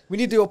many. We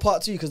need to do a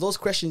part 2, because those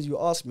questions you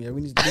asked me,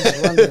 we need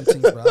to run them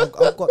things, bro.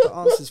 I've got the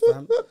answers,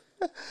 fam.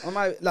 I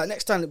might, like,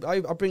 next time I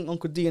bring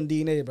Uncle D and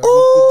DNA,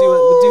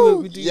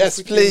 bro. We do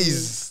yes,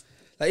 please.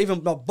 Like,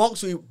 even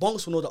Bonks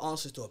will know the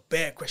answers to a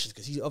bear questions,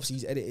 because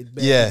he's edited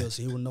bear videos,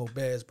 so he will know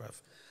bears, bro.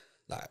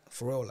 Like,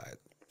 for real, like,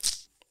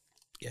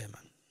 yeah,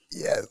 man.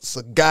 Yeah,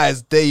 so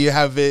guys, there you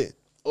have it.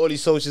 All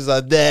these socials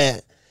are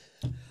there.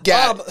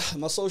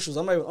 My socials,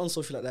 I'm not even on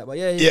social like that, but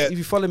yeah. If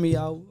you follow me,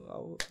 I'll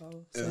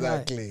say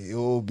exactly. hi. It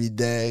will be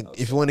there.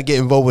 If you want to get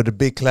involved with the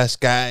Big Clash,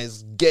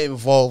 guys, get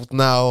involved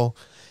now.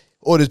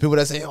 All these people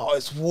that say, "Oh,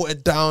 it's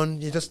watered down,"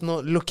 you're just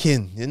not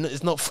looking.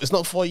 It's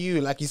not for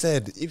you. Like you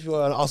said, if you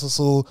are an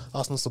Arsenal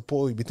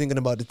supporter, you'll be thinking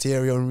about the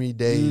Thierry Henry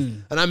days,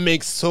 and that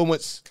makes so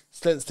much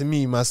sense to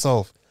me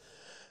myself.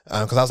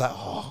 Because I was like,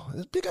 "Oh,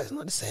 this Big Clash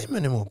not the same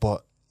anymore."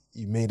 But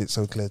you made it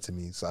so clear to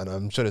me, and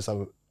I'm sure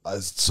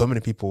there's so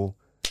many people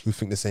who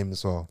think the same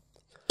as well.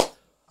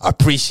 I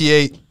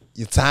appreciate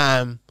your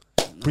time.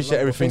 Appreciate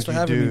everything Thanks for you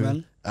having do. me,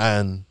 man.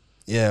 And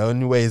yeah,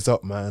 only way is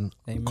up, man.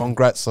 Amen.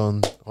 Congrats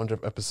on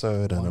 100th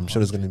episode, and I'm sure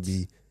there's gonna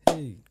be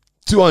Hey.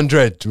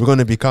 200. We're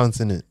gonna be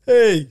counting it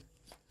Hey.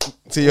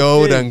 till you're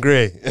old and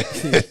grey.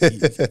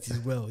 It is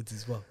well. It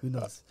is well. Who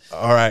knows?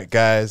 All right,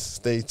 guys,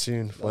 stay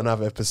tuned for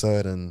another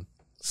episode, and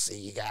see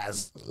you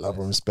guys. Love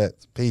and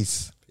respect.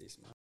 Peace.